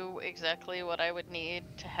into exactly what I would need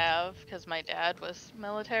to have because my dad was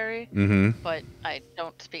military, but I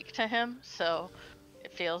don't speak to him, so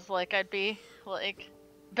it feels like I'd be like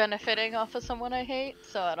benefiting off of someone I hate.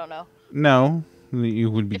 So I don't know. No,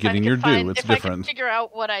 you would be getting your due. It's different. If I could figure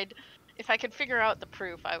out if I could figure out the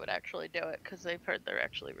proof, I would actually do it because they've heard they're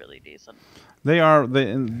actually really decent. They are.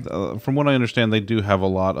 From what I understand, they do have a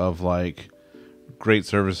lot of like great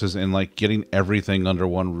services, and like getting everything under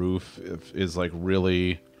one roof is like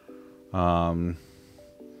really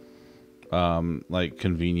like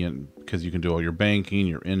convenient because you can do all your banking,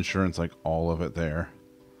 your insurance, like all of it there.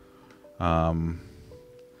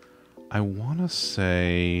 I want to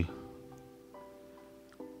say,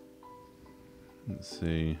 let's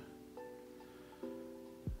see.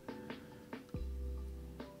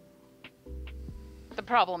 The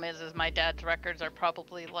problem is my dad's records are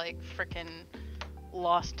probably like freaking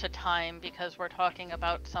lost to time because we're talking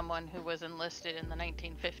about someone who was enlisted in the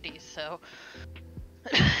 1950s, so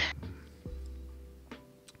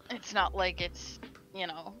it's not like it's,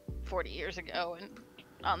 40 years ago and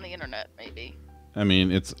on the internet maybe. I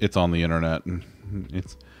mean, it's on the internet, and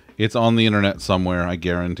it's on the internet somewhere. I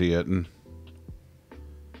guarantee it. And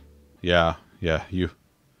yeah, it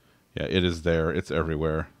is there. It's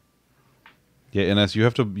everywhere. Yeah, and as you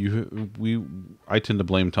have to, I tend to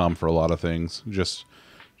blame Tom for a lot of things, just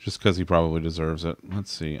because he probably deserves it.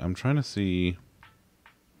 Let's see. I'm trying to see.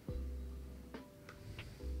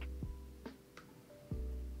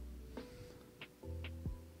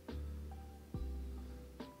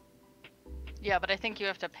 Yeah, but I think you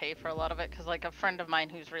have to pay for a lot of it because, like, a friend of mine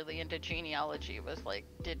who's really into genealogy was like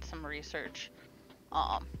did some research,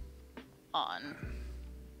 on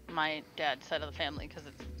my dad's side of the family because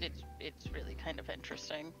it's really kind of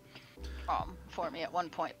interesting, for me at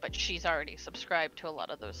one point. But she's already subscribed to a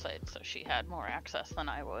lot of those sites, so she had more access than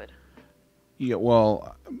I would. Yeah,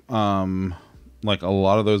 well, like a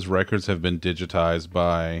lot of those records have been digitized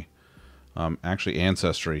by. Actually,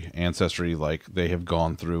 Ancestry, like they have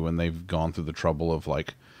gone through and they've gone through the trouble of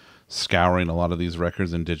like scouring a lot of these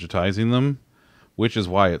records and digitizing them, which is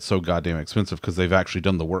why it's so goddamn expensive because they've actually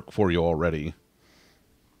done the work for you already.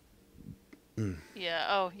 Yeah.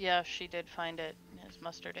 Oh, yeah. She did find it. His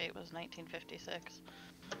muster date was 1956.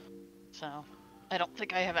 So I don't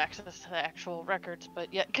think I have access to the actual records,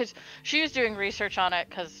 but yeah, because she was doing research on it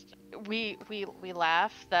because we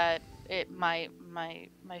laugh that my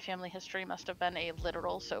family history must have been a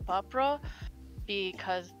literal soap opera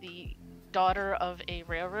because the daughter of a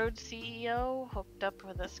railroad CEO hooked up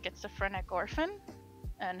with a schizophrenic orphan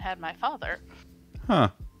and had my father. Huh.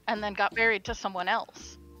 And then got married to someone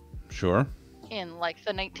else. Sure. In like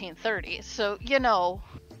the 1930s. So,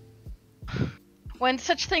 when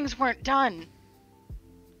such things weren't done.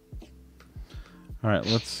 All right,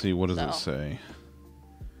 let's see. What does it say?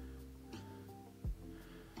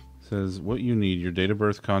 Says what you need: your date of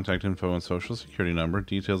birth, contact info, and social security number,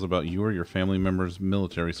 details about you or your family member's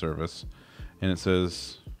military service, and it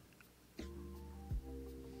says,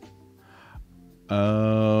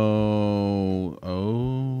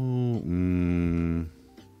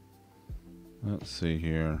 let's see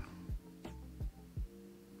here.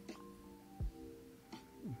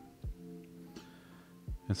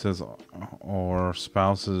 It says, or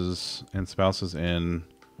spouses and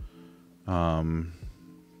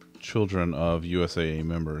children of USAA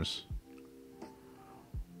members.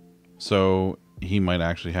 So he might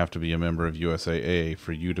actually have to be a member of USAA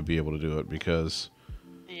for you to be able to do it because...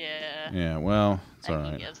 Yeah, well, it's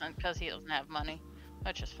alright. He isn't because he doesn't have money,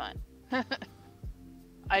 which is fine.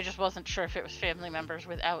 I just wasn't sure if it was family members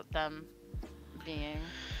without them being...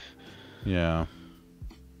 Yeah.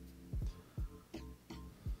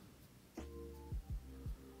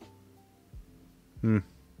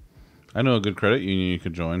 I know a good credit union you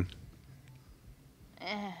could join.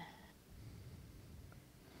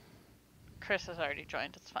 Chris has already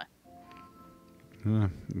joined. It's fine.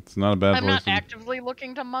 It's not a bad. I'm not actively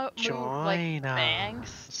looking to move like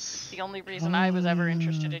banks. The only reason I was ever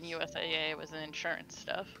interested in USAA was in insurance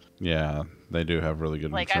stuff. Yeah, they do have really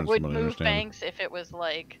good insurance. Like I would move banks if it was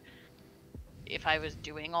like if I was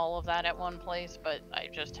doing all of that at one place, but I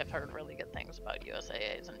just have heard really good things about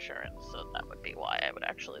USAA's insurance, so that would be why I would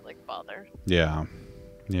actually like bother. Yeah,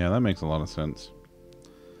 that makes a lot of sense.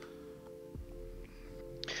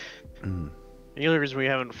 The only reason we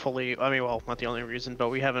haven't fully, not the only reason, but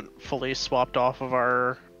we haven't fully swapped off of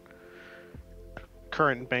our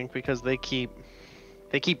current bank because they keep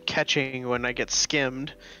catching when I get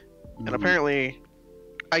skimmed, and apparently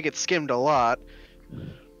I get skimmed a lot.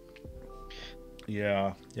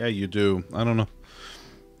 Yeah, you do. I don't know.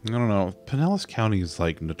 Pinellas County is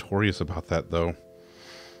like notorious about that, though.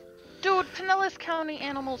 Dude, Pinellas County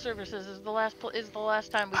Animal Services is the last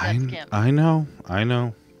time we got skimmed. I know.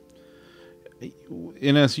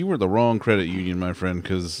 Ines, you were the wrong credit union, my friend,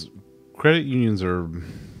 because credit unions are...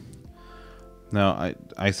 Now,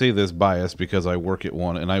 I say this biased because I work at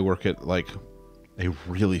one, and I work at, like, a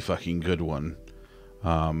really fucking good one.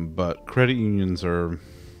 But credit unions are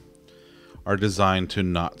designed to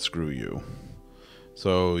not screw you.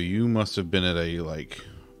 So you must have been at a, like,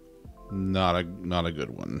 not a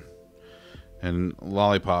good one. And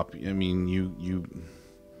Lollipop, I mean, you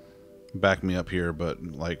back me up here, but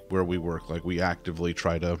like where we work, like we actively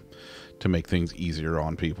try to make things easier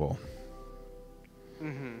on people.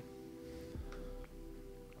 Mm-hmm.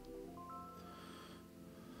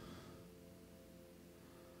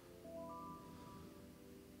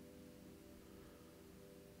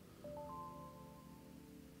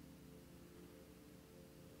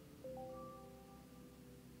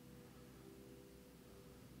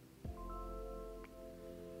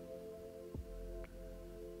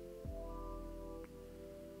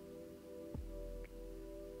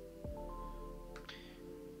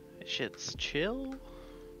 Shit's chill.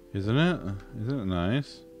 Isn't it? Isn't it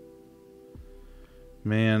nice?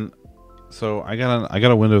 Man, so I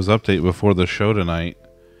got a Windows update before the show tonight,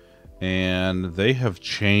 and they have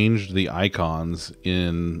changed the icons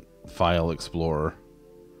in File Explorer.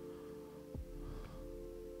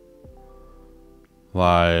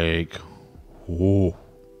 Like, whoa.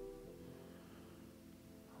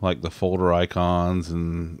 Like the folder icons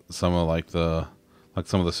and some of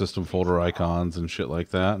some of the system folder icons and shit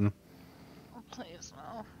like that. Oh, please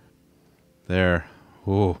no.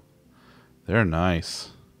 They're nice.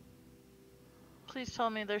 Please tell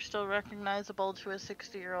me they're still recognizable to a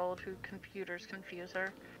 60-year-old who computers confuse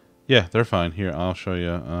her. Yeah, they're fine. Here, I'll show you.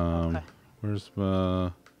 Okay. Where's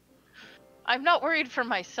I'm not worried for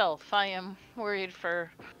myself. I am worried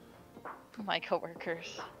for my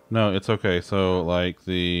coworkers. No, it's okay. So like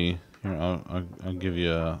here, I'll give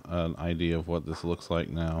you an idea of what this looks like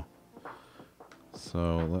now.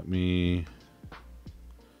 So let me.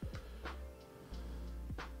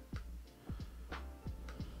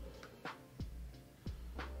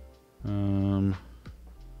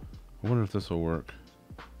 I wonder if this will work.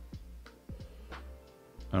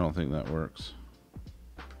 I don't think that works.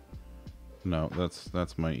 No,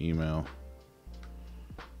 that's my email.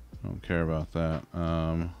 I don't care about that.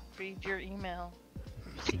 Read your email.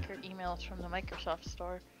 Secret emails from the Microsoft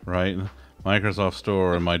Store. Right, Microsoft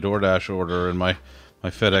Store and my DoorDash order and my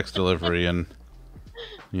FedEx delivery and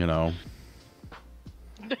you know.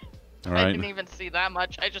 All right. I didn't even see that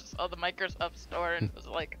much. I just saw the Microsoft Store and was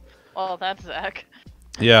like, "Oh, that's Zach."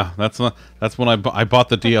 Yeah, that's when I bought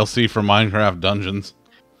the DLC for Minecraft Dungeons,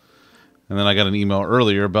 and then I got an email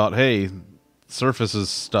earlier about, hey, Surface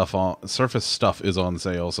stuff is on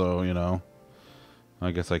sale, so you know,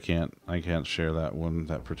 I guess I can't share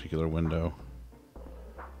that particular window.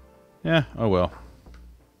 Yeah, oh well.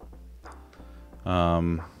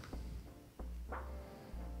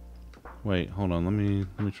 Wait, hold on. Let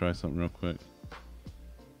me try something real quick.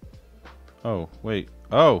 Oh, wait.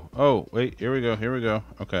 Oh, wait. Here we go.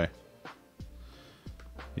 Okay.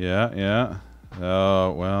 Yeah.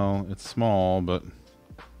 Oh, well, it's small, but...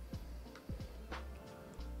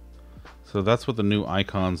 So that's what the new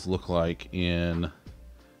icons look like in...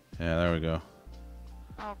 Yeah, there we go.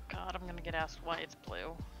 Oh god, I'm gonna get asked why it's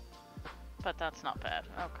blue. But that's not bad.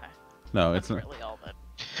 Okay. No, That's it's not. really all that.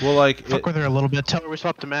 Well, like... Fuck with her a little bit. Tell her we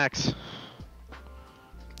swapped to Max.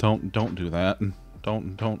 Don't do that.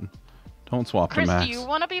 Don't swap Chris, to Max. do you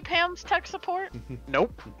want to be Pam's tech support?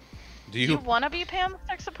 Nope. Do Do you want to be Pam's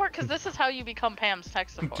tech support? Because this is how you become Pam's tech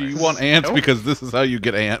support. Do you want ants? Nope. Because this is how you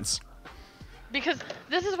get ants. Because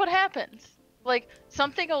this is what happens. Like,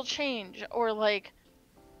 something will change, or like,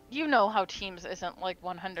 you know how Teams isn't like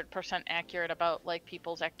 100% accurate about like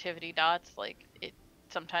people's activity dots. Like, it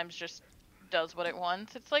sometimes just does what it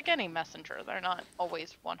wants. It's like any messenger. They're not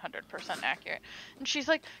always 100% accurate. And she's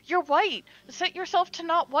like, "You're white. Set yourself to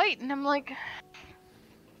not white." And I'm like,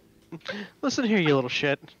 Listen here, you little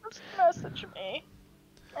shit. just message me.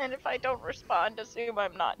 And if I don't respond, assume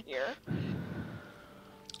I'm not here.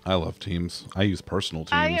 I love Teams. I use personal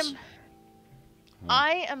Teams.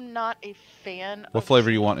 I am not a fan What of flavor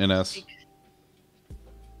you want, Teams NS?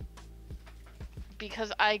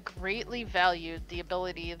 because I greatly valued the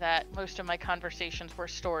ability that most of my conversations were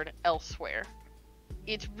stored elsewhere.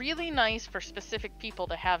 It's really nice for specific people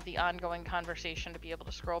to have the ongoing conversation to be able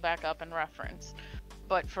to scroll back up and reference.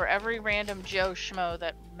 But for every random Joe Schmo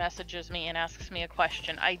that messages me and asks me a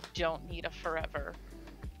question, I don't need a forever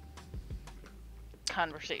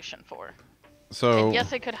conversation for. So And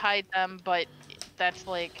yes, I could hide them, but that's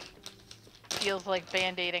like, feels like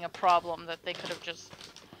band-aiding a problem that they could have just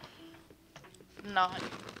not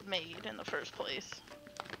made in the first place.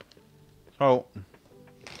 Oh,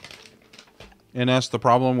 and that's the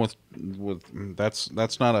problem with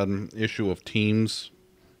that's not an issue of Teams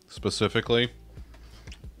specifically.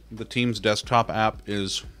 The Teams desktop app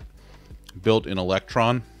is built in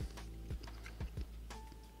Electron.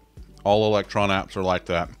 All Electron apps are like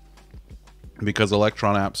that because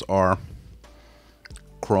Electron apps are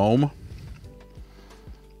Chrome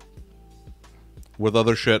with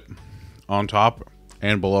other shit on top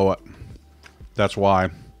and below it. That's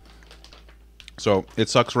why. So it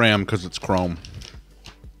sucks RAM because it's Chrome.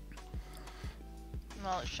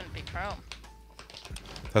 Well, it shouldn't be Chrome.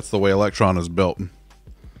 That's the way Electron is built.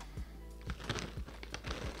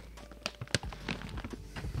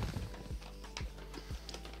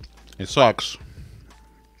 It sucks.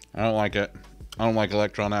 I don't like it. I don't like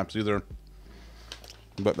Electron apps either.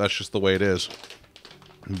 But that's just the way it is.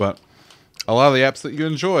 But a lot of the apps that you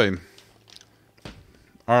enjoy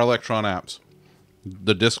are Electron apps.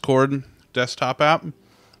 The Discord desktop app,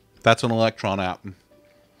 that's an Electron app.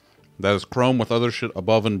 That is Chrome with other shit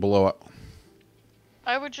above and below it.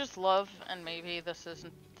 I would just love, and maybe this is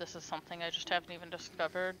something I just haven't even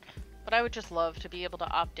discovered, but I would just love to be able to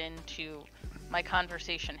opt into my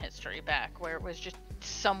conversation history back, where it was just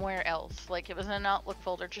somewhere else. Like, it was in an Outlook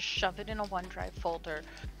folder, just shove it in a OneDrive folder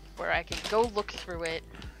where I can go look through it,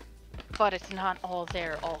 but it's not all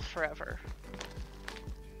there all forever.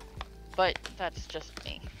 But that's just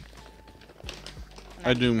me.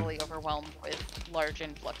 And I'm easily overwhelmed with large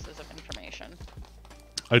influxes of information.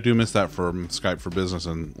 I do miss that from Skype for Business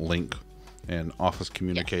and Link and Office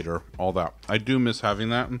Communicator, all that. I do miss having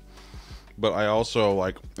that, but I also,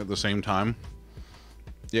 like, at the same time,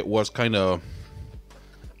 it was kind of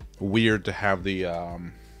weird to have the,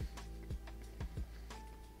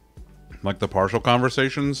 like, the partial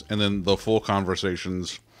conversations and then the full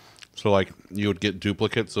conversations. So, like, you would get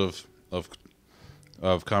duplicates of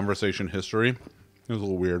conversation history. It was a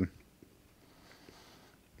little weird.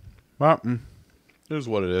 But it is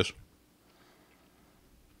what it is.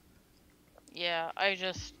 Yeah, I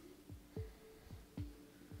just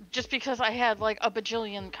because I had like a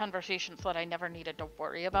bajillion conversations that I never needed to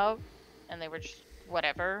worry about, and they were just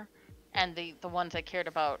whatever, and the ones I cared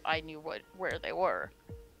about, I knew where they were.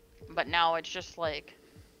 But now it's just like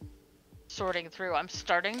sorting through. I'm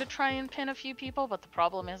starting to try and pin a few people, but the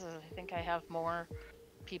problem is I think I have more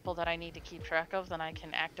people that I need to keep track of than I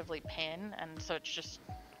can actively pin, and so it's just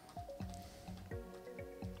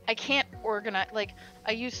I can't organize. Like,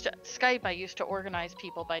 I used to organize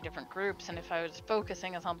people by different groups, and if I was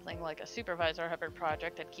focusing on something like a supervisor Hubbard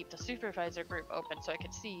project, I'd keep the supervisor group open so I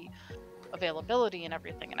could see availability and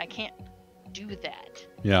everything, and I can't do that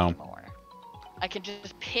anymore. I can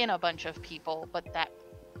just pin a bunch of people, but that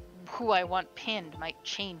who I want pinned might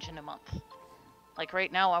change in a month. Like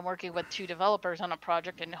right now, I'm working with 2 developers on a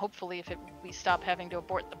project, and hopefully, if we stop having to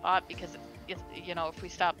abort the bot, because if we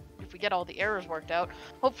get all the errors worked out,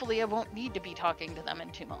 hopefully I won't need to be talking to them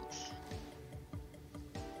in 2 months.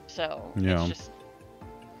 So it's just,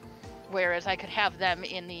 whereas I could have them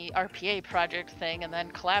in the RPA project thing and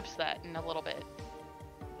then collapse that in a little bit,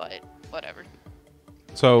 but whatever.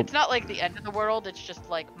 So it's not like the end of the world. It's just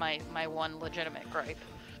like my one legitimate gripe.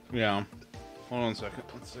 Yeah. Hold on a second.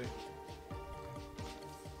 Let's see.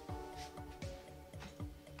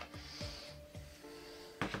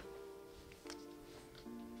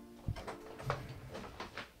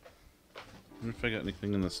 I wonder if I got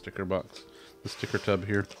anything in the sticker box, the sticker tub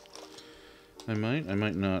here. I might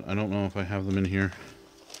not. I don't know if I have them in here.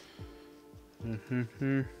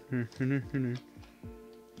 Do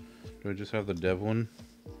I just have the dev one?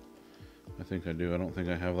 I think I do. I don't think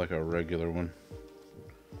I have like a regular one.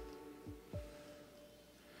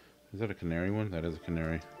 Is that a canary one? That is a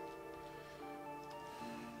canary.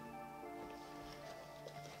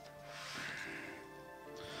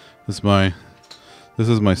 This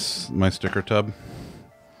is my sticker tub.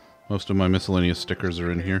 Most of my miscellaneous stickers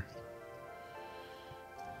are in here.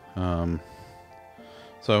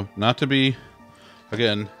 So not to be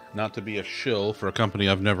a shill for a company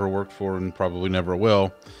I've never worked for and probably never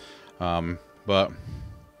will. But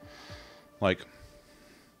like,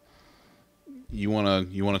 you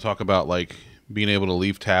wanna talk about like being able to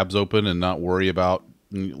leave tabs open and not worry about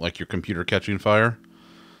like your computer catching fire.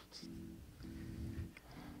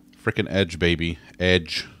 Frickin' Edge, baby.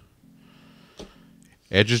 Edge.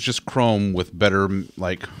 Edge is just Chrome with better,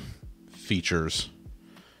 like, features.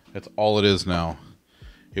 That's all it is now.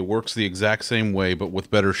 It works the exact same way, but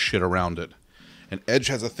with better shit around it. And Edge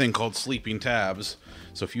has a thing called sleeping tabs.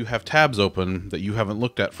 So if you have tabs open that you haven't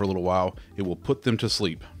looked at for a little while, it will put them to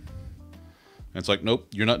sleep. And it's like, nope,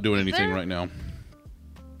 you're not doing anything right now.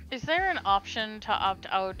 Is there an option to opt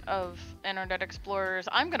out of Internet Explorers?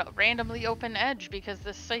 I'm going to randomly open Edge because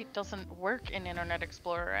this site doesn't work in Internet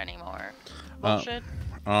Explorer anymore. Bullshit.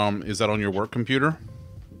 Is that on your work computer?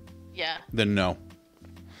 Yeah. Then no.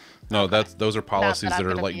 No, those are policies that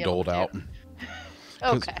are like doled out.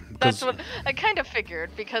 Okay, that's what I kind of figured,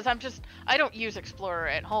 because I don't use Explorer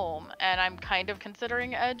at home, and I'm kind of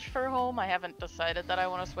considering Edge for home. I haven't decided that I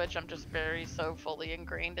want to switch. I'm just so fully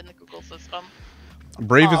ingrained in the Google system.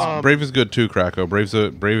 Brave is good too, Krakow. Brave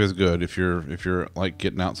is good if you're like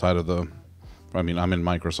getting outside of the. I mean, I'm in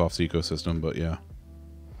Microsoft's ecosystem, but yeah.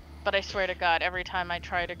 But I swear to God, every time I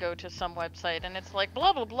try to go to some website and it's like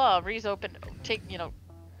blah blah blah, hijacks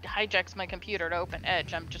my computer to open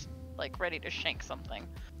Edge, I'm just like ready to shank something.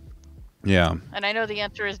 Yeah. And I know the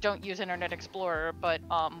answer is don't use Internet Explorer, but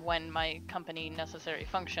when my company necessary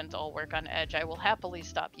functions all work on Edge, I will happily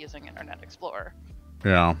stop using Internet Explorer.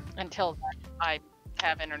 Yeah. Until I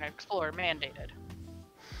have Internet Explorer mandated.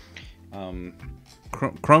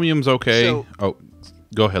 Chromium's okay. So- Oh,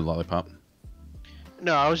 go ahead, Lollipop.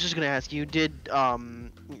 No, I was just gonna ask you. Did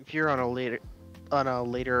if you're on a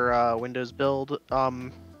later Windows build,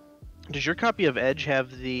 does your copy of Edge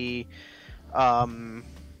have the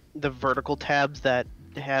vertical tabs that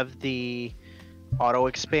have the auto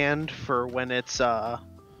expand for when it's for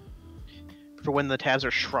when the tabs are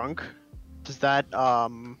shrunk? Does that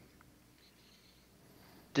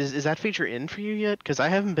is that feature in for you yet? Because I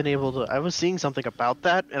haven't been able to. I was seeing something about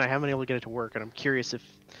that, and I haven't been able to get it to work, and I'm curious if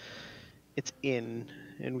it's in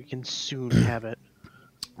and we can soon have it.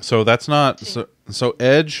 So that's not so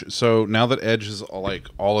Edge. So now that Edge is like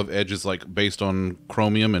all of Edge is like based on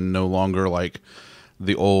Chromium and no longer like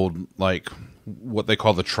the old like what they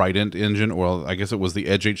call the Trident engine, or I guess it was the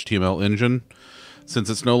Edge HTML engine. Since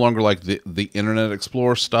it's no longer like the Internet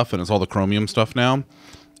Explorer stuff and it's all the Chromium stuff now,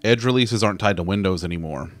 Edge releases aren't tied to Windows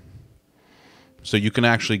anymore. So you can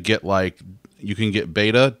actually get you can get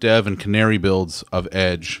beta, dev, and canary builds of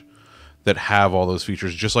Edge that have all those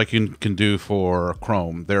features, just like you can do for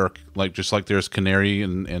Chrome. They're like just like there's canary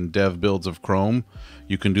and dev builds of Chrome,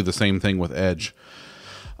 you can do the same thing with Edge.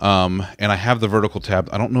 And I have the vertical tab.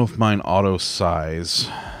 I don't know if mine auto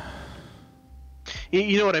size.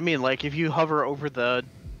 You know what I mean? Like if you hover over the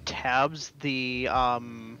tabs, the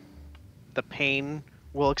pane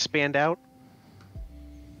will expand out.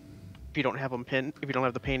 If you don't have them pinned, if you don't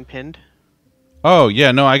have the pane pinned. Oh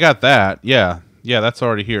yeah, no, I got that. Yeah, that's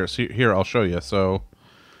already here. So here, I'll show you. So,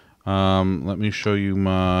 let me show you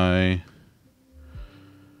my.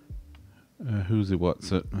 Who's it?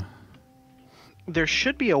 What's it? There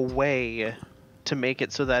should be a way to make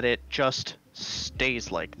it so that it just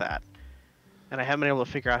stays like that, and I haven't been able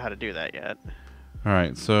to figure out how to do that yet. All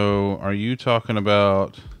right. So, are you talking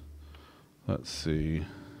about? Let's see.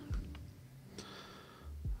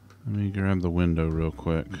 Let me grab the window real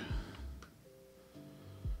quick.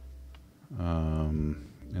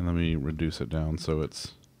 And let me reduce it down so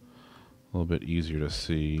it's a little bit easier to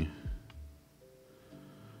see.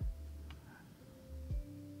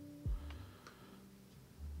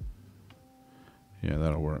 Yeah,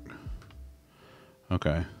 that'll work.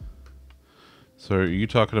 Okay. So are you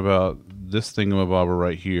talking about this thingamabobber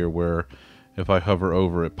right here where if I hover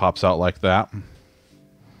over it pops out like that?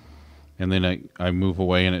 And then I move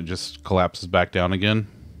away and it just collapses back down again?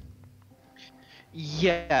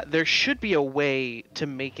 Yeah, there should be a way to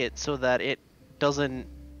make it so that it doesn't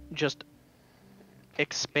just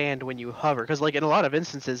expand when you hover. Because, like, in a lot of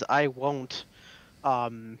instances, I won't,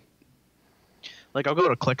 like I'll go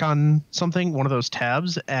to click on something, one of those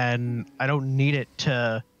tabs, and I don't need it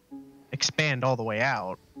to expand all the way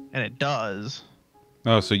out, and it does.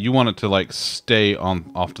 Oh, so you want it to like stay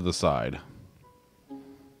on off to the side.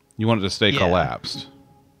 You want it to stay collapsed.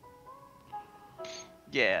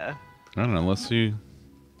 Yeah. I don't know, let's see.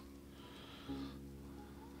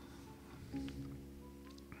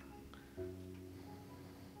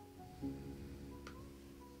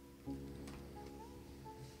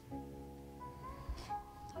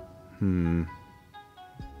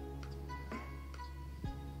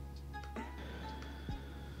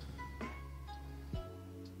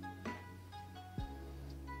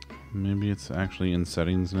 Maybe it's actually in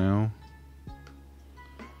settings now.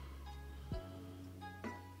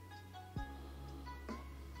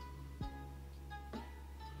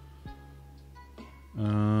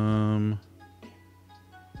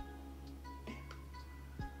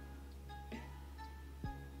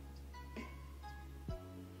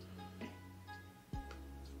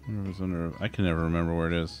 Where was under? I can never remember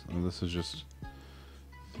where it is. Oh, this is just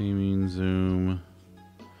theming zoom.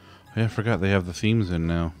 Oh, yeah, I forgot they have the themes in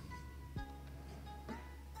now.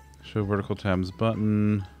 Show vertical tabs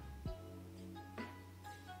button.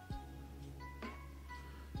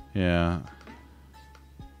 Yeah.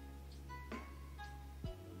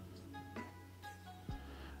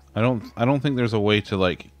 I don't think there's a way to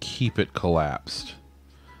like keep it collapsed.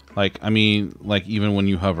 Like, I mean, like even when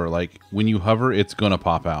you hover, it's gonna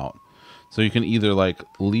pop out. So you can either like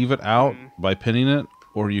leave it out by pinning it,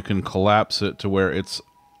 or you can collapse it to where it's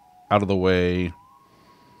out of the way,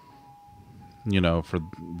 you know, for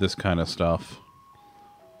this kind of stuff.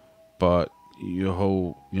 But you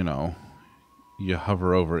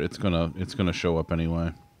hover over it, it's gonna show up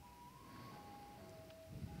anyway.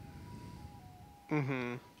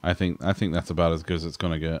 I think that's about as good as it's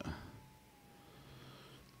gonna get.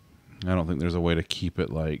 I don't think there's a way to keep it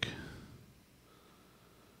like,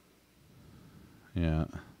 yeah.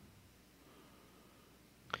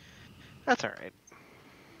 That's all right.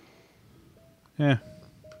 Yeah.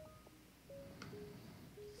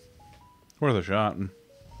 Worth a shot.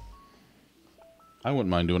 I wouldn't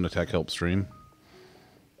mind doing a tech help stream.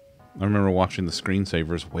 I remember watching the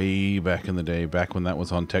screensavers way back in the day, back when that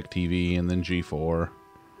was on Tech TV and then G4.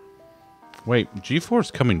 Wait, G4's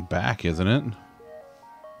coming back, isn't it?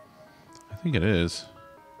 I think it is.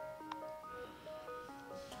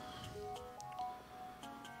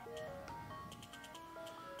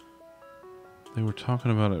 They were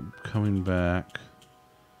talking about it coming back.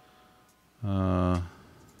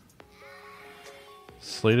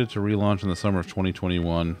 Slated to relaunch in the summer of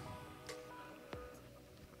 2021.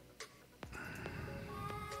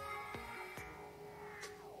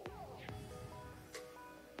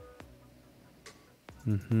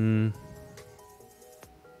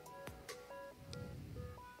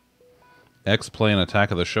 X-Play and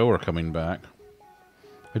Attack of the Show are coming back.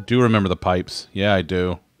 I do remember the pipes. Yeah, I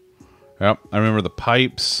do. Yep, I remember the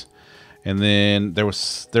pipes, and then there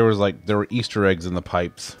were Easter eggs in the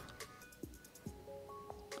pipes.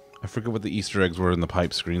 I forget what the Easter eggs were in the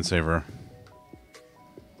pipe screensaver.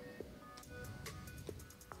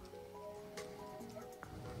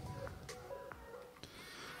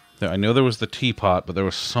 I know there was the teapot, but there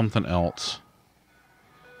was something else.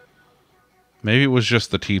 Maybe it was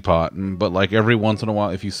just the teapot, but like every once in a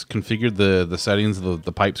while, if you configured the settings of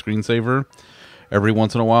the pipe screensaver, every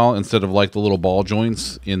once in a while, instead of like the little ball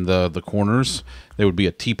joints in the corners, there would be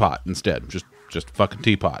a teapot instead. Just fucking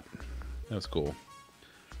teapot. That was cool.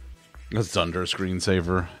 A Zunder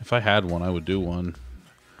screensaver. If I had one, I would do one.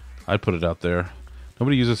 I'd put it out there.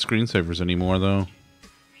 Nobody uses screensavers anymore, though.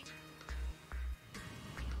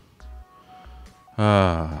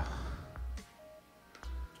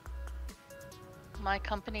 My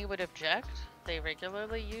company would object. They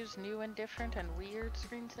regularly use new and different and weird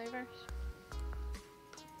screensavers.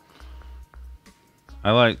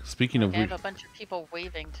 I like, speaking of I have weird... a bunch of people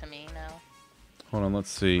waving to me now. Hold on,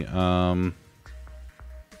 let's see.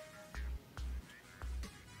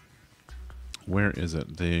 Where is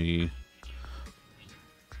it? Is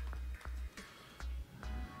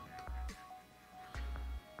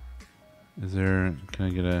there... Can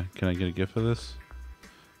I get a GIF of this?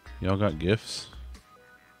 Y'all got GIFs?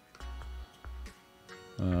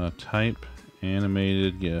 Type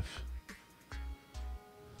animated GIF.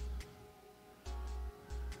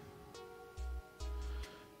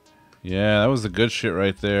 Yeah, that was the good shit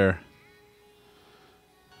right there.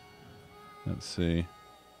 Let's see.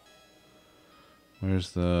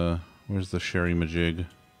 Where's the Sherry Majig?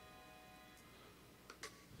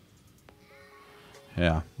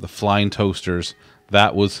 Yeah, the flying toasters.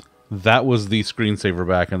 That was the screensaver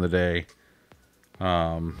back in the day.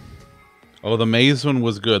 Oh, the maze one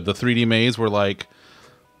was good. The 3D maze where like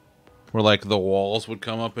the walls would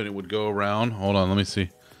come up and it would go around. Hold on, let me see.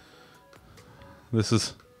 This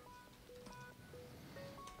is...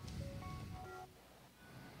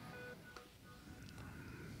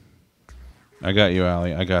 I got you,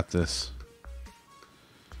 Allie. I got this.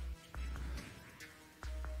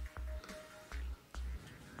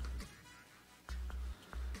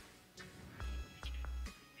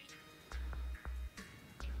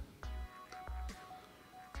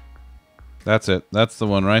 That's it. That's the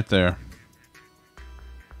one right there.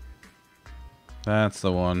 That's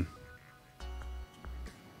the one.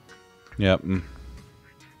 Yep.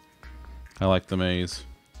 I like the maze.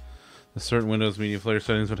 The certain Windows Media Player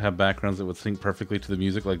settings would have backgrounds that would sync perfectly to the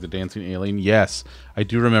music, like the dancing alien. Yes, I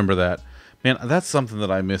do remember that. Man, that's something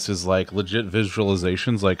that I miss, is like legit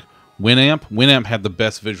visualizations. Like Winamp had the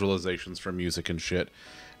best visualizations for music and shit.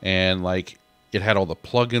 And like it had all the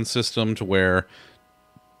plug-in system to where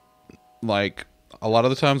like a lot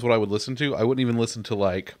of the times what I would listen to, I wouldn't even listen to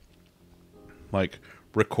like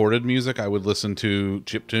recorded music. I would listen to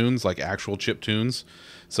chip tunes, like actual chip tunes.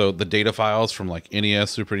 So the data files from like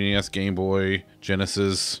NES, Super NES, Game Boy,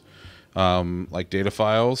 Genesis, like data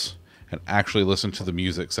files, and actually listen to the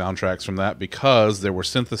music soundtracks from that, because there were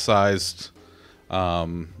synthesized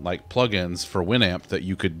like plugins for Winamp that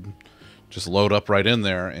you could just load up right in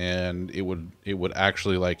there, and it would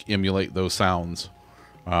actually like emulate those sounds.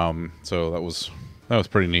 So that was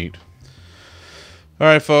pretty neat. All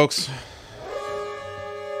right, folks.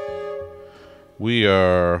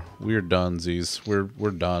 We're donesies.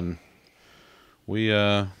 We're done. We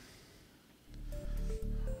had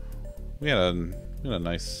a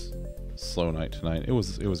nice slow night tonight. It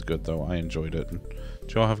was good though. I enjoyed it.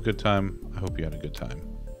 Did you all have a good time? I hope you had a good time.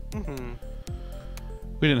 Mm-hmm.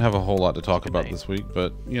 We didn't have a whole lot to talk about night. this week,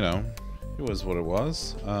 but you know, it was what it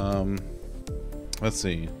was. Let's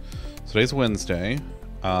see. Today's Wednesday.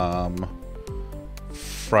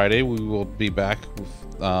 Friday we will be back with,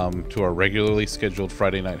 to our regularly scheduled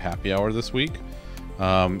Friday night happy hour this week.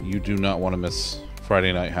 You do not want to miss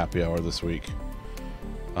Friday night happy hour this week.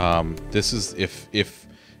 This is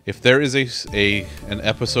if there is an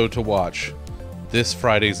episode to watch, this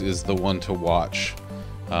Friday's is the one to watch.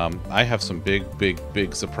 I have some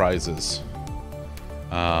big surprises.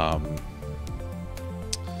 The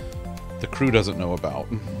crew doesn't know about.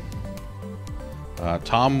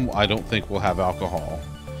 Tom, I don't think will have alcohol,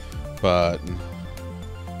 but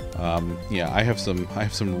yeah, I have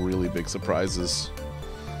some really big surprises.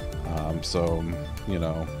 So you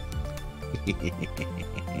know,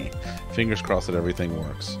 fingers crossed that everything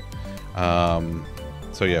works.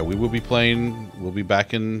 So yeah, we'll be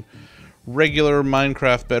back in regular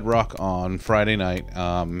Minecraft Bedrock on Friday night.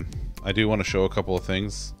 I do want to show a couple of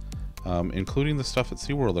things, including the stuff at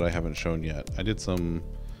SeaWorld that I haven't shown yet. I did some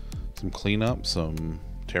cleanup, some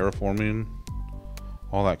terraforming,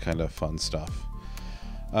 all that kind of fun stuff.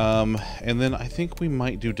 And then I think we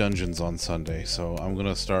might do dungeons on Sunday, so I'm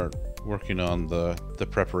gonna start working on the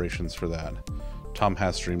preparations for that. Tom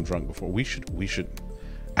has streamed drunk before. We should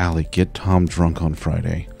Allie, get Tom drunk on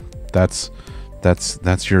Friday. That's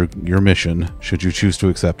your mission, should you choose to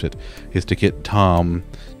accept it, is to get Tom,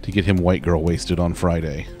 to get him white girl wasted on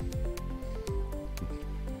Friday.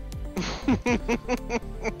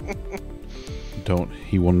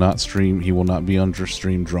 He will not stream, he will not be under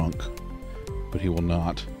stream drunk. But he will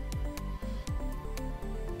not.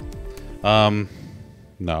 No.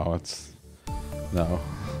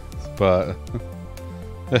 But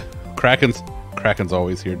Kraken's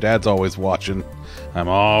always here. Dad's always watching. I'm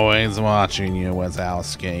always watching you,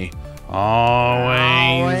 Wazowski.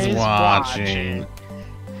 Always watching.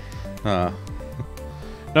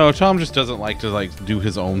 No, Tom just doesn't like to do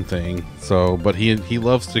his own thing. So, but he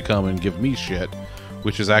loves to come and give me shit,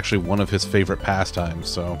 which is actually one of his favorite pastimes.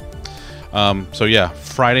 So yeah,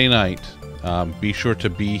 Friday night. Be sure to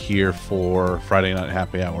be here for Friday night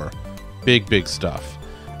happy hour. Big stuff.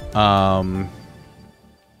 I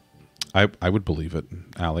would believe it,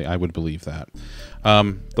 Allie. I would believe that.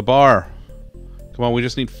 The bar. Come on, we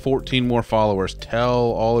just need 14 more followers. Tell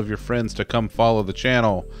all of your friends to come follow the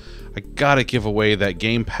channel. I gotta give away that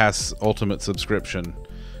Game Pass Ultimate subscription,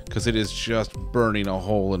 because it is just burning a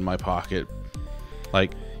hole in my pocket.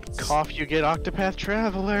 Like, Cough, you get Octopath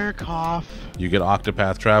Traveler, cough. you get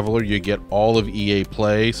Octopath Traveler, you get all of EA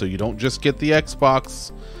Play, so you don't just get the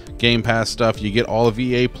Xbox Game Pass stuff, you get all of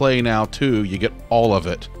EA Play now too, you get all of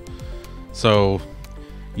it. So,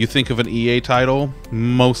 you think of an EA title,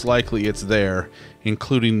 most likely it's there,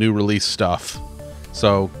 including new release stuff.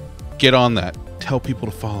 So, get on that. Tell people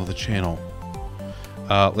to follow the channel.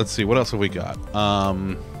 Let's see, what else have we got?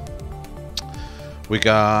 We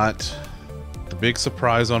got the big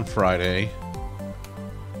surprise on Friday.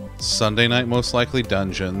 Sunday night, most likely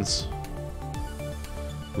dungeons.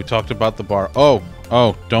 We talked about the bar. Oh,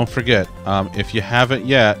 don't forget. If you haven't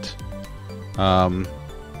yet,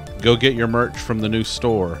 go get your merch from the new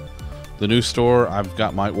store. The new store, I've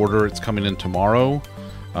got my order. It's coming in tomorrow.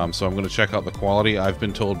 So I'm going to check out the quality. I've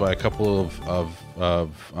been told by a couple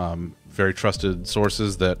of very trusted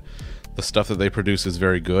sources that the stuff that they produce is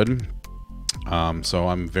very good. So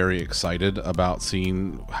I'm very excited about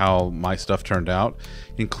seeing how my stuff turned out,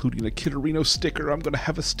 including a Kitterino sticker. I'm going to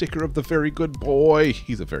have a sticker of the very good boy.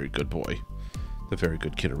 He's a very good boy. The very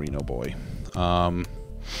good Kitterino boy.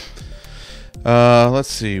 Let's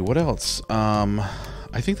see. What else?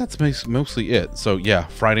 I think that's mostly it. So yeah,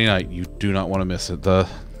 Friday night, you do not want to miss it.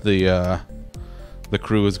 The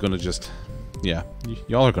crew is going to just, yeah,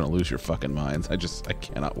 y'all are going to lose your fucking minds. I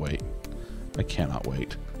cannot wait. I cannot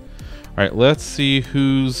wait. All right, let's see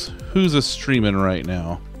who's a streaming right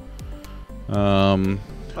now. Fire,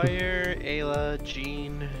 Ayla,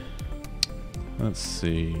 Jean. Let's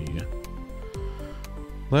see.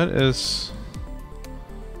 Let us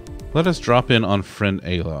drop in on friend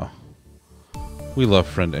Ayla. We love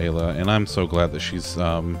friend Ayla, and I'm so glad that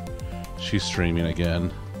she's streaming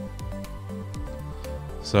again.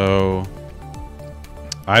 So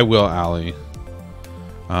I will, Allie.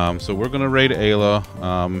 So we're gonna raid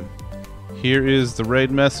Ayla. Here is the raid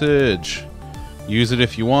message. Use it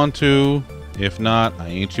if you want to. If not, I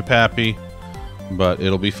ain't you pappy. But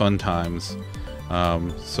it'll be fun times.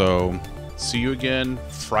 So see you again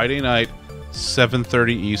Friday night,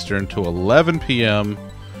 7:30 Eastern to 11 p.m.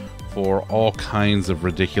 for all kinds of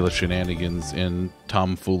ridiculous shenanigans in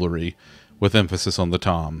tomfoolery, with emphasis on the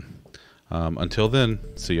tom. Until then,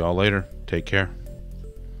 see y'all later. Take care.